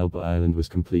including on Elba Island was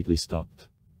completely stopped.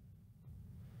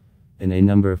 In a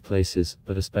number of places,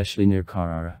 but especially near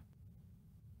Carrara.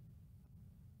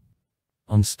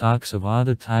 On stocks of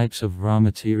other types of raw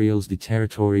materials the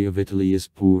territory of Italy is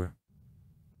poor.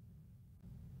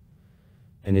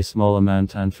 In a small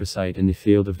amount anthracite in the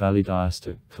field of Valle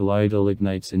d'Aosta, colloidal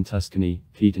lignites in Tuscany,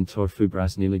 peat and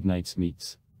torfu-brasni lignites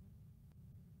meets.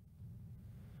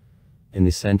 In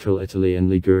the central Italy and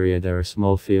Liguria there are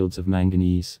small fields of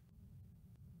manganese.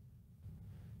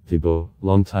 The bow,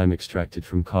 long time extracted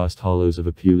from cast hollows of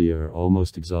Apulia, are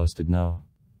almost exhausted now.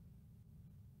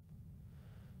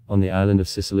 On the island of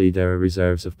Sicily there are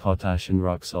reserves of potash and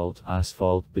rock salt,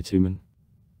 asphalt, bitumen.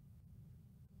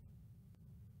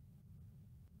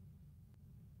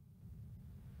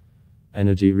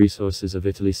 Energy resources of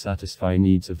Italy satisfy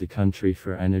needs of the country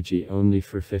for energy only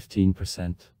for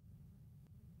 15%.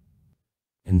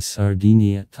 In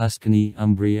Sardinia, Tuscany,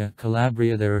 Umbria,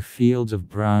 Calabria there are fields of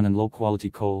brown and low-quality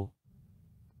coal.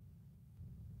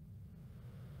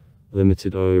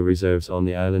 Limited oil reserves on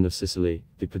the island of Sicily,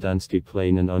 the Padansky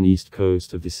Plain and on east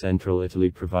coast of the central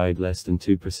Italy provide less than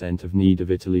 2% of need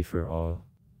of Italy for oil.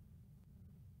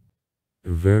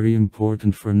 Very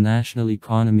important for national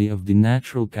economy of the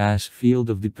natural gas field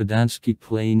of the Padansky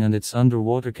Plain and its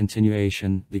underwater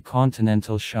continuation, the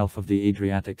continental shelf of the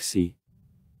Adriatic Sea.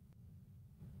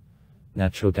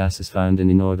 Natural gas is found in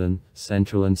the northern,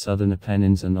 central and southern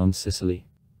Apennines and on Sicily.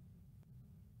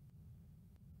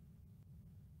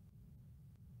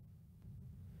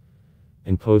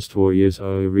 In post-war years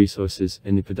oil resources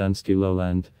in the Padansky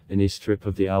lowland, in a strip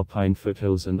of the Alpine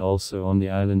foothills and also on the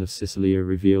island of Sicily are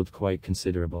revealed quite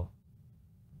considerable.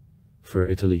 For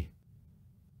Italy.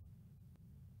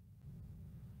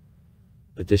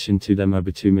 Addition to them are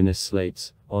bituminous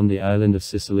slates, on the island of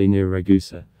Sicily near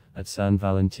Ragusa, at San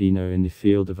Valentino in the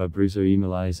field of Abruzzo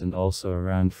Imolese and also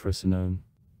around Frosinone.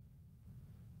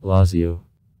 Lazio.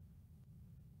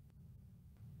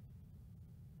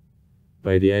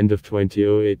 By the end of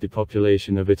 2008 the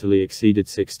population of Italy exceeded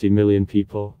 60 million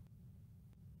people.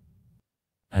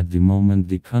 At the moment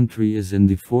the country is in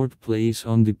the 4th place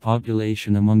on the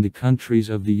population among the countries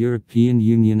of the European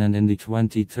Union and in the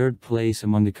 23rd place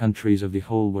among the countries of the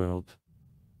whole world.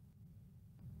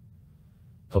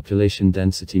 Population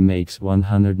density makes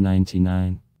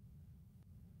 199.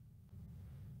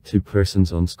 2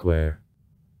 persons on square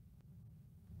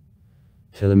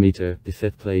kilometer, the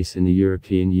 5th place in the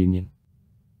European Union.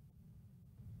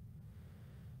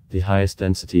 The highest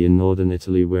density in northern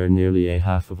Italy, where nearly a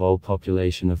half of all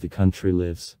population of the country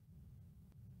lives.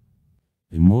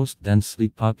 The most densely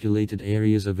populated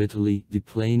areas of Italy, the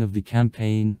plain of the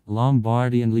Campane,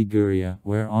 Lombardy and Liguria,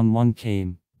 where on one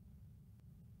came.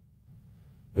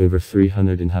 Over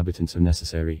 300 inhabitants are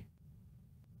necessary.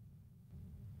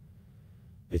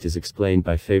 It is explained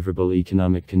by favorable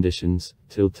economic conditions.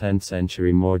 Till 10th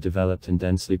century more developed and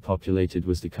densely populated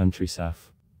was the country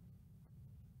south.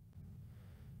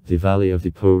 The valley of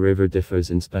the Po River differs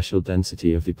in special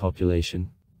density of the population.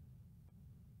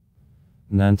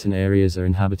 Mountain areas are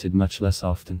inhabited much less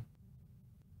often.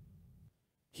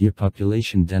 Here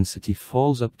population density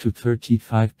falls up to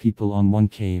 35 people on 1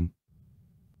 km.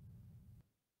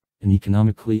 In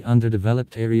economically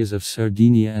underdeveloped areas of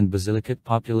Sardinia and Basilicate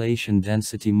population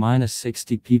density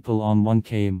 -60 people on 1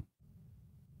 km.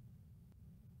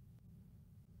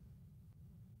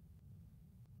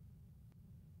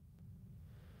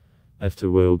 After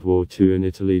World War II in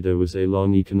Italy, there was a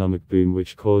long economic boom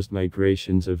which caused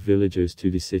migrations of villagers to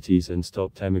the cities and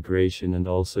stopped emigration, and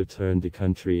also turned the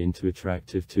country into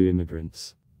attractive to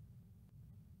immigrants.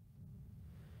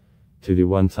 To the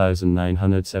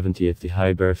 1970th, the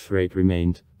high birth rate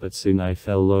remained, but soon it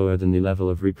fell lower than the level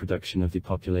of reproduction of the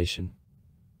population.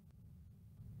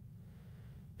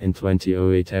 In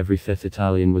 2008, every fifth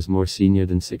Italian was more senior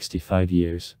than 65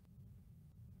 years.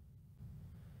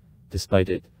 Despite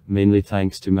it, mainly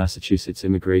thanks to Massachusetts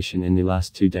immigration in the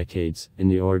last 2 decades, in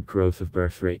the onward growth of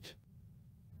birth rate,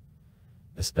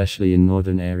 especially in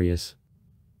northern areas,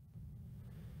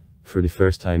 for the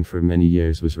first time for many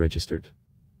years was registered.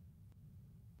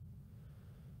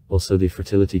 Also, the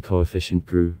fertility coefficient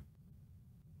grew.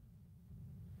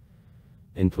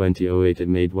 In 2008 it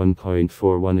made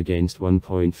 1.41 against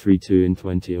 1.32 in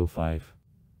 2005.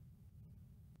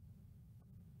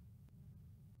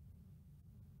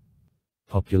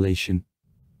 Population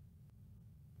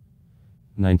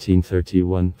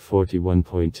 1931,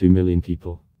 41.2 million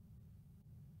people.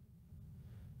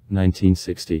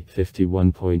 1960,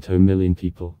 51.0 million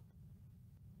people.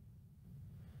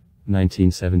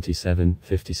 1977,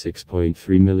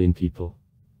 56.3 million people.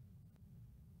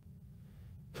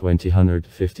 2000,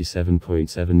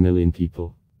 57.7 million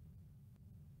people.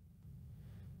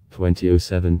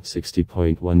 2007,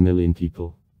 60.1 million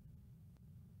people.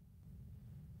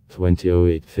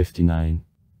 2008,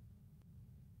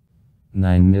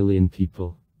 59.9 million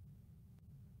people.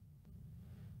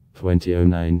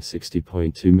 2009,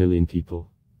 60.2 million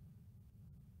people.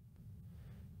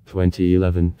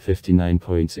 2011,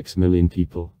 59.6 million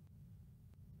people.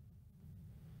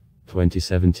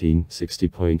 2017,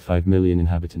 60.5 million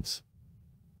inhabitants.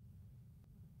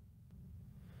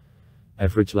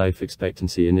 Average life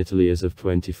expectancy in Italy as of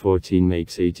 2014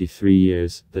 makes 83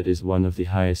 years, that is one of the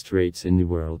highest rates in the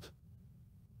world.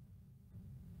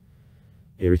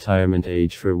 A retirement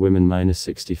age for women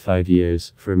 -65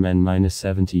 years, for men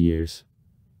 -70 years.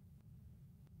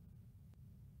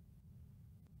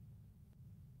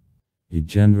 The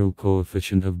general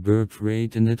coefficient of birth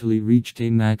rate in Italy reached a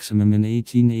maximum in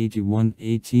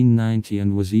 1881-1890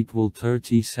 and was equal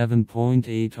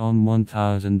 37.8 on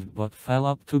 1000, but fell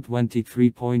up to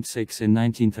 23.6 in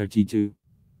 1932.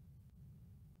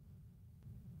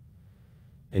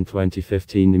 In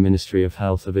 2015, the Ministry of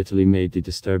Health of Italy made the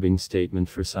disturbing statement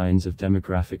for signs of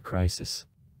demographic crisis.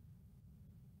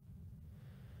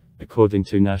 According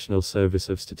to National Service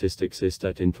of Statistics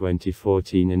Istat, in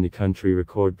 2014 in the country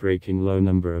record-breaking low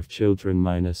number of children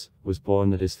was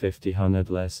born, that is 50%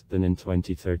 less than in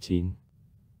 2013.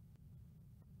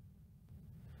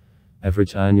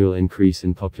 Average annual increase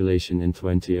in population in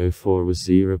 2004 was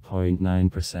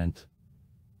 0.9%.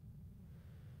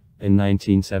 In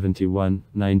 1971,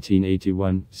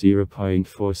 1981,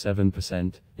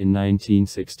 0.47%, in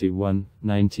 1961,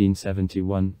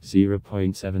 1971,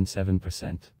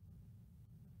 0.77%.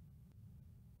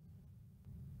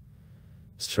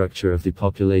 Structure of the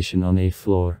population on a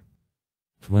floor: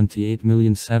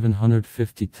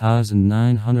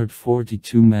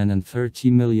 28,750,942 men and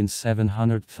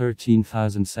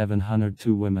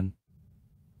 30,713,702 women.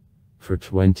 For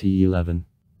 2011.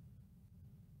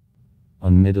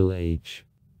 On middle age.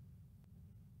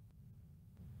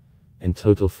 In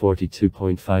total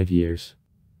 42.5 years.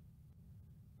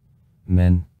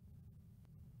 Men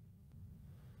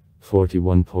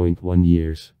 41.1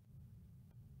 years.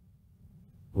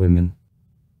 Women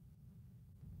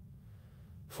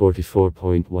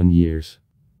 44.1 years.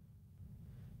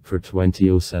 For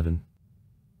 2007.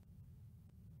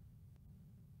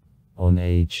 On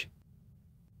age.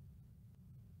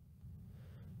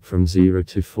 From 0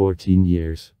 to 14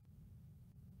 years.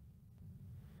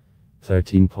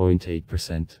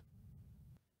 13.8%.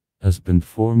 Husband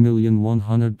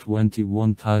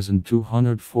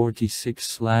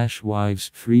 4,121,246 /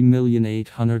 wives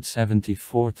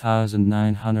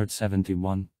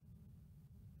 3,874,971.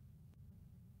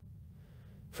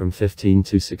 From 15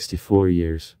 to 64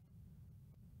 years.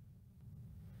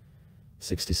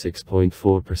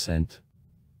 66.4%.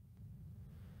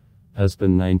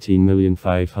 Husband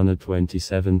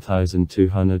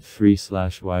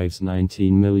 19,527,203 / wives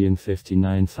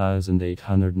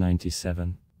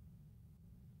 19,059,897.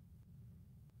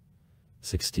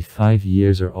 65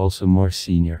 years or also more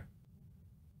senior.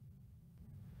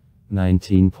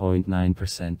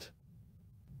 19.9%.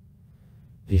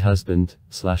 The husband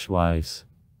 / wives.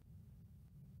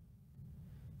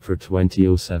 For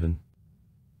 2007.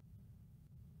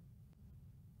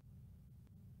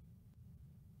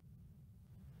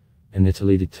 In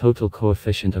Italy, the total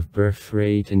coefficient of birth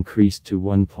rate increased to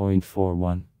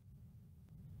 1.41.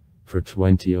 for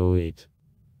 2008.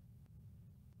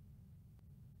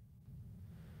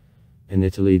 In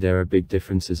Italy there are big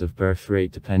differences of birth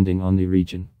rate depending on the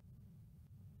region.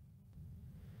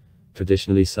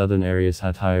 Traditionally southern areas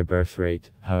had higher birth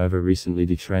rate, however recently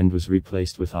the trend was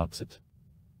replaced with opposite.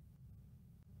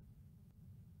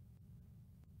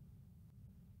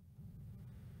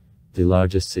 The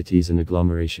largest cities and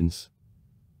agglomerations: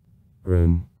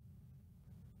 Rome,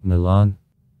 Milan,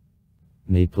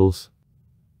 Naples,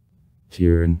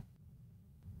 Turin.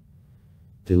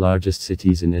 The largest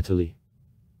cities in Italy.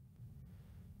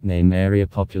 Name area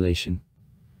population: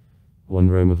 1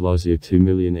 Rome of Lazio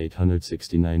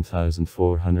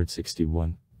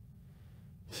 2,869,461.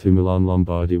 2 Milan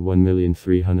Lombardy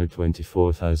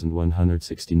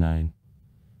 1,324,169.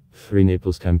 3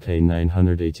 Naples Campaign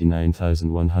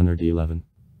 989,111.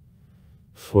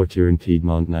 4 Turin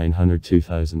Piedmont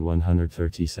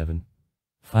 902,137.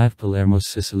 5 Palermo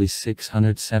Sicily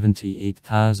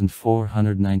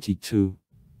 678,492.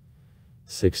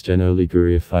 6 Genoa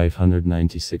Liguria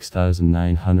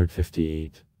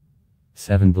 596,958.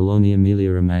 7 Bologna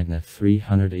Emilia Romagna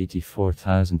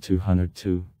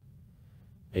 384,202.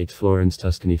 8 Florence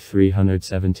Tuscany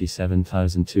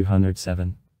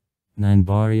 377,207. 9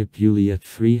 Bari Apulia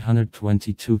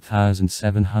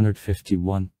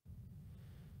 322,751.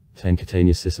 10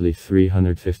 Catania Sicily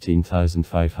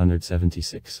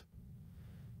 315,576.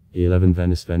 11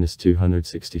 Venice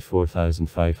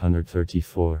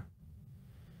 264,534.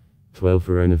 12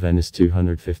 Verona Venice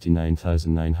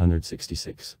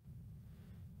 259,966.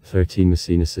 13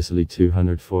 Messina Sicily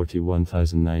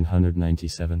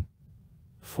 241,997.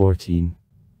 14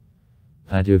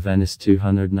 Padua Venice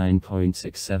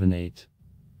 209.678.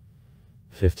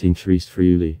 15 Trieste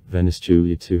Friuli, Venice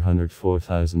Giulia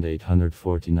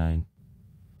 204,849.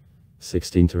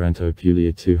 16 Taranto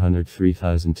Apulia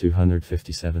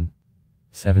 203,257.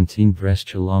 17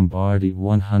 Brescia Lombardy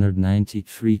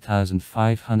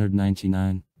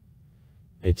 193,599.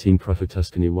 18 Prato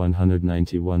Tuscany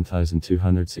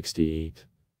 191,268.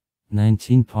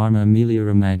 19 Parma Emilia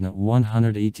Romagna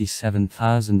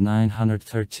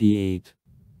 187,938.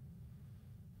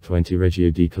 20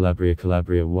 Reggio di Calabria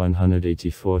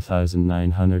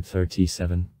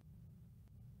 184,937.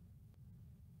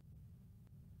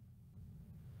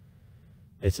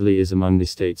 Italy is among the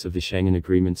states of the Schengen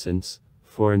Agreement since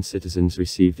foreign citizens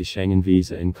receive the Schengen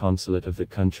visa in consulate of the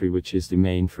country which is the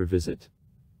main for visit.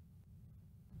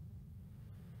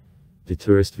 The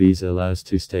tourist visa allows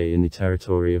to stay in the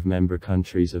territory of member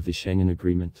countries of the Schengen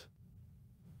Agreement,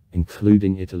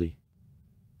 including Italy,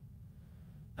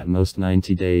 at most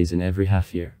 90 days in every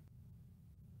half year.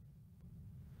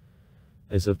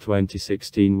 As of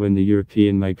 2016, when the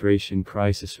European migration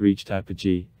crisis reached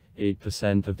apogee,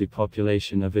 8% of the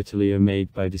population of Italy are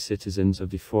made by the citizens of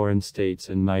the foreign states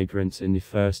and migrants in the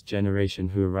first generation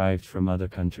who arrived from other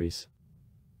countries.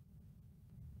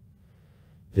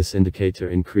 This indicator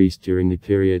increased during the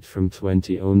period from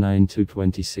 2009 to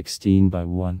 2016 by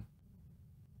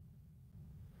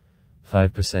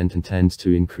 1.5% and tends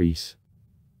to increase.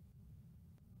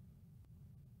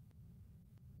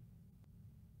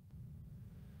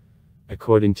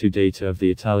 According to data of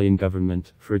the Italian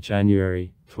government, for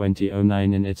January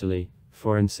 2009 in Italy,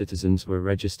 foreign citizens were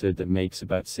registered. That makes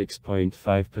about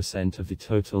 6.5% of the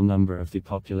total number of the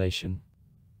population.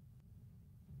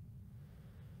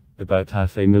 About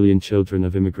 500,000 children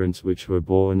of immigrants which were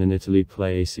born in Italy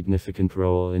play a significant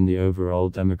role in the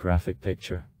overall demographic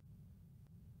picture.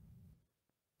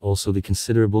 Also, the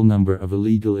considerable number of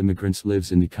illegal immigrants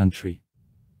lives in the country.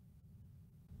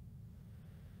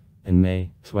 In May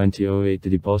 2008,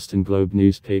 the Boston Globe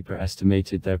newspaper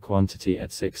estimated their quantity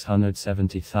at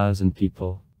 670,000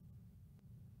 people.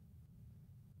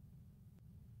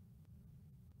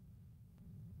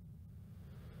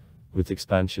 With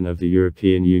expansion of the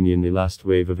European Union, the last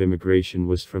wave of immigration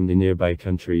was from the nearby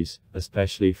countries,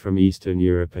 especially from Eastern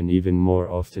Europe and even more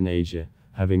often Asia,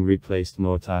 having replaced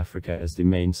North Africa as the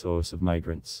main source of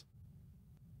migrants.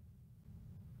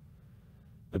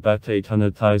 About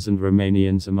 800,000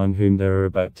 Romanians, among whom there are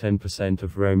about 10%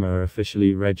 of Roma, are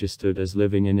officially registered as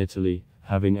living in Italy,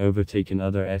 having overtaken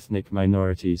other ethnic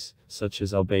minorities, such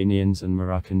as Albanians and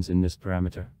Moroccans in this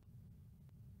parameter.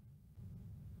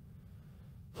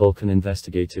 Balkan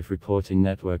Investigative Reporting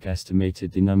Network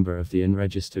estimated the number of the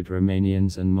unregistered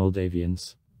Romanians and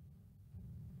Moldavians.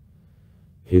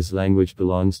 His language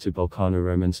belongs to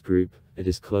Balkano-Romance group. It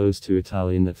is close to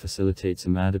Italian that facilitates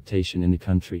some adaptation in the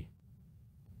country.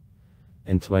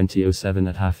 In 2007,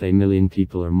 at 500,000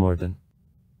 people or more than.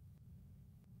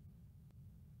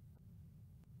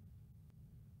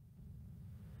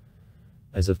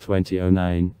 As of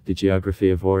 2009, the geography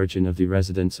of origin of the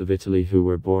residents of Italy who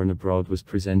were born abroad was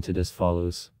presented as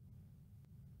follows.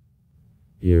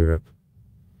 Europe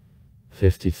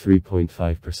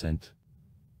 53.5%,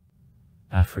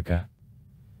 Africa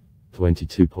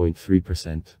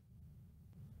 22.3%,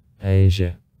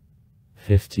 Asia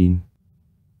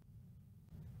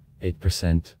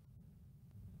 15.8%,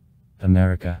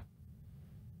 America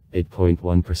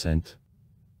 8.1%,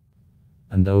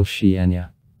 and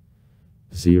Oceania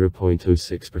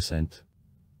 0.06%.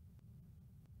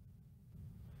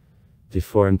 The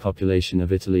foreign population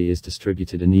of Italy is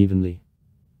distributed unevenly.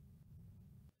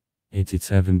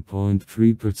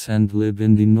 87.3% live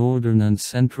in the northern and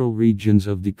central regions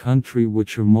of the country,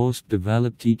 which are most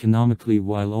developed economically,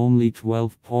 while only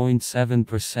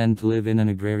 12.7% live in an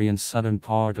agrarian southern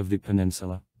part of the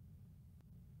peninsula.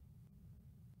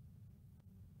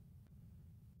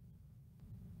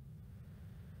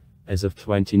 As of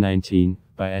 2019,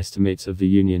 by estimates of the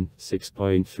Union,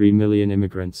 6.3 million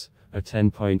immigrants, or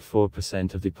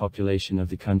 10.4% of the population of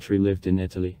the country, lived in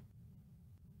Italy.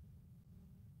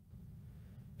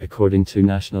 According to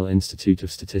National Institute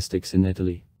of Statistics in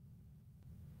Italy,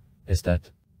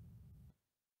 Istat,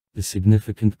 the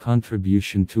significant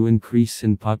contribution to increase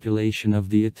in population of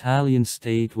the Italian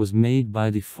state was made by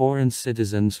the foreign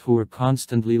citizens who were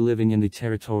constantly living in the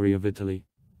territory of Italy.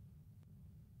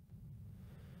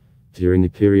 During the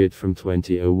period from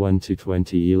 2001 to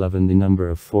 2011, the number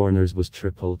of foreigners was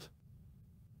tripled.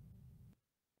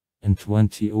 In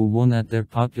 2001, at their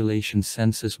population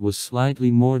census was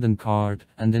slightly more than card,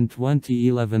 and in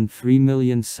 2011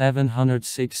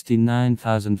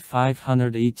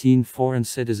 3,769,518 foreign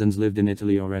citizens lived in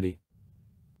Italy already.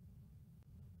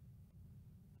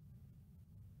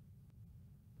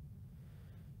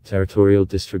 Territorial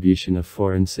distribution of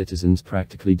foreign citizens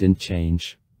practically didn't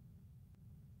change.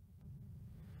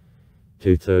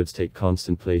 2/3 take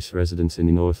constant place residence in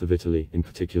the north of Italy, in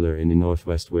particular in the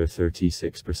northwest, where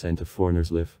 36% of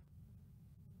foreigners live.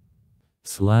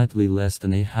 Slightly less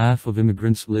than a half of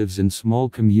immigrants lives in small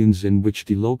communes in which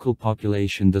the local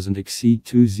population doesn't exceed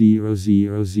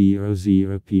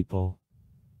 2,000 people.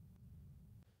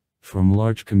 From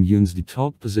large communes, the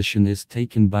top position is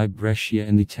taken by Brescia,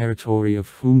 in the territory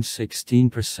of whom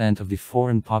 16% of the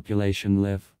foreign population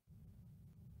live.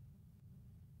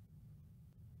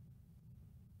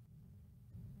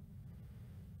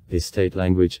 The state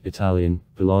language, Italian,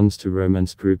 belongs to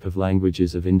Romance group of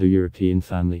languages of Indo-European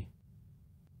family.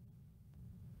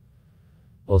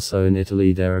 Also in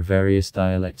Italy there are various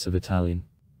dialects of Italian.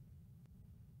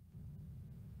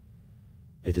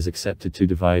 It is accepted to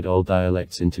divide all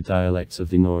dialects into dialects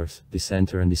of the north, the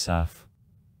center and the south.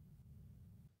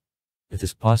 It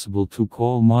is possible to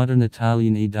call modern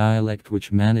Italian a dialect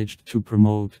which managed to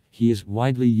promote, he is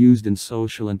widely used in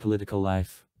social and political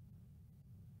life.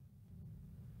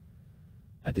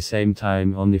 At the same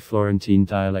time, only Florentine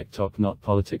dialect talk not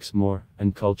politics more,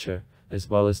 and culture, as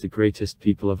well as the greatest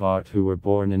people of art who were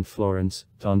born in Florence,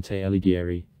 Dante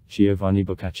Alighieri, Giovanni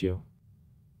Boccaccio.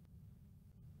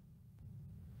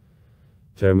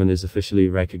 German is officially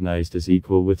recognized as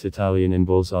equal with Italian in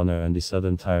Bolzano and the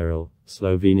Southern Tyrol.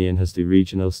 Slovenian has the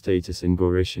regional status in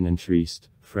Goričan and Trieste,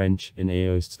 French in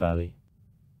Aoste Valley.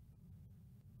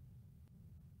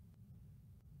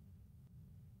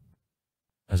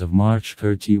 As of March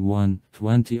 31,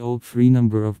 2003,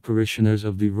 number of parishioners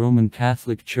of the Roman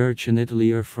Catholic Church in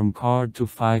Italy are from card to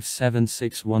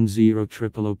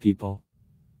 57610 people.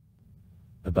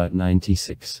 About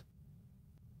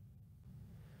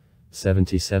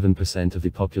 77% of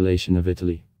the population of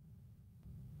Italy.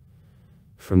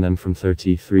 From them, from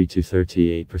 33 to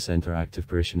 38% are active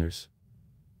parishioners.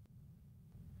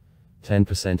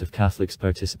 10% of Catholics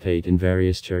participate in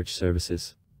various church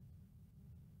services.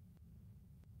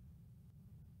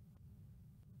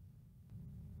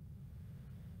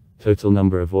 Total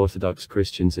number of Orthodox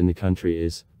Christians in the country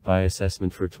is, by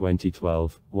assessment for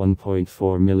 2012,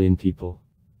 1.4 million people.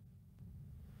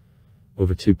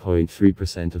 Over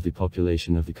 2.3% of the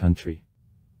population of the country.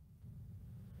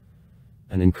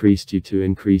 An increase due to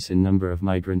increase in number of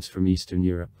migrants from Eastern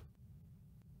Europe.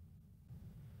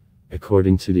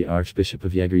 According to the Archbishop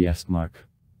of Yegoriyevsk Mark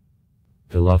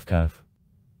Golovkov,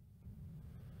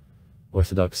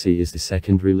 Orthodoxy is the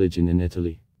second religion in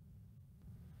Italy,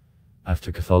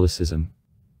 after Catholicism,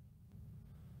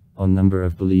 on number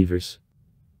of believers.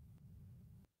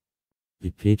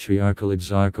 The Patriarchal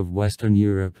Exarch of Western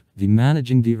Europe, the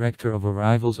Managing Director of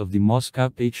Arrivals of the Moscow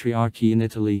Patriarchy in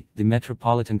Italy, the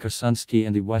Metropolitan Korsunsky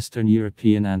and the Western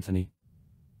European Anthony.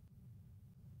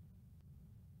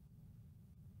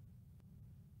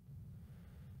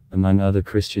 Among other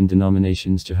Christian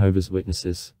denominations, Jehovah's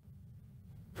Witnesses.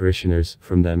 Parishioners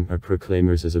from them are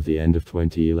proclaimers as of the end of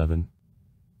 2011.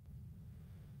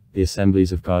 The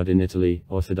Assemblies of God in Italy,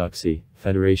 Orthodoxy,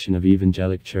 Federation of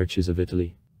Evangelic Churches of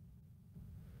Italy.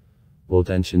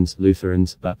 Waldensians,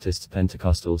 Lutherans, Baptists,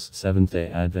 Pentecostals, Seventh-day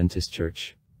Adventist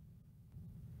Church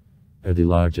are the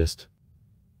largest.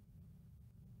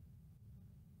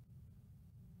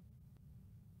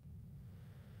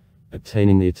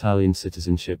 Obtaining the Italian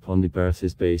citizenship on the birth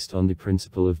is based on the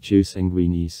principle of jus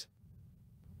sanguinis,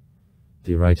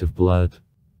 the right of blood.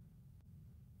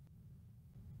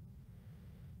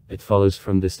 It follows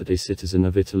from this that a citizen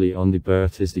of Italy on the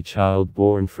birth is the child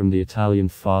born from the Italian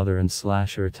father and /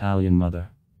 Italian mother.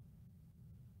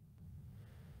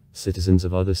 Citizens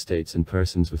of other states and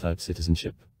persons without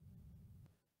citizenship.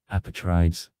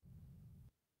 Apatrides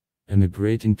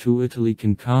immigrating to Italy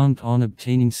can count on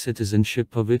obtaining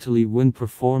citizenship of Italy when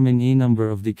performing a number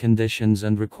of the conditions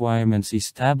and requirements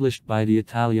established by the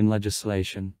Italian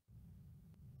legislation.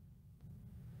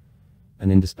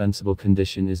 An indispensable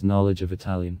condition is knowledge of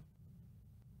Italian.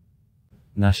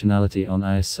 Nationality on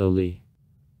ius soli,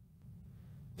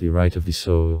 the right of the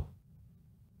soul.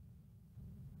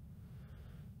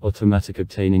 Automatic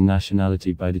obtaining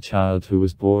nationality by the child who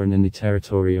was born in the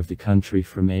territory of the country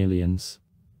from aliens.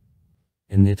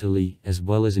 In Italy, as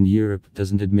well as in Europe,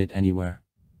 doesn't admit anywhere.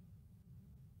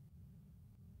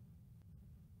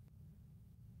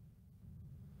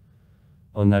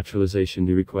 On naturalization,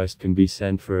 the request can be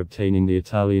sent for obtaining the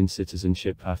Italian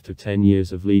citizenship after 10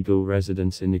 years of legal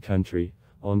residence in the country,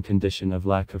 on condition of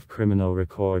lack of criminal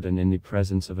record and in the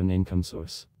presence of an income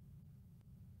source.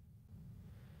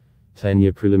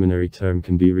 10-year preliminary term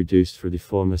can be reduced for the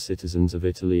former citizens of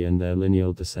Italy and their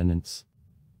lineal descendants.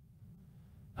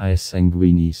 Ius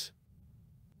sanguinis.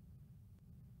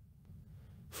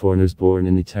 Foreigners born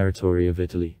in the territory of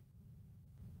Italy.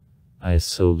 Ius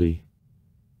soli.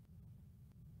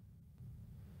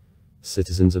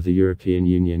 Citizens of the European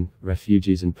Union,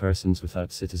 refugees and persons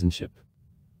without citizenship.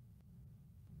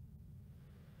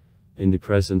 In the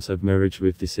presence of marriage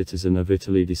with the citizen of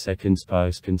Italy, the second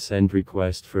spouse can send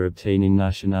request for obtaining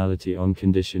nationality on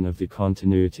condition of the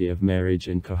continuity of marriage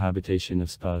and cohabitation of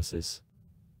spouses.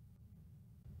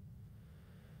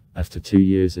 After 2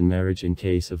 years in marriage in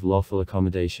case of lawful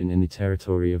accommodation in the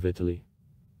territory of Italy.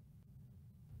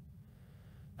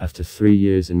 After 3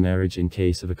 years in marriage in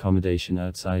case of accommodation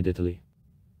outside Italy.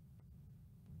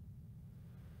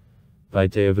 By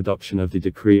day of adoption of the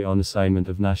decree on assignment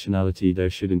of nationality, there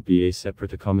shouldn't be a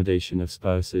separate accommodation of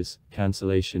spouses,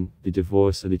 cancellation, the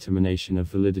divorce or the termination of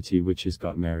validity which is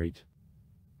got married.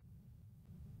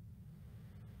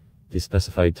 The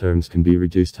specified terms can be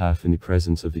reduced half in the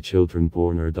presence of the children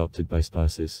born or adopted by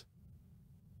spouses.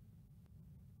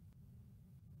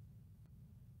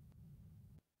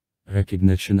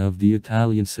 Recognition of the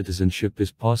Italian citizenship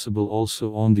is possible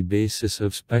also on the basis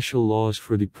of special laws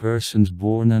for the persons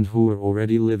born and who are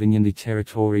already living in the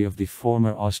territory of the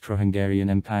former Austro-Hungarian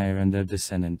Empire and their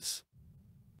descendants.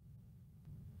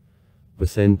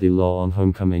 Within the law on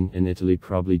homecoming in Italy,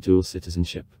 probably dual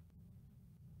citizenship.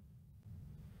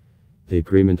 The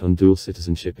agreement on dual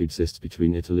citizenship exists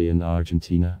between Italy and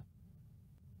Argentina.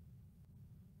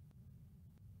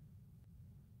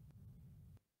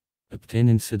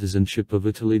 Obtaining citizenship of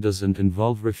Italy doesn't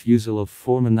involve refusal of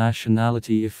former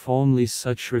nationality if only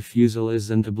such refusal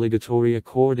isn't obligatory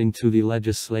according to the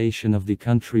legislation of the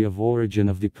country of origin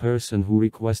of the person who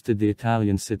requested the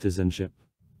Italian citizenship.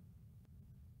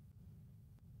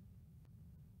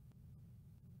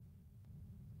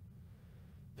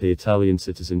 The Italian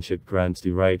citizenship grants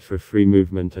the right for free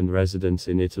movement and residence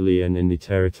in Italy and in the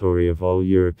territory of all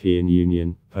European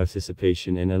Union,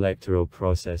 participation in electoral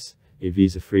process, a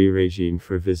visa-free regime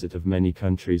for visit of many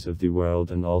countries of the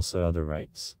world and also other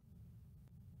rights.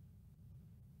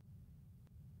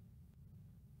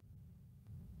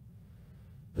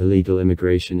 Illegal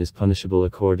immigration is punishable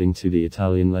according to the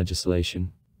Italian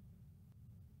legislation.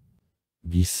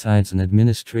 Besides an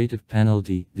administrative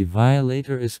penalty, the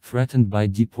violator is threatened by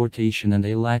deportation and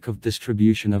a lack of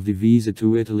distribution of the visa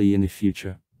to Italy in the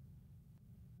future.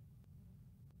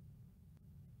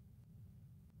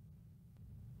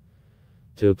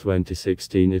 Till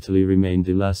 2016, Italy remained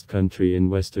the last country in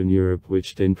Western Europe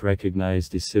which didn't recognize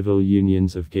the civil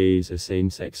unions of gays as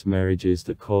same-sex marriages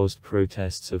that caused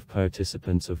protests of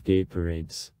participants of gay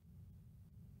parades.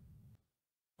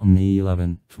 On May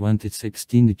 11,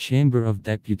 2016, the Chamber of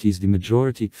Deputies, the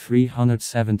majority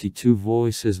 372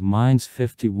 voices minus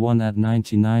 51 at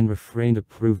 99 refrained,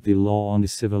 approved the law on the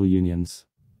civil unions.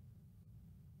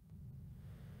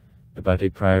 About a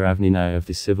prior avenue of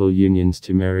the civil unions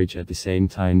to marriage at the same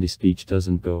time the speech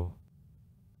doesn't go.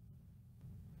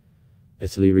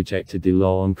 Italy rejected the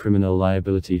law on criminal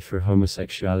liability for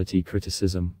homosexuality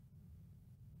criticism.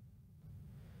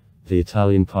 The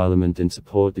Italian parliament didn't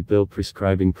support the bill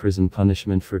prescribing prison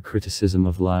punishment for criticism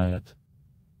of Liat.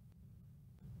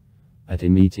 At a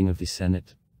meeting of the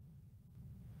Senate,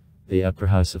 the upper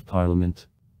house of parliament,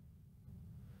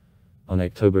 on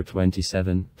October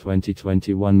 27,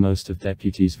 2021, most of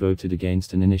deputies voted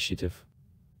against an initiative.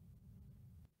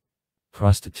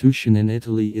 Prostitution in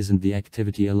Italy isn't the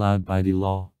activity allowed by the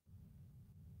law.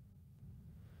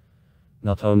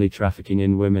 Not only trafficking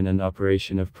in women and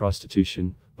operation of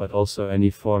prostitution, but also any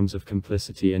forms of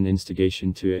complicity and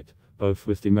instigation to it, both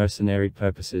with the mercenary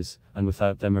purposes, and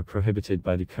without them, are prohibited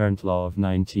by the current law of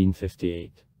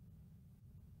 1958.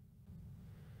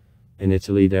 In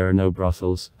Italy there are no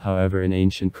brothels, however in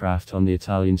ancient craft on the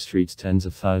Italian streets tens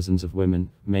of thousands of women,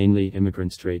 mainly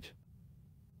immigrants, trade.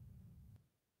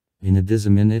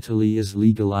 Nudism in Italy is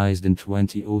legalized in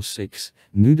 2006.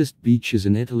 Nudist beaches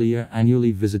in Italy are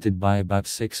annually visited by about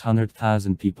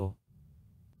 600,000 people.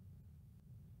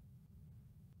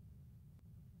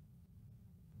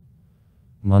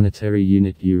 Monetary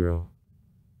unit euro.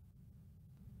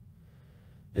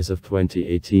 As of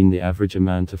 2018, the average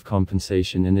amount of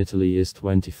compensation in Italy is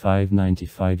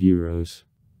 €25.95.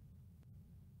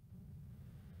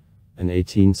 And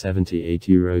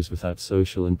 €18.78 without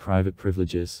social and private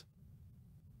privileges.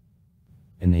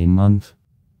 In a month,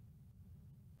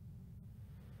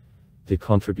 the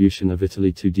contribution of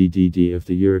Italy to GDP of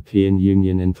the European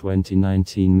Union in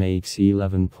 2019 makes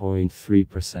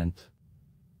 11.3%.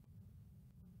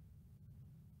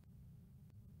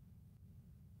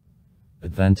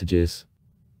 Advantages: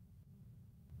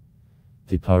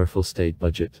 the powerful state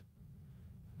budget,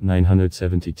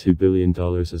 $972 billion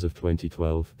as of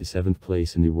 2012, the 7th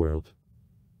place in the world.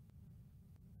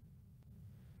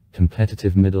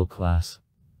 Competitive middle class,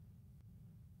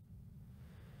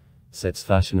 sets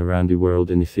fashion around the world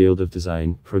in the field of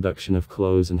design, production of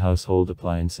clothes and household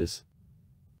appliances.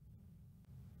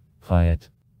 Fiat,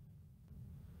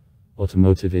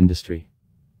 automotive industry.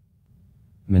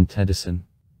 Montedison,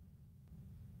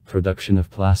 production of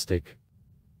plastic.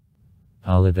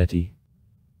 Olivetti,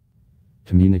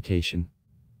 communication.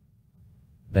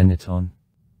 Benetton,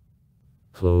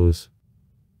 clothes.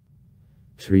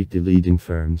 Treat the leading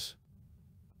firms.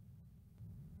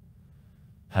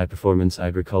 High performance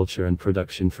agriculture and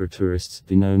production for tourists,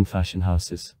 the known fashion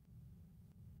houses.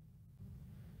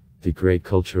 The great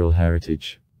cultural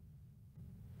heritage.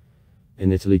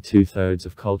 In Italy, 2/3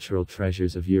 of cultural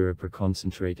treasures of Europe are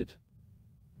concentrated.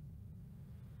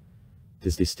 It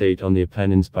is the state on the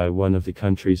Apennines by one of the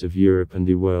countries of Europe and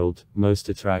the world, most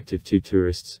attractive to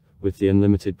tourists, with the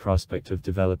unlimited prospect of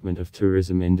development of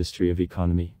tourism industry of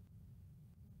economy.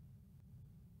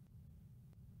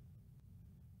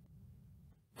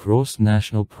 Gross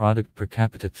national product per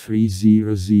capita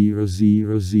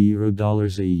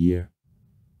 $3,000 a year.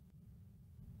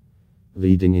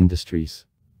 Leading industries: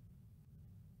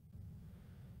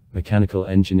 mechanical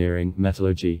engineering,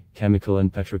 metallurgy, chemical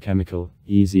and petrochemical,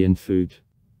 easy and food.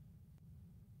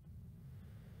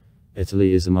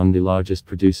 Italy is among the largest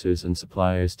producers and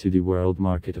suppliers to the world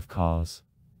market of cars.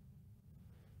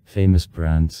 Famous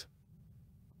brands: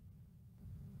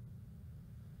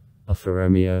 Alfa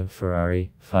Romeo,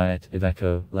 Ferrari, Fiat,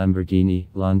 Iveco, Lamborghini,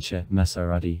 Lancia,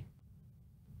 Maserati.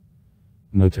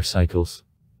 Motorcycles.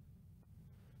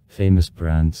 Famous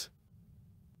brands: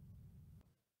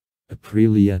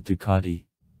 Aprilia, Ducati.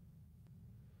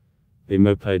 The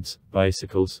mopeds,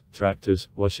 bicycles, tractors,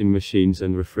 washing machines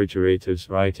and refrigerators,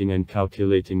 writing and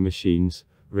calculating machines,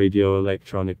 radio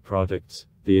electronic products,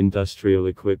 the industrial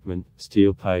equipment,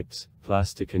 steel pipes,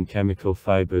 plastic and chemical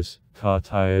fibers, car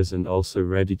tires and also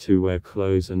ready-to-wear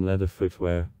clothes and leather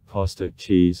footwear, pasta,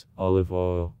 cheese, olive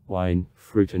oil, wine,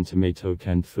 fruit and tomato,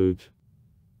 canned food.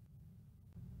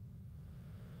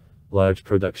 Large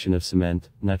production of cement,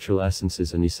 natural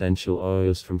essences and essential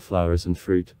oils from flowers and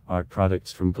fruit, art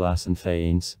products from glass and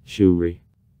faience, jewelry.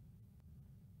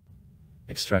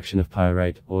 Extraction of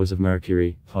pyrite, ores of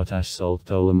mercury, potash, salt,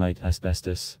 dolomite,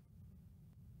 asbestos.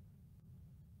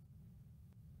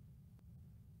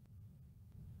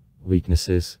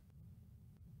 Weaknesses: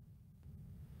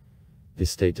 the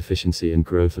state deficiency and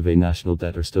growth of a national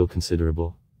debt are still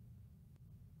considerable.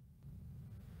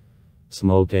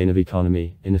 Small gain of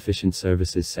economy, inefficient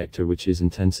services sector which is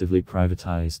intensively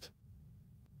privatized.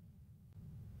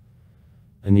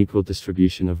 Unequal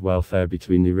distribution of welfare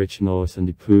between the rich north and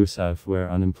the poor south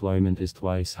where unemployment is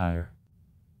twice higher.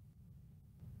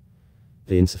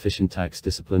 The insufficient tax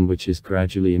discipline which is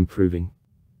gradually improving.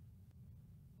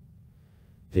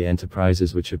 The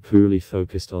enterprises which are poorly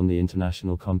focused on the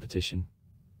international competition.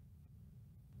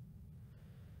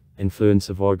 Influence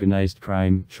of organized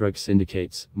crime, drug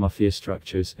syndicates, mafia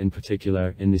structures, in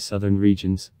particular in the southern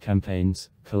regions, campaigns,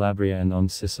 Calabria and on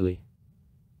Sicily.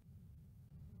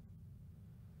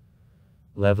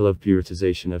 Level of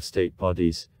bureaucratization of state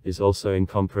bodies is also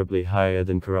incomparably higher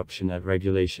than corruption at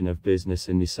regulation of business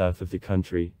in the south of the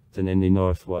country than in the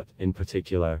north. What, in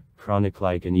particular, chronic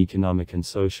like an economic and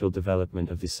social development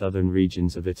of the southern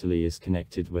regions of Italy is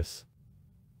connected with.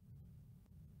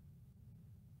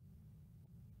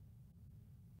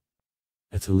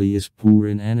 Italy is poor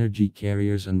in energy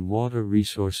carriers and water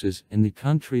resources. In the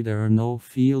country there are no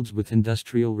fields with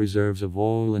industrial reserves of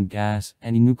oil and gas,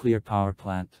 any nuclear power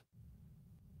plant.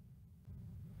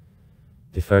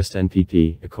 The first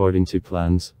NPP, according to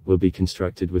plans, will be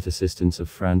constructed with assistance of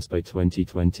France by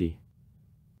 2020.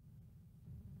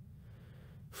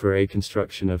 For a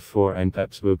construction of 4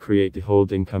 NPPs will create the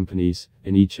holding companies,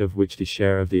 in each of which the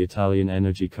share of the Italian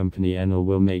energy company Enel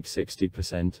will make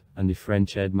 60%, and the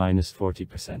French ED minus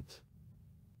 40%.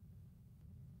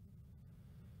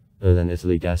 Other than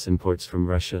Italy, gas imports from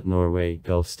Russia, Norway,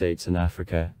 Gulf states and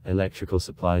Africa, electrical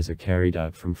supplies are carried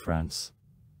out from France.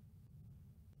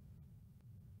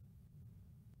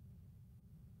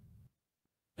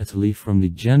 Italy from the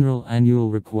general annual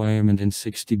requirement in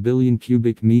 60 billion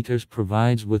cubic meters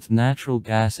provides with natural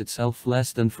gas itself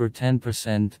less than for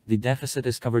 10%, the deficit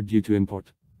is covered due to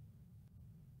import.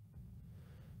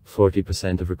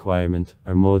 40% of requirement,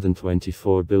 or more than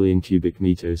 24 billion cubic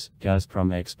meters,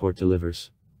 Gazprom export delivers.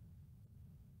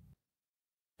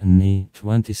 In May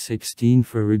 2016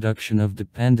 for reduction of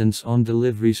dependence on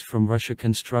deliveries from Russia,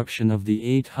 construction of the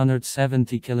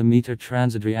 870 km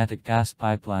Trans-Adriatic gas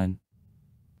pipeline.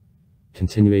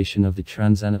 Continuation of the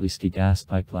Trans-Anatolian gas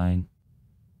pipeline,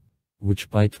 which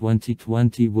by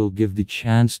 2020 will give the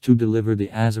chance to deliver the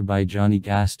Azerbaijani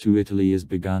gas to Italy, is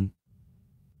begun.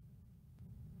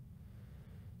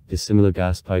 A similar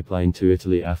gas pipeline to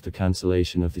Italy after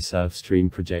cancellation of the South Stream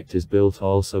project is built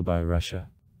also by Russia.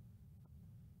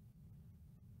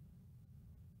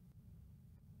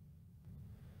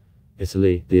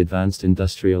 Italy, the advanced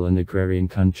industrial and agrarian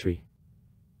country.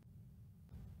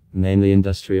 Mainly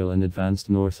industrial and advanced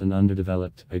north and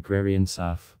underdeveloped, agrarian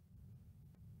south.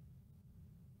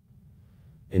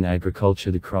 In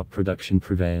agriculture the crop production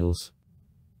prevails.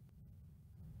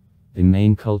 The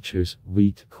main cultures,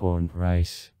 wheat, corn,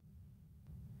 rice.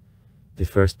 The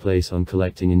first place on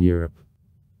collecting in Europe.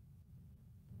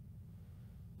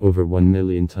 Over 1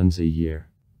 million tons a year.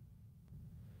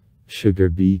 Sugar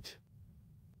beet.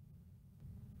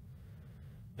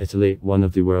 Italy, one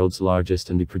of the world's largest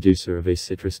and the producer of a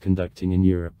citrus conducting in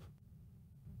Europe.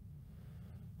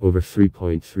 Over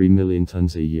 3.3 million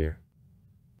tons a year.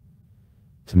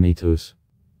 Tomatoes.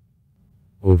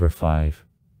 Over 5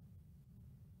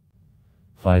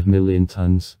 million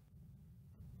tons.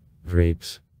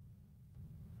 Grapes.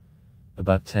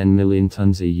 About 10 million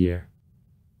tons a year.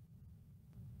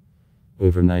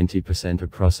 Over 90% are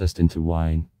processed into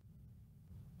wine.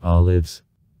 Olives.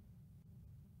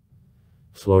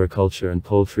 Floriculture and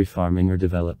poultry farming are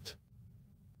developed.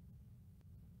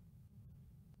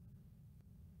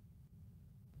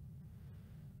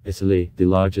 Italy, the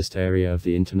largest area of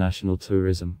the international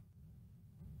tourism.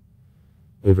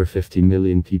 Over 50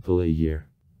 million people a year.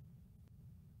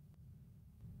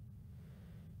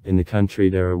 In the country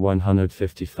there are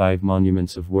 155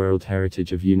 monuments of World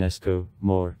Heritage of UNESCO,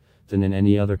 more than in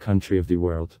any other country of the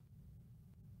world.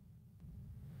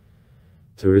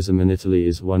 Tourism in Italy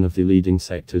is one of the leading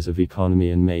sectors of economy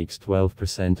and makes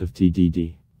 12% of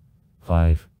GDP.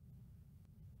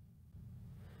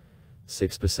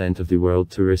 6% of the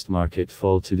world tourist market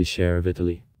fall to the share of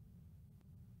Italy.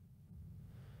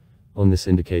 On this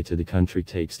indicator the country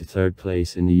takes the 3rd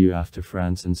place in the EU after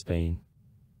France and Spain.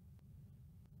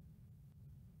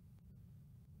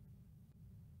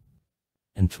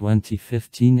 In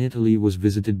 2015 Italy was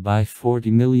visited by 40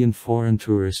 million foreign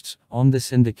tourists. On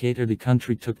this indicator the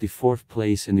country took the 4th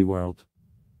place in the world.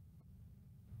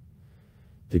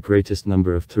 The greatest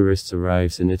number of tourists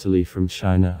arrives in Italy from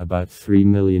China, about 3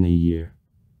 million a year.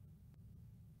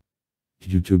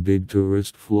 Due to big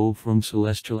tourist flow from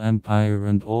Celestial Empire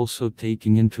and also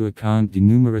taking into account the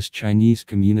numerous Chinese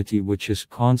community which is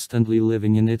constantly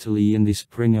living in Italy, in the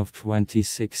spring of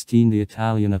 2016 the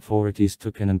Italian authorities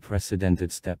took an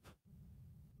unprecedented step.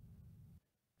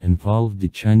 Involved the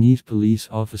Chinese police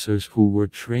officers who were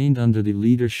trained under the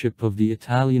leadership of the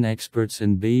Italian experts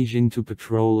in Beijing to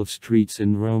patrol of streets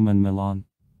in Rome and Milan.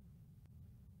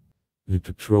 The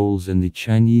patrols in the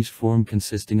Chinese form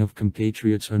consisting of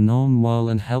compatriots are known well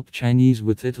and help Chinese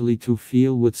with Italy to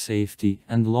feel with safety,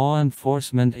 and law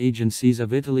enforcement agencies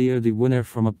of Italy are the winner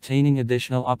from obtaining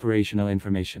additional operational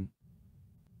information.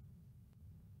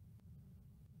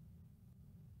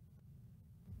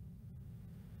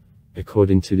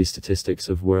 According to the statistics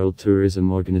of World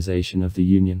Tourism Organization of the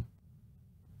Union,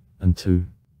 and 2.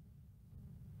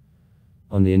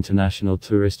 On the international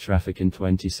tourist traffic in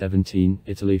 2017,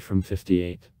 Italy from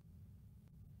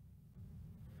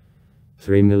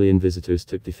 58.3 million visitors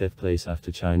took the 5th place after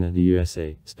China, the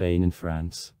USA, Spain and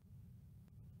France.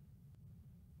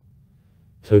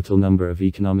 Total number of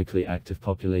economically active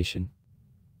population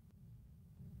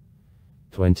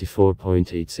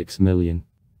 24.86 million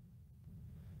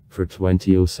for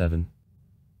 2007.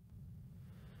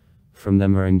 From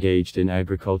them are engaged in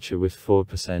agriculture with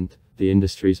 4%, the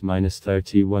industries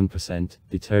 -31%,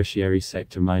 the tertiary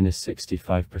sector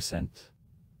 -65%.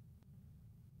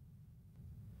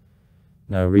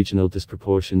 Now, regional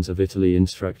disproportions of Italy in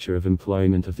structure of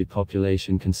employment of the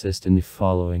population consist in the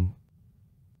following.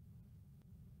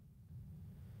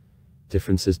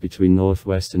 Differences between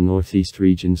northwest and northeast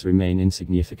regions remain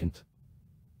insignificant.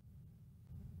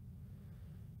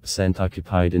 Percent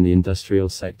occupied in the industrial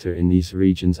sector in these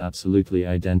regions absolutely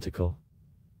identical.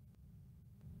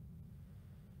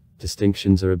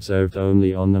 Distinctions are observed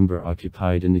only on number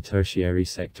occupied in the tertiary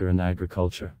sector and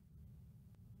agriculture.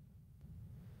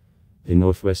 The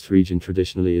northwest region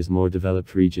traditionally is more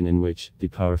developed region in which the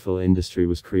powerful industry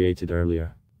was created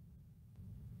earlier.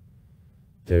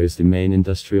 There is the main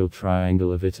industrial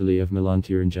triangle of Italy of Milan,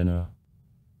 Turin, and Genoa.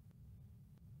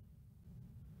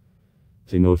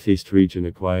 The northeast region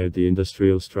acquired the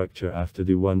industrial structure after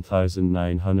the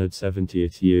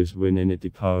 1970th years when in it the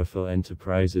powerful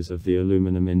enterprises of the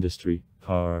aluminum industry,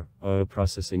 power, oil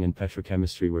processing and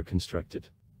petrochemistry were constructed.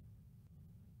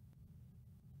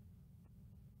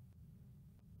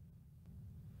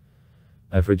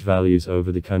 Average values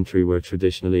over the country were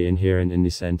traditionally inherent in the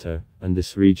center, and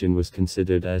this region was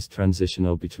considered as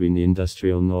transitional between the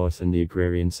industrial north and the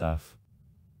agrarian south.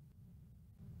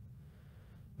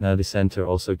 Now the center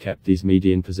also kept these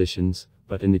median positions,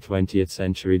 but in the 20th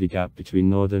century the gap between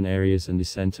northern areas and the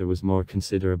center was more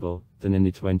considerable than in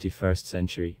the 21st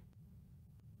century.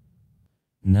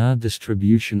 Now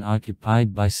distribution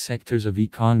occupied by sectors of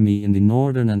economy in the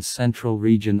northern and central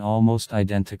region almost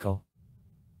identical.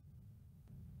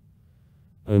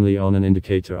 Only on an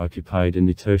indicator occupied in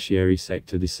the tertiary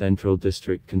sector the central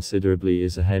district considerably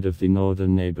is ahead of the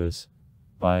northern neighbors,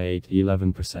 by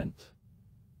 8–11%.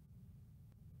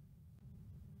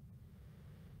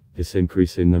 This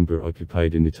increase in number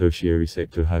occupied in the tertiary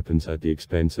sector happens at the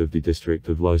expense of the district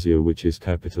of Lazio, which is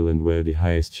capital and where the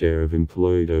highest share of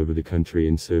employed over the country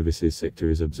in services sector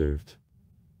is observed.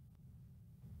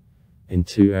 In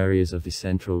 2 areas of the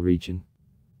central region,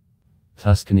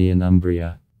 Tuscany and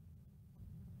Umbria,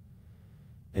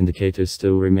 indicators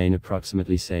still remain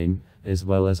approximately same, as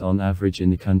well as on average in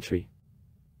the country.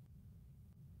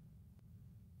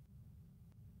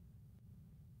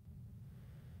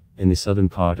 In the southern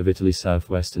part of Italy,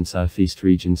 southwest and southeast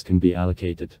regions can be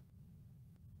allocated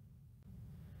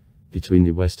between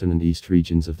the western and east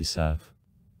regions of the south.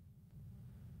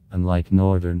 Unlike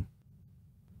northern,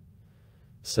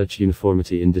 such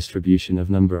uniformity in distribution of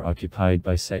number occupied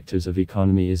by sectors of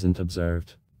economy isn't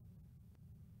observed.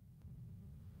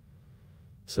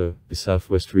 So, the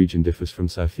southwest region differs from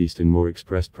southeast in more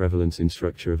expressed prevalence in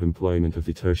structure of employment of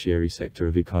the tertiary sector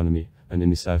of economy, and in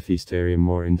the southeast area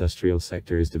more industrial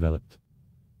sector is developed.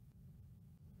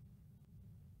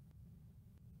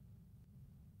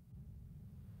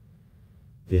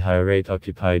 The higher rate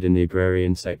occupied in the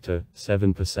agrarian sector,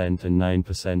 7% and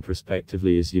 9%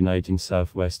 respectively, is uniting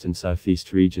southwest and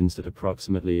southeast regions that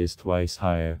approximately is twice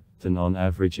higher than on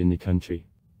average in the country.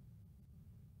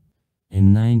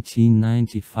 In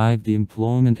 1995 the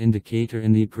employment indicator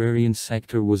in the agrarian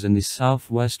sector was in the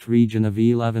southwest region of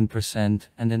 11%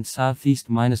 and in southeast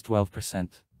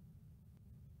 -12%.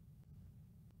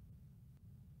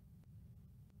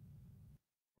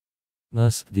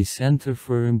 Thus, the Center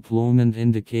for Employment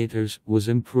Indicators was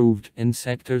improved in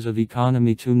sectors of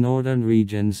economy to northern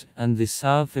regions, and the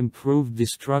South improved the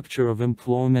structure of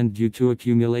employment due to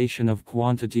accumulation of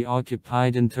quantity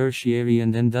occupied in tertiary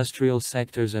and industrial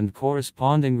sectors and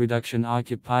corresponding reduction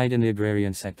occupied in the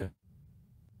agrarian sector.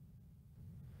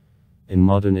 In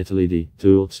modern Italy, the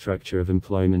dual structure of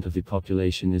employment of the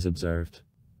population is observed.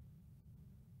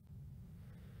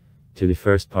 To the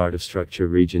first part of structure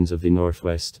regions of the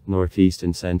northwest, northeast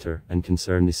and center, and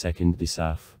concern the second, the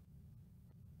south.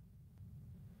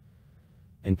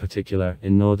 In particular,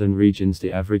 in northern regions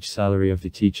the average salary of the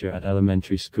teacher at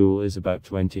elementary school is about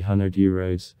 2000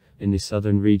 euros, in the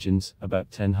southern regions,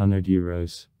 about 1000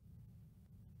 euros.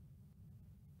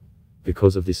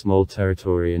 Because of the small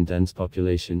territory and dense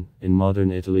population, in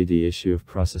modern Italy the issue of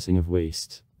processing of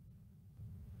waste,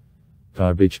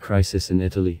 garbage crisis in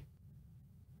Italy,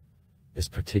 is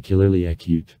particularly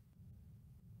acute.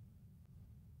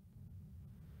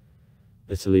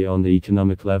 Italy on the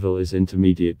economic level is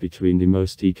intermediate between the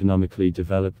most economically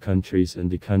developed countries and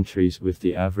the countries with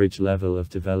the average level of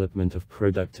development of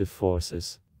productive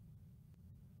forces.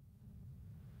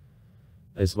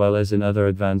 As well as in other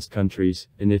advanced countries,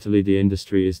 in Italy the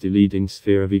industry is the leading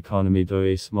sphere of economy, though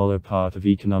a smaller part of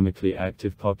economically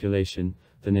active population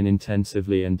than an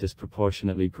intensively and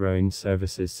disproportionately growing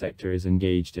services sector is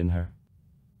engaged in her.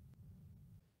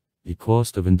 The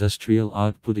cost of industrial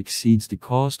output exceeds the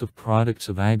cost of products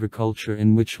of agriculture,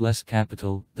 in which less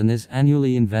capital than is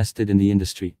annually invested in the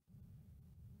industry.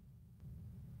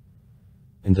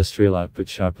 Industrial output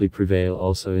sharply prevail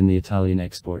also in the Italian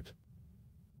export.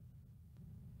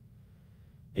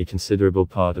 A considerable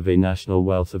part of a national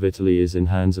wealth of Italy is in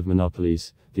hands of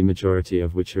monopolies, the majority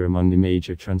of which are among the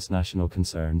major transnational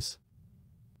concerns.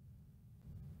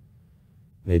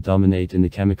 They dominate in the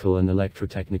chemical and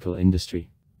electrotechnical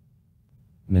industry,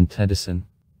 medicine,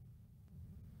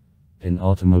 in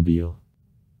automobile,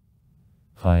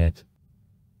 Fiat,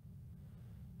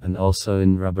 and also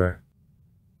in rubber,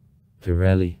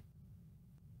 Pirelli.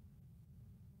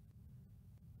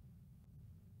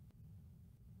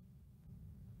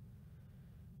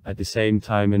 At the same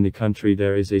time in the country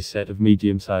there is a set of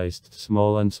medium-sized,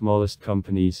 small and smallest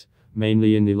companies,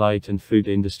 mainly in the light and food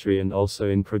industry and also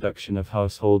in production of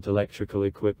household electrical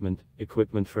equipment,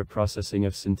 equipment for processing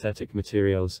of synthetic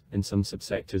materials, and some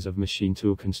subsectors of machine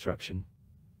tool construction.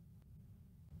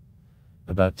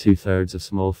 About 2/3 of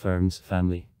small firms,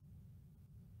 family.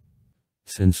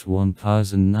 Since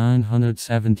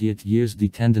 1970 years the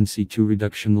tendency to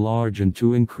reduction large and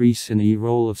to increase in the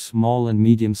role of small and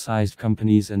medium-sized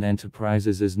companies and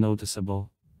enterprises is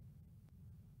noticeable.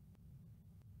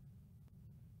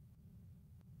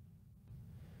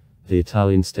 The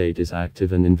Italian state is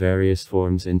active and in various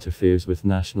forms interferes with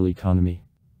national economy.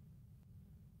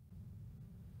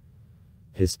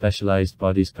 His specialized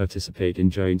bodies participate in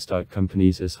joint stock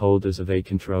companies as holders of a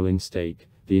controlling stake.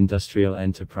 The industrial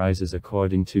enterprises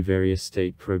according to various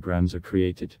state programs are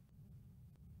created.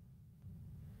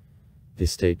 The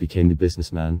state became the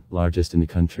businessman, largest in the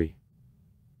country.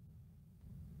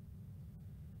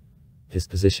 His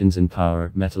positions in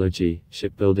power, metallurgy,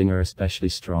 shipbuilding are especially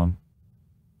strong.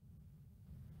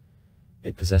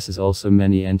 It possesses also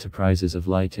many enterprises of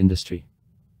light industry.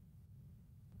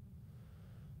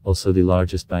 Also the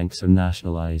largest banks are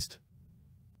nationalized.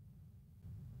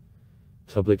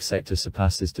 Public sector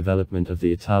surpasses development of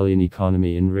the Italian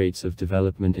economy in rates of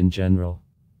development in general.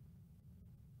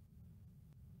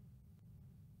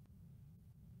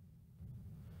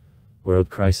 World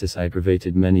crisis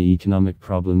aggravated many economic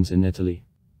problems in Italy.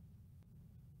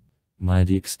 By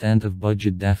the extent of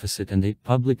budget deficit and a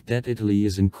public debt, Italy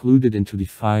is included into the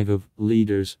 5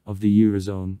 leaders of the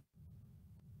Eurozone.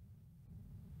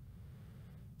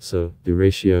 So, the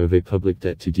ratio of a public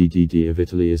debt to GDP of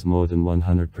Italy is more than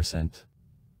 100%.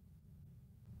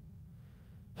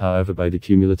 However, by the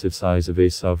cumulative size of a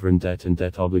sovereign debt and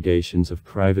debt obligations of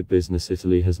private business,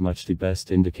 Italy has much the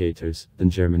best indicators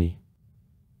than Germany.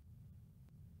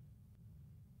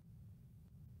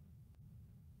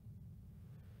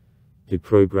 The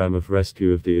program of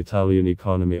rescue of the Italian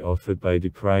economy offered by the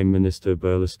Prime Minister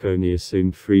Berlusconi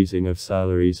assumed freezing of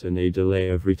salaries and a delay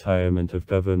of retirement of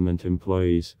government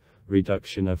employees,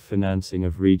 reduction of financing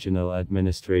of regional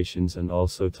administrations and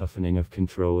also toughening of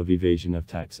control of evasion of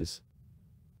taxes.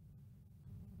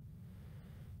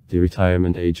 The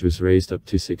retirement age was raised up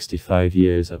to 65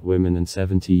 years at women and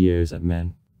 70 years at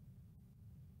men.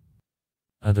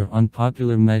 Other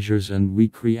unpopular measures and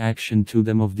weak reaction to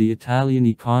them of the Italian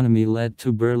economy led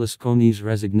to Berlusconi's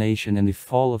resignation in the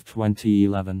fall of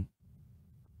 2011.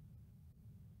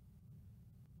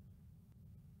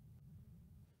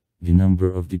 The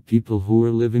number of the people who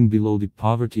are living below the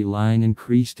poverty line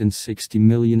increased in 60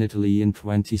 million Italy in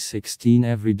 2016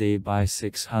 every day by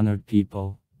 600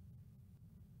 people.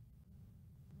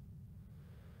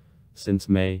 Since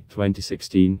May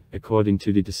 2016, according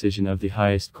to the decision of the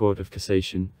highest court of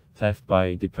cassation, theft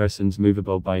by the persons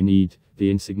movable by need, the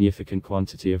insignificant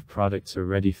quantity of products or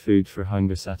ready food for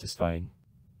hunger satisfying.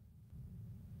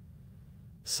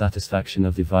 Satisfaction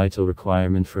of the vital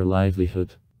requirement for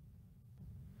livelihood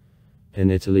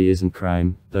in Italy isn't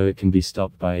crime, though it can be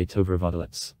stopped by a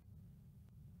tovervodelets.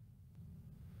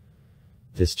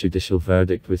 This judicial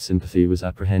verdict with sympathy was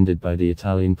apprehended by the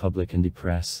Italian public and the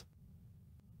press.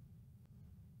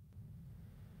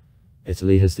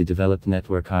 Italy has the developed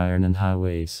network iron and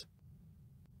highways.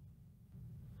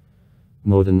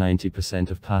 More than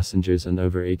 90% of passengers and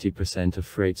over 80% of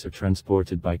freights are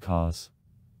transported by cars.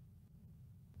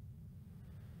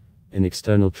 In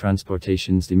external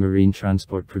transportations, the marine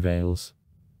transport prevails.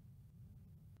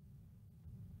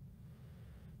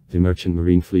 The merchant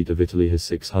marine fleet of Italy has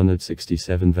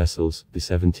 667 vessels, the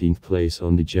 17th place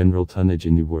on the general tonnage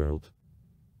in the world.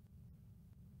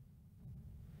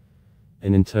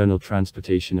 In internal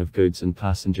transportation of goods and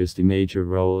passengers, the major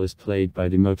role is played by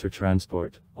the motor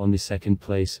transport, on the second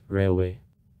place, railway.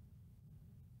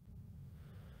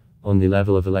 On the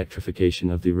level of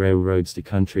electrification of the railroads, the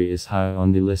country is high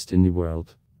on the list in the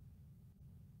world.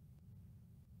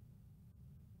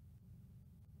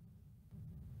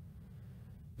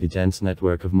 The dense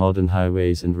network of modern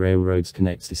highways and railroads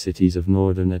connects the cities of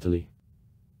northern Italy.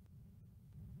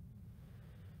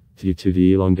 Due to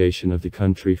the elongation of the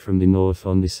country from the north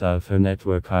on the south, her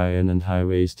network iron and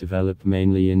highways develop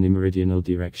mainly in the meridional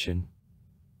direction.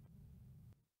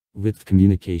 With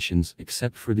communications,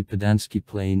 except for the Padansky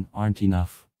Plain, aren't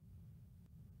enough.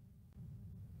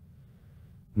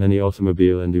 Many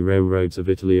automobile and the railroads of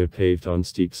Italy are paved on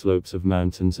steep slopes of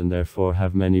mountains and therefore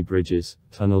have many bridges,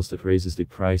 tunnels that raises the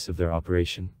price of their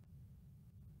operation.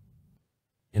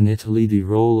 In Italy, the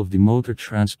role of the motor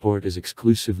transport is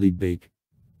exclusively big.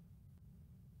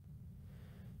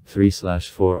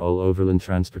 3/4 All overland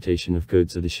transportation of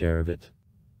goods are the share of it.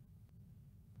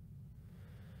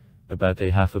 About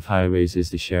a half of highways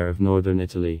is the share of northern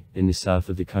Italy. In the south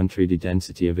of the country, the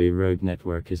density of a road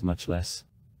network is much less.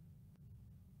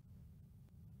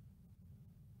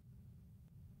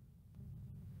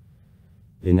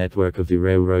 The network of the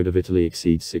railroad of Italy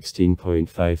exceeds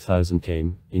 16.5 thousand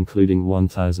km, including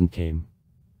 1,000 km.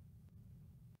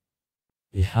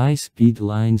 The high-speed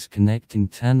lines connecting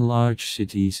 10 large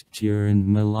cities,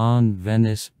 Turin, Milan,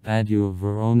 Venice, Padua,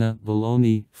 Verona,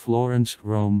 Bologna, Florence,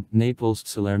 Rome, Naples,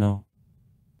 Salerno.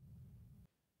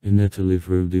 In Italy,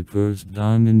 for the first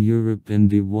time in Europe in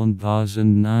the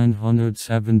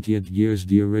 1970th years,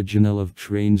 the original of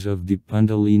trains of the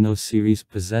Pendolino series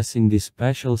possessing the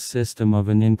special system of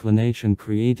an inclination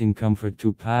creating comfort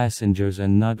to passengers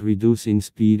and not reducing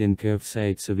speed in curved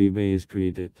sites of the way is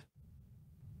created.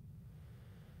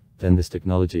 Then this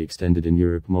technology extended in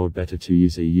Europe more better to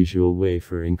use a usual way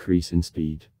for increase in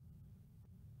speed.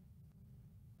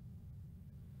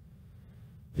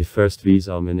 The first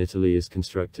Visom in Italy is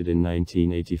constructed in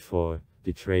 1984.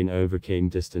 The train overcame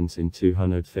distance in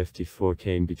 254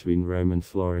 km between Rome and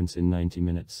Florence in 90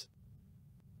 minutes.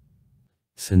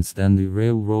 Since then, the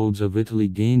railroads of Italy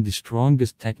gained the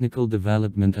strongest technical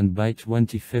development and by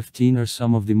 2015 are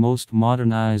some of the most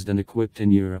modernized and equipped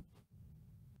in Europe.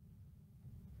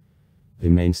 The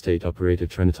main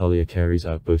state-operated Trenitalia carries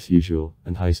out both usual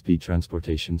and high-speed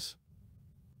transportations.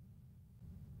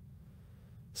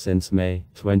 Since May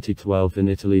 2012 in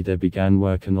Italy there began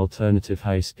work an alternative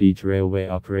high-speed railway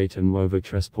operator Nuovo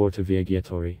Trasporto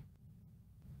Viaggiatori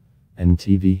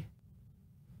NTV,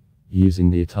 using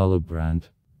the Italo brand.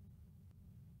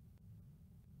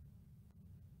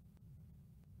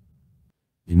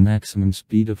 The maximum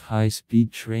speed of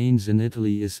high-speed trains in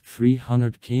Italy is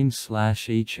 300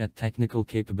 km/h at technical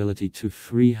capability to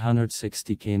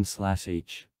 360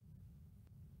 km/h.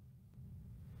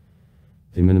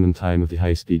 The minimum time of the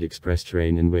high-speed express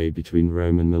train in way between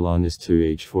Rome and Milan is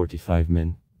 2h45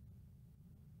 min.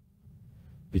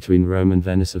 Between Rome and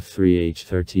Venice of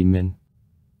 3h13 min.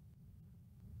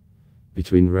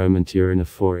 Between Rome and Turin of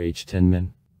 4h10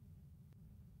 min.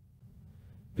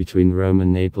 Between Rome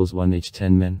and Naples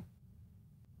 1h10 min.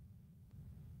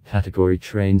 Category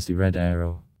trains the Red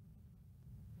Arrow,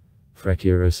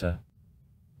 Frecciarossa,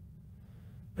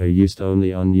 are used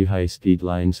only on new high-speed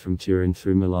lines from Turin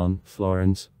through Milan,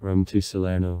 Florence, Rome to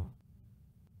Salerno.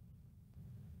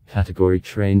 Category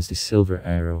trains the Silver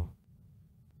Arrow,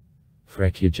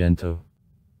 Frecciargento,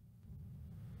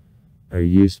 are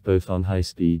used both on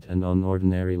high-speed and on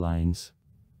ordinary lines.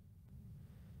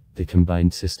 The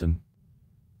combined system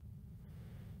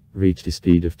reached a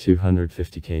speed of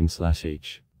 250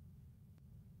 km/h.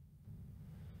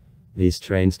 These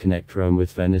trains connect Rome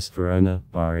with Venice, Verona,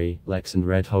 Bari, Lex and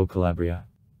Reggio Calabria.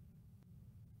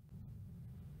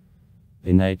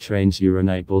 The night trains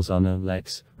Euronight Bolzano,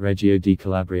 Lex, Reggio di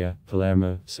Calabria,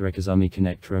 Palermo, Cerecazami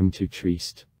connect Rome to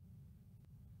Trieste.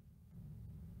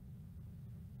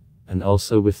 And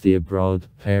also with the abroad,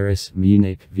 Paris,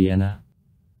 Munich, Vienna.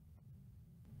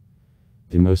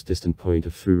 The most distant point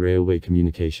of through railway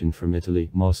communication from Italy,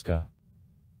 Moscow.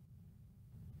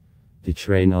 The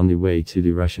train on the way to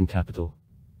the Russian capital.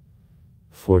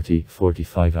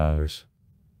 45 hours.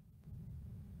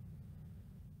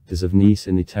 This of Nice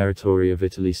in the territory of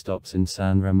Italy stops in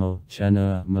San Remo,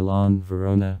 Genoa, Milan,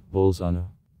 Verona, Bolzano.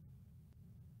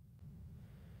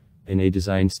 In a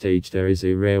design stage there is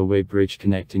a railway bridge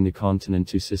connecting the continent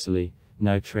to Sicily.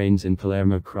 Now trains in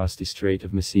Palermo cross the Strait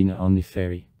of Messina on the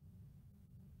ferry.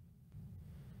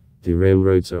 The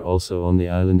railroads are also on the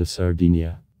island of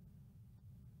Sardinia.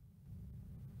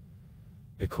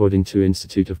 According to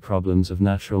Institute of Problems of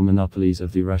Natural Monopolies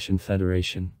of the Russian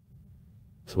Federation.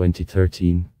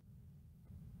 2013.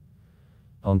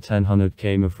 On 1000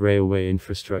 km of railway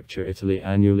infrastructure, Italy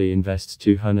annually invests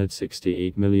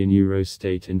 €268 million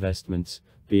state investments,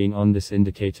 being on this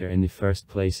indicator in the first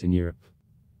place in Europe.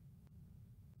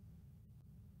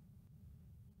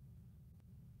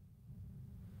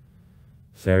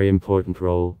 Very important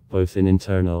role, both in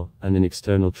internal and in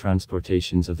external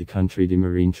transportations of the country the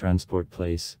marine transport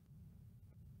plays.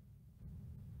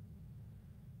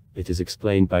 It is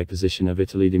explained by position of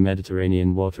Italy, the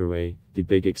Mediterranean waterway, the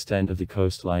big extent of the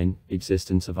coastline,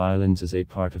 existence of islands as a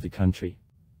part of the country.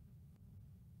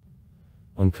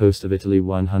 On coast of Italy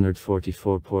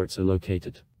 144 ports are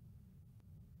located.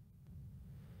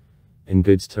 In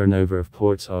goods turnover of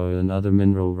ports, oil and other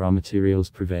mineral raw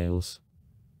materials prevails.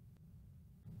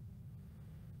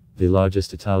 The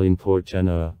largest Italian port,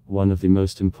 Genoa, one of the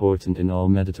most important in all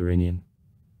Mediterranean.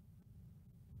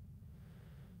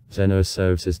 Genoa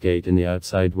serves as gate in the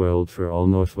outside world for all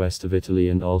northwest of Italy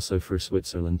and also for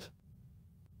Switzerland.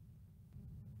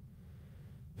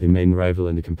 The main rival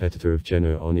and the competitor of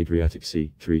Genoa on Adriatic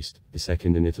Sea, Trieste, is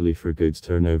second in Italy for goods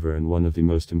turnover and one of the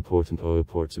most important oil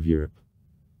ports of Europe.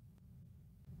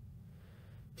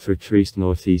 Through Trieste,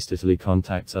 northeast Italy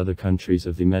contacts other countries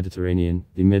of the Mediterranean,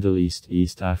 the Middle East,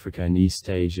 East Africa and East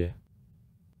Asia.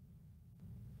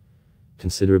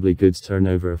 Considerably goods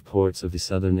turnover of ports of the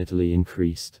southern Italy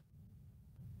increased.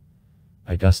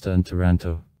 Augusta and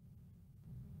Taranto.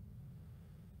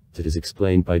 That is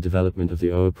explained by development of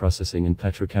the oil processing and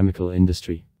petrochemical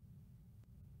industry.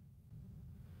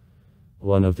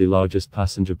 One of the largest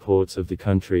passenger ports of the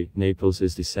country, Naples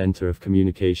is the center of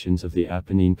communications of the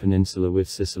Apennine Peninsula with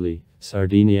Sicily,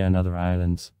 Sardinia and other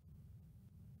islands.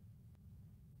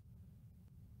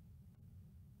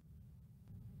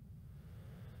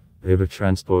 River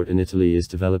transport in Italy is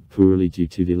developed poorly due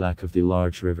to the lack of the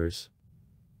large rivers.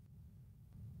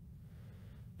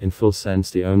 In full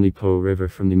sense, the only Po River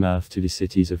from the mouth to the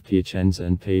cities of Piacenza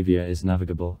and Pavia is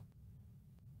navigable.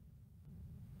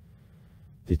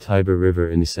 The Tiber River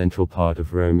in the central part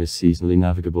of Rome is seasonally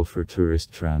navigable for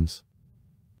tourist trams.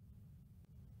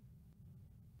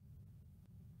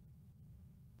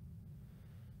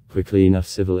 Quickly enough,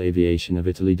 civil aviation of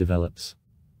Italy develops.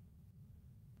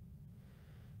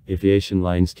 Aviation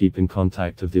lines keep in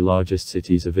contact of the largest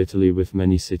cities of Italy with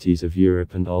many cities of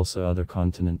Europe and also other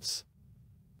continents.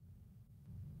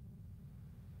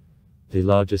 The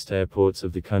largest airports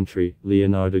of the country,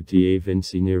 Leonardo da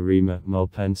Vinci near Rima,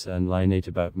 Malpensa and Linate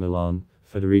about Milan,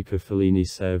 Federico Fellini,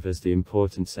 serve as the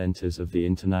important centers of the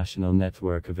international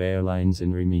network of airlines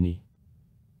in Rimini.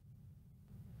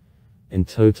 In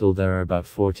total there are about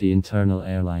 40 internal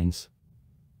airlines.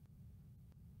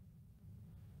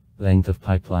 Length of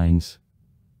pipelines.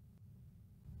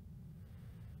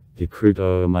 The crude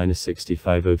oil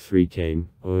 -6503 km,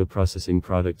 oil processing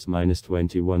products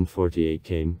 -2148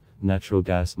 km, natural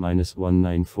gas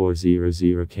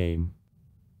 -19400 km.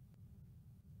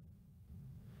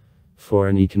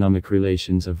 Foreign economic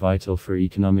relations are vital for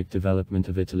economic development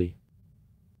of Italy.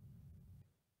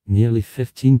 Nearly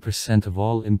 15% of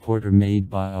all imports are made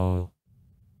by oil.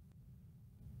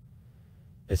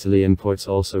 Italy imports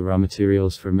also raw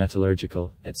materials for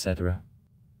metallurgical, etc.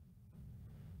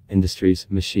 industries,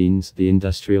 machines, the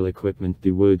industrial equipment,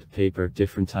 the wood, paper,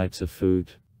 different types of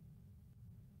food.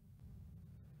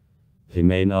 The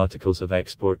main articles of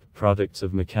export, products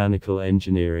of mechanical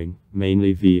engineering,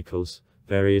 mainly vehicles,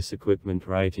 various equipment,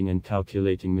 writing and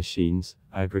calculating machines,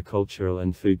 agricultural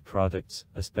and food products,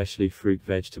 especially fruit,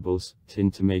 vegetables,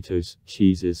 tinned tomatoes,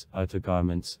 cheeses, outer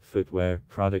garments, footwear,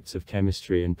 products of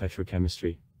chemistry and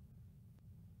petrochemistry.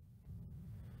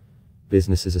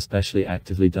 Business is especially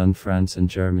actively done France and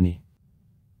Germany.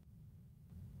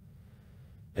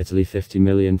 Italy 50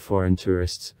 million foreign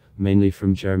tourists, mainly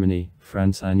from Germany,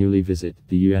 France annually visit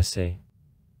the USA.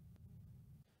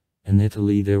 In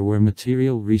Italy there were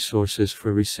material resources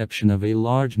for reception of a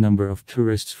large number of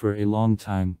tourists for a long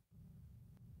time.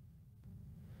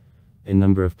 In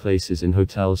number of places in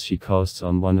hotels she costs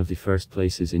on one of the first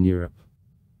places in Europe.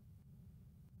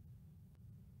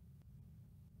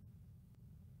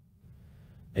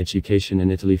 Education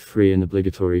in Italy free and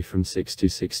obligatory from 6 to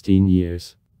 16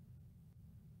 years.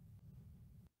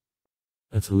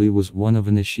 Italy was one of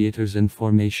initiators in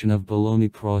formation of Bologna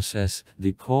process,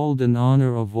 the called in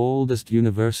honor of oldest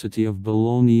University of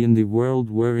Bologna in the world,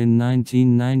 where in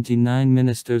 1999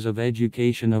 ministers of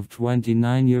education of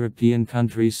 29 European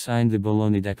countries signed the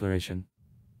Bologna Declaration.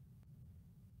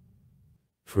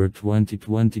 For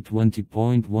 2020,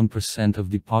 20.1% of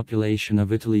the population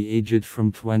of Italy aged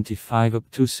from 25 up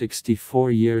to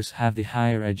 64 years have the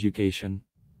higher education.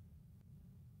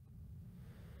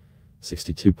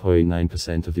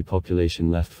 62.9% of the population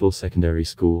left full secondary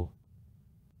school.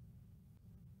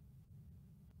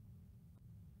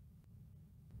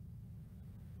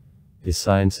 The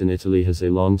science in Italy has a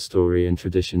long story and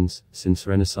traditions, since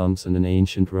Renaissance and an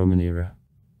ancient Roman era.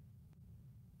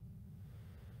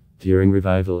 During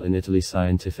revival in Italy,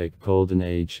 scientific golden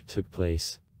age took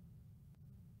place.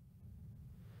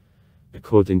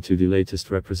 According to the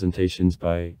latest representations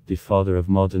by the father of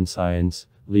modern science,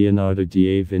 Leonardo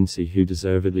da Vinci, who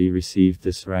deservedly received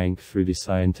this rank through the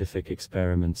scientific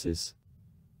experiments, is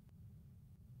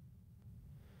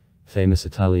famous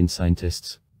Italian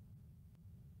scientists.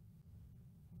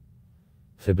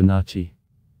 Fibonacci,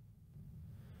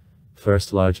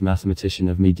 first large mathematician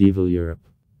of medieval Europe.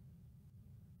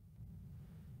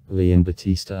 Leon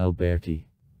Battista Alberti,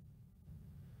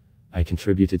 I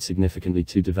contributed significantly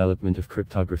to development of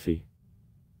cryptography.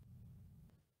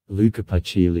 Luca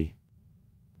Pacioli,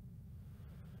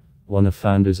 one of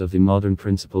founders of the modern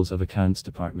principles of accounts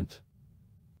department.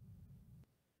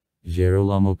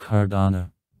 Girolamo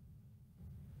Cardano,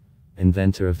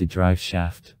 inventor of the drive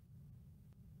shaft.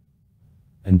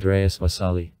 Andreas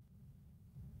Vesali,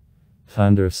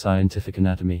 founder of scientific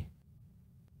anatomy.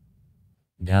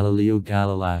 Galileo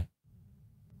Galilei,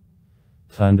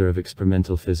 founder of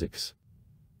experimental physics.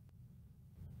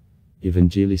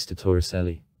 Evangelista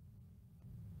Torricelli,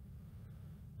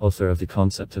 author of the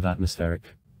concept of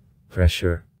atmospheric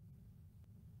pressure.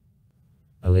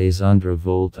 Alessandro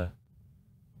Volta,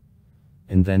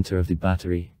 inventor of the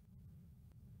battery.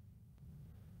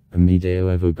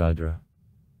 Amedeo Avogadro,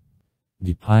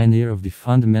 the pioneer of the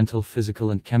fundamental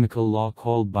physical and chemical law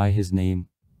called by his name.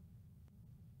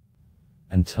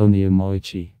 Antonio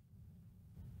Meucci,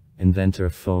 inventor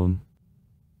of phone.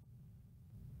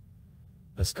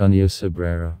 Ascanio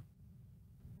Sobrero,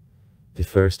 the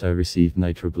first I received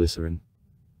nitroglycerin.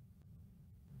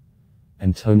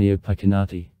 Antonio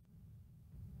Pacchinotti,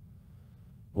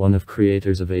 one of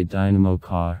creators of a dynamo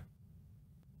car.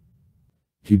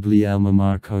 Guglielmo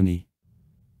Marconi,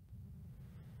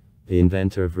 the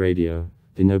inventor of radio,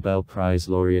 the Nobel Prize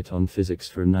laureate on physics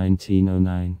for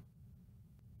 1909.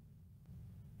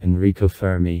 Enrico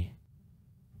Fermi,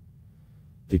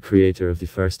 the creator of the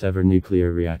first ever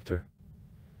nuclear reactor,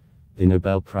 the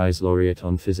Nobel Prize laureate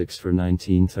on physics for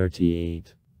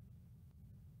 1938.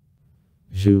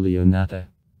 Giulio Natta,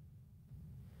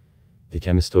 the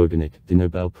chemist organic, the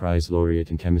Nobel Prize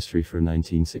laureate in chemistry for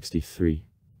 1963.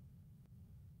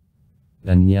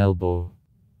 Daniel Bohr,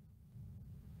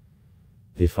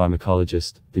 the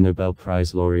pharmacologist, the Nobel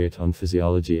Prize laureate on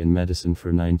physiology and medicine for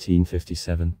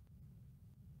 1957.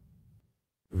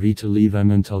 Rita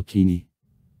Levi-Montalcini,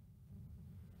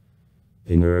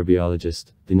 the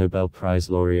neurobiologist, the Nobel Prize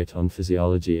laureate on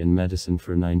physiology and medicine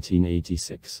for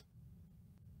 1986.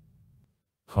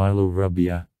 Carlo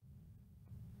Rubbia,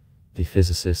 the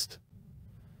physicist,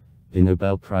 the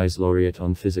Nobel Prize laureate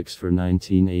on physics for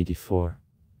 1984.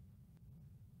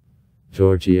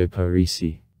 Giorgio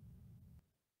Parisi,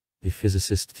 the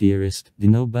physicist theorist, the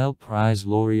Nobel Prize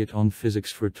laureate on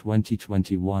physics for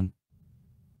 2021.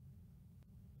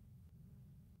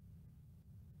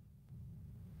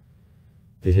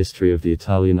 The history of the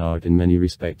Italian art in many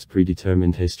respects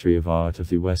predetermined history of art of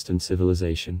the Western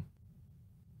civilization.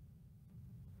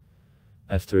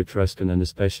 After Etruscan and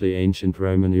especially ancient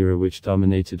Roman era, which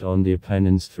dominated on the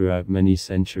Apennines throughout many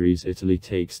centuries, Italy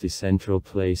takes the central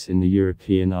place in the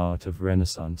European art of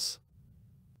Renaissance.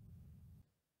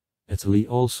 Italy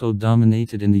also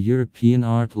dominated in the European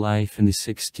art life in the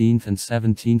 16th and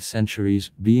 17th centuries,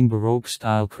 being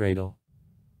Baroque-style cradle.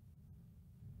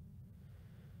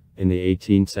 In the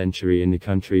 18th century in the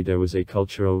country there was a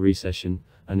cultural recession,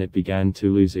 and it began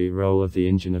to lose a role of the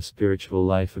engine of spiritual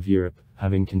life of Europe,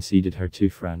 having conceded her to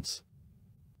France.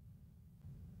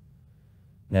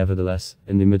 Nevertheless,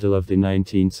 in the middle of the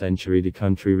 19th century the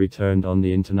country returned on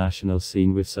the international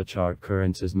scene with such art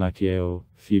currents as macchio,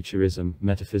 futurism,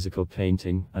 metaphysical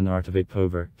painting, and art of a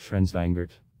povera,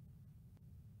 Trensvanguard.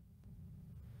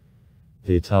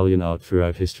 The Italian art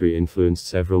throughout history influenced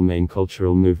several main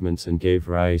cultural movements and gave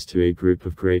rise to a group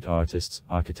of great artists,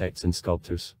 architects and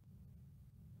sculptors.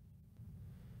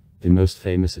 The most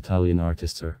famous Italian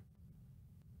artists are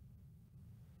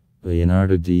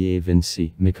Leonardo da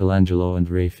Vinci, Michelangelo and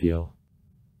Raphael.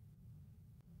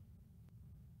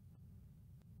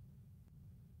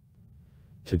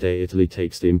 Today Italy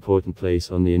takes the important place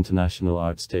on the international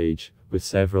art stage, with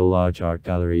several large art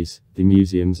galleries, the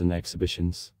museums and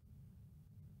exhibitions.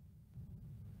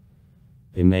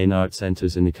 The main art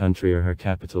centers in the country are her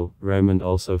capital, Rome, and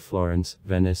also Florence,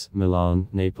 Venice, Milan,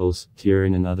 Naples,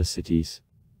 Turin and other cities.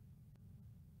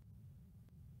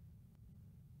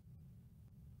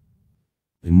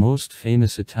 The most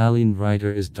famous Italian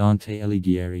writer is Dante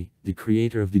Alighieri, the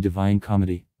creator of the Divine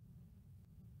Comedy.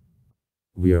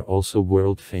 We are also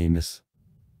world famous.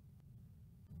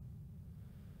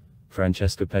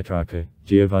 Francesco Petrarca,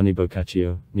 Giovanni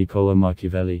Boccaccio, Niccolo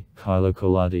Machiavelli, Carlo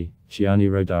Collodi, Gianni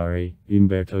Rodari,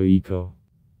 Umberto Eco.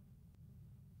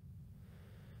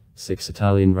 6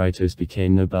 Italian writers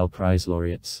became Nobel Prize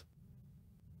laureates.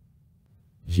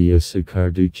 Giosuè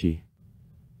Carducci,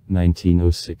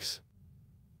 1906.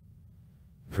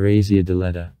 Grazia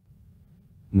Deledda,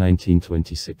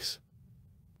 1926.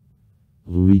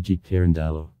 Luigi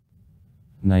Pirandello,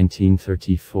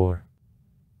 1934.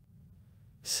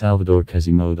 Salvador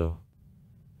Quasimodo,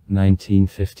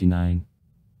 1959.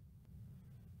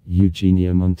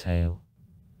 Eugenio Monteil,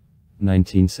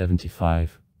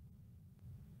 1975.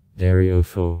 Dario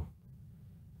Fo,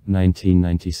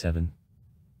 1997.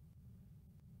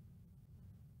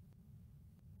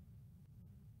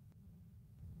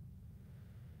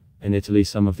 In Italy,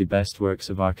 some of the best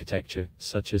works of architecture,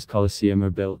 such as Colosseum,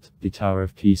 are built: the Tower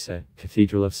of Pisa,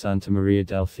 Cathedral of Santa Maria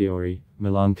del Fiore,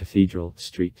 Milan Cathedral,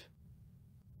 St.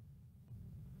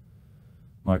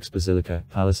 Mark's Basilica,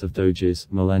 Palace of Doges,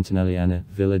 Molantonelliana,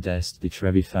 Villa d'Este, the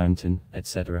Trevi Fountain,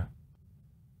 etc.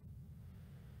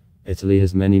 Italy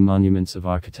has many monuments of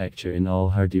architecture in all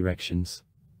her directions.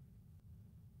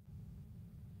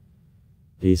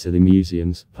 These are the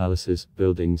museums, palaces,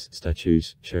 buildings,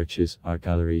 statues, churches, art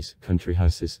galleries, country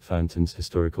houses, fountains,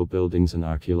 historical buildings and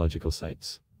archaeological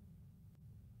sites.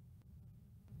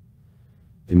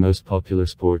 The most popular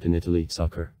sport in Italy,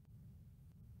 soccer.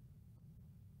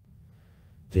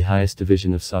 The highest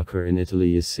division of soccer in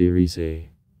Italy is Serie A.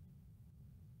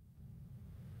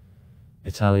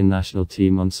 Italian national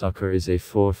team on soccer is a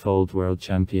 4-fold world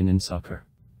champion in soccer.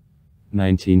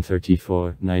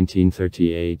 1934,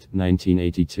 1938,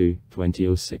 1982,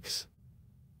 2006.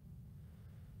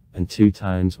 And 2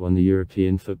 times won the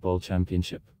European Football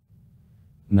Championship.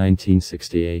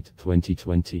 1968,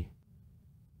 2020.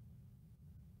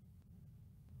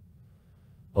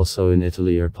 Also in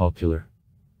Italy are popular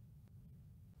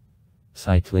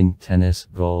cycling, tennis,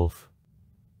 golf.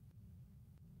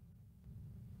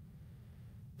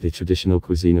 The traditional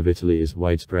cuisine of Italy is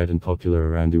widespread and popular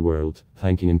around the world,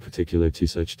 thanking in particular to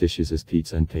such dishes as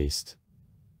pizza and paste.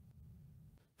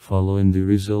 Following the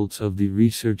results of the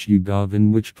research YouGov,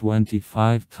 in which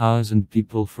 25,000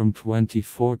 people from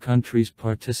 24 countries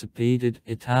participated,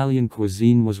 Italian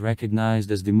cuisine was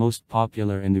recognized as the most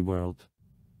popular in the world.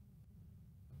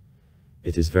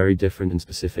 It is very different and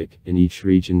specific. In each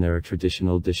region there are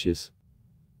traditional dishes.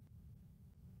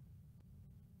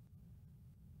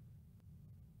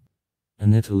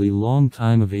 In Italy, long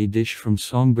time of a dish from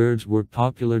songbirds were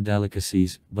popular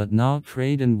delicacies, but now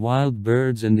trade in wild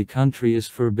birds in the country is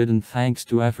forbidden thanks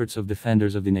to efforts of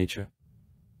defenders of the nature.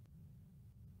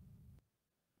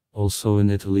 Also in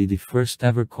Italy, the first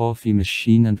ever coffee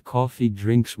machine and coffee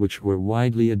drinks which were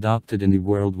widely adopted in the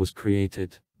world was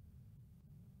created.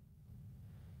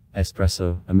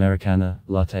 Espresso, Americano,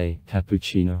 latte,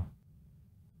 cappuccino.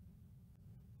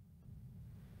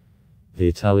 The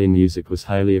Italian music was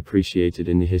highly appreciated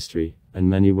in the history, and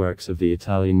many works of the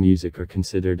Italian music are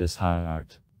considered as high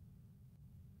art.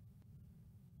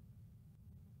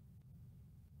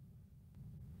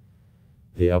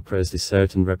 The opera is the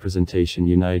certain representation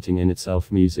uniting in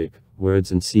itself music, words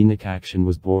and scenic action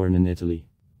was born in Italy.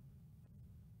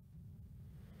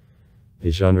 The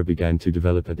genre began to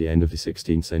develop at the end of the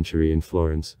 16th century in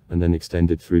Florence, and then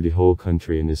extended through the whole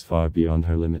country and is far beyond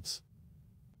her limits.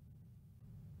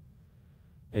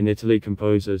 In Italy,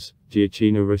 composers,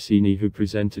 Gioacchino Rossini, who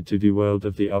presented to the world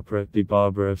of the opera The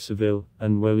Barber of Seville,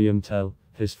 and William Tell,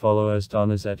 his followers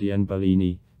Donizetti and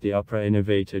Bellini, the opera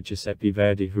innovator Giuseppe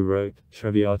Verdi, who wrote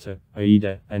Traviata,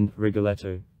 Aida, and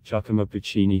Rigoletto, Giacomo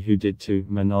Puccini, who did too,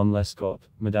 Manon Lescaut,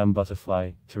 Madame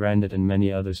Butterfly, Turandot and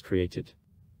many others created.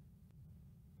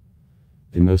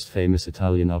 The most famous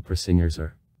Italian opera singers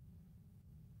are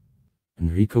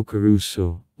Enrico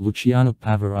Caruso, Luciano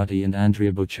Pavarotti and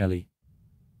Andrea Bocelli.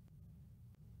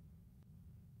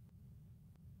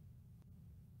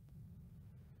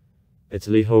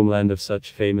 Italy, homeland of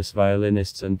such famous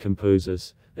violinists and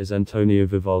composers as Antonio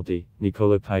Vivaldi,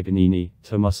 Niccolo Paganini,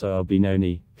 Tommaso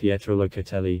Albinoni, Pietro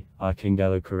Locatelli,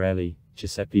 Arcangelo Corelli,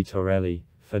 Giuseppe Torelli,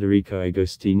 Federico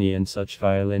Agostini, and such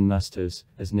violin masters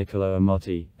as Niccolo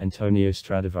Amati, Antonio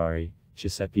Stradivari,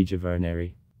 Giuseppe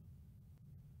Gioverneri.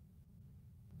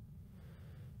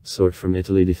 Sort from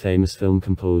Italy. The famous film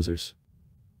composers: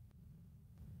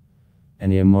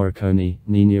 Ennio Morricone,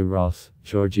 Nina Roth,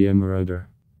 Giorgio Moroder.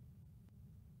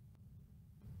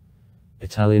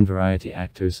 Italian variety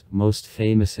actors, most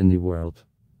famous in the world: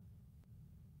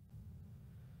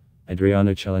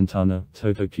 Adriano Celentano,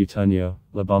 Toto Cutugno,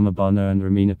 Labama Bono and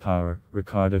Romina Power,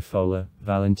 Riccardo Fola,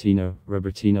 Valentino,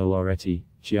 Robertino Loretti,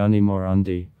 Gianni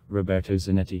Morandi, Roberto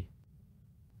Zanetti.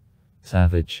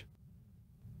 Savage: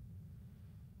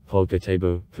 Paul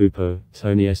Gatebo, Pupo,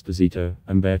 Tony Esposito,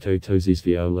 Umberto Tozzi's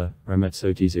Viola,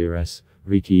 Ramazzotti Zures,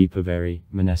 Ricci Poveri,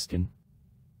 Maneskin.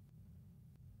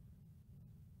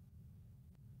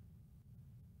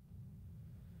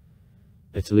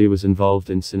 Italy was involved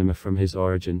in cinema from his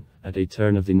origin, at a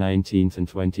turn of the 19th and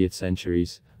 20th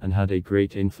centuries, and had a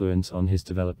great influence on his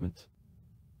development.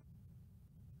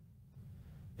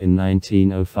 In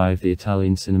 1905 the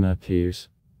Italian cinema appears.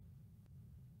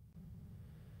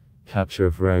 Capture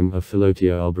of Rome of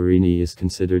Filotio Alberini is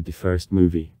considered the first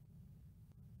movie.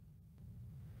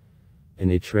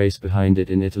 In a trace behind it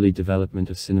in Italy, development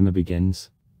of cinema begins.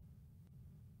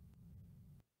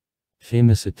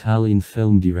 Famous Italian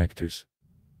film directors: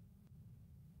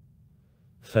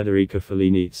 Federico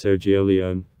Fellini, Sergio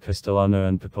Leone, Castellano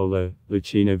and Peppolo,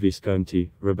 Luchino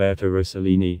Visconti, Roberto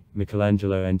Rossellini,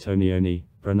 Michelangelo Antonioni,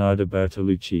 Bernardo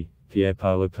Bertolucci, Pier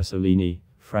Paolo Pasolini,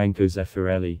 Franco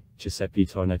Zeffirelli, Giuseppe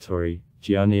Tornatore,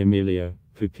 Gianni Emilio,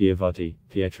 Pupi Avati,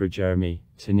 Pietro Germi,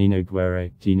 Tonino Guerra,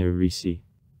 Dino Risi.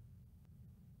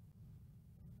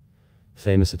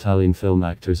 Famous Italian film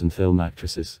actors and film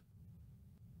actresses: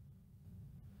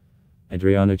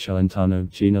 Adriano Celentano,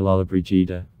 Gina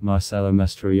Lollobrigida, Marcello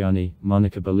Mastroianni,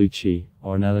 Monica Bellucci,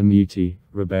 Ornella Muti,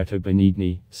 Roberto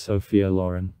Benigni, Sophia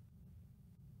Loren.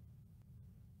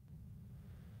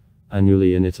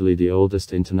 Annually in Italy, the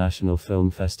oldest international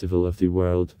film festival of the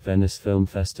world, Venice Film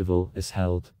Festival, is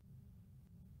held.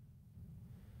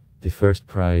 The first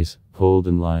prize,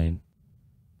 Golden Lion.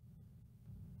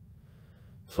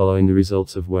 Following the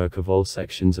results of work of all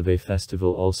sections of a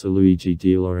festival, also Luigi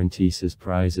De Laurentiis's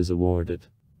prize is awarded.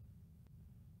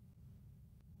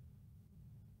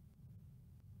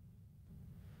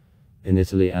 In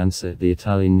Italy, ANSA, the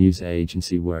Italian news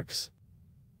agency, works.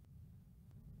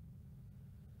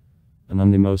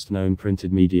 Among the most known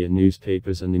printed media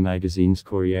newspapers and the magazines: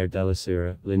 Corriere della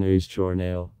Sera, Le News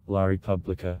Giornale, La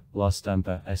Repubblica, La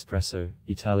Stampa, Espresso,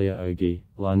 Italia Oggi,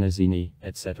 La Nazzini,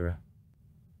 etc.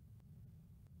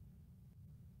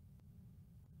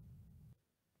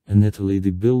 In Italy,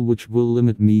 the bill which will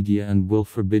limit media and will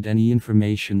forbid any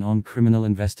information on criminal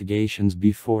investigations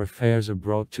before affairs are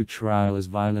brought to trial is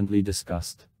violently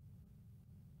discussed.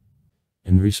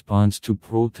 In response to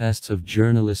protests of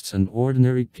journalists and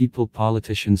ordinary people,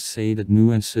 politicians say that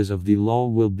nuances of the law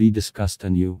will be discussed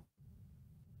anew.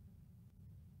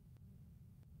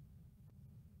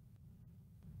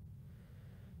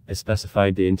 As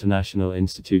specified the International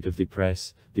Institute of the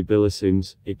Press, the bill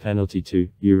assumes a penalty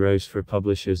 €2 for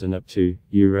publishers and up to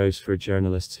 €2 for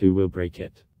journalists who will break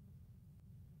it.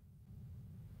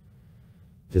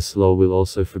 This law will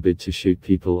also forbid to shoot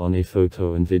people on a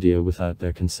photo and video without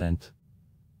their consent.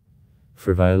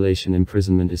 For violation,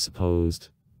 imprisonment is supposed.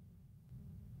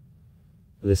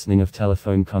 Listening of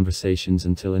telephone conversations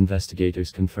until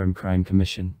investigators confirm crime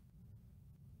commission.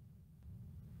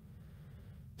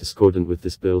 Discordant with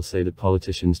this bill say that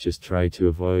politicians just try to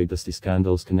avoid the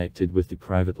scandals connected with the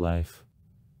private life.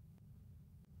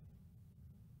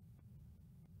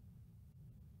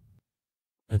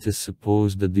 It is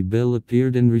supposed that the bill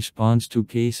appeared in response to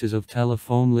cases of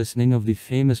telephone listening of the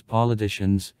famous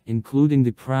politicians, including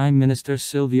the Prime Minister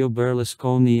Silvio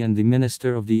Berlusconi and the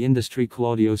Minister of the Industry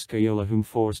Claudio Scajola, whom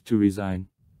forced to resign.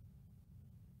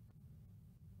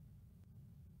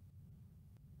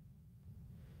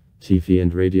 TV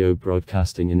and radio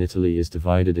broadcasting in Italy is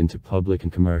divided into public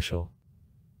and commercial.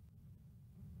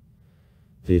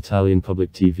 The Italian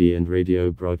public TV and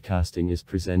radio broadcasting is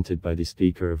presented by the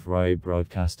speaker of Rai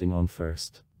Broadcasting on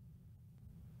first.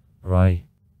 Rai.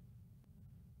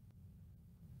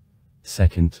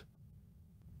 Second.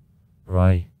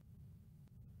 Rai.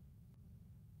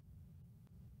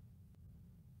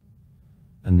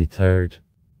 And the third.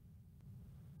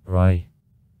 Rai.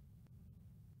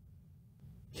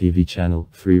 TV channel,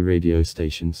 3 radio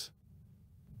stations.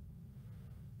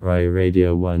 Rai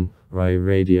Radio 1, Rai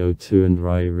Radio 2 and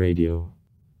Rai Radio.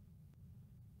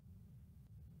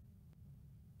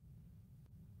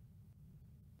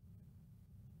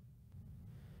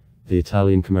 The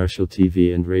Italian commercial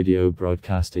TV and radio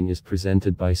broadcasting is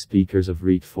presented by speakers of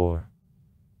Rete 4.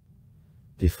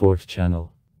 The 4th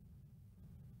channel.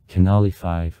 Canale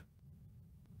 5.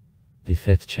 The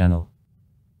 5th channel.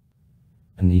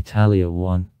 And Italia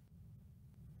 1.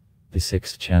 The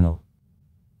 6th channel.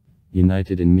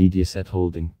 United in Mediaset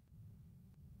Holding.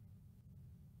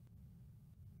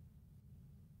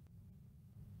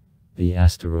 The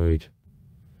asteroid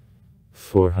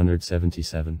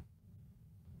 477.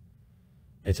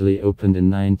 Italy opened in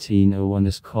 1901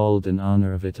 is called in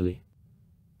honor of Italy.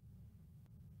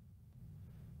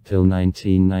 Till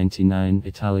 1999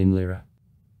 Italian lira.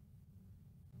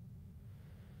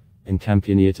 In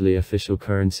Campione, Italy official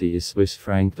currency is Swiss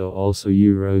franc, though also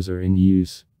euros are in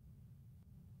use.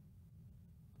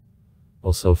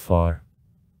 Also far.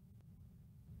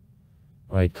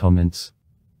 Write comments.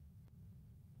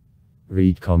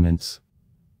 Read comments.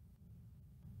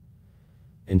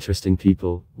 Interesting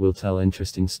people will tell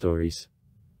interesting stories.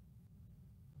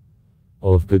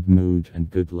 All of good mood and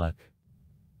good luck.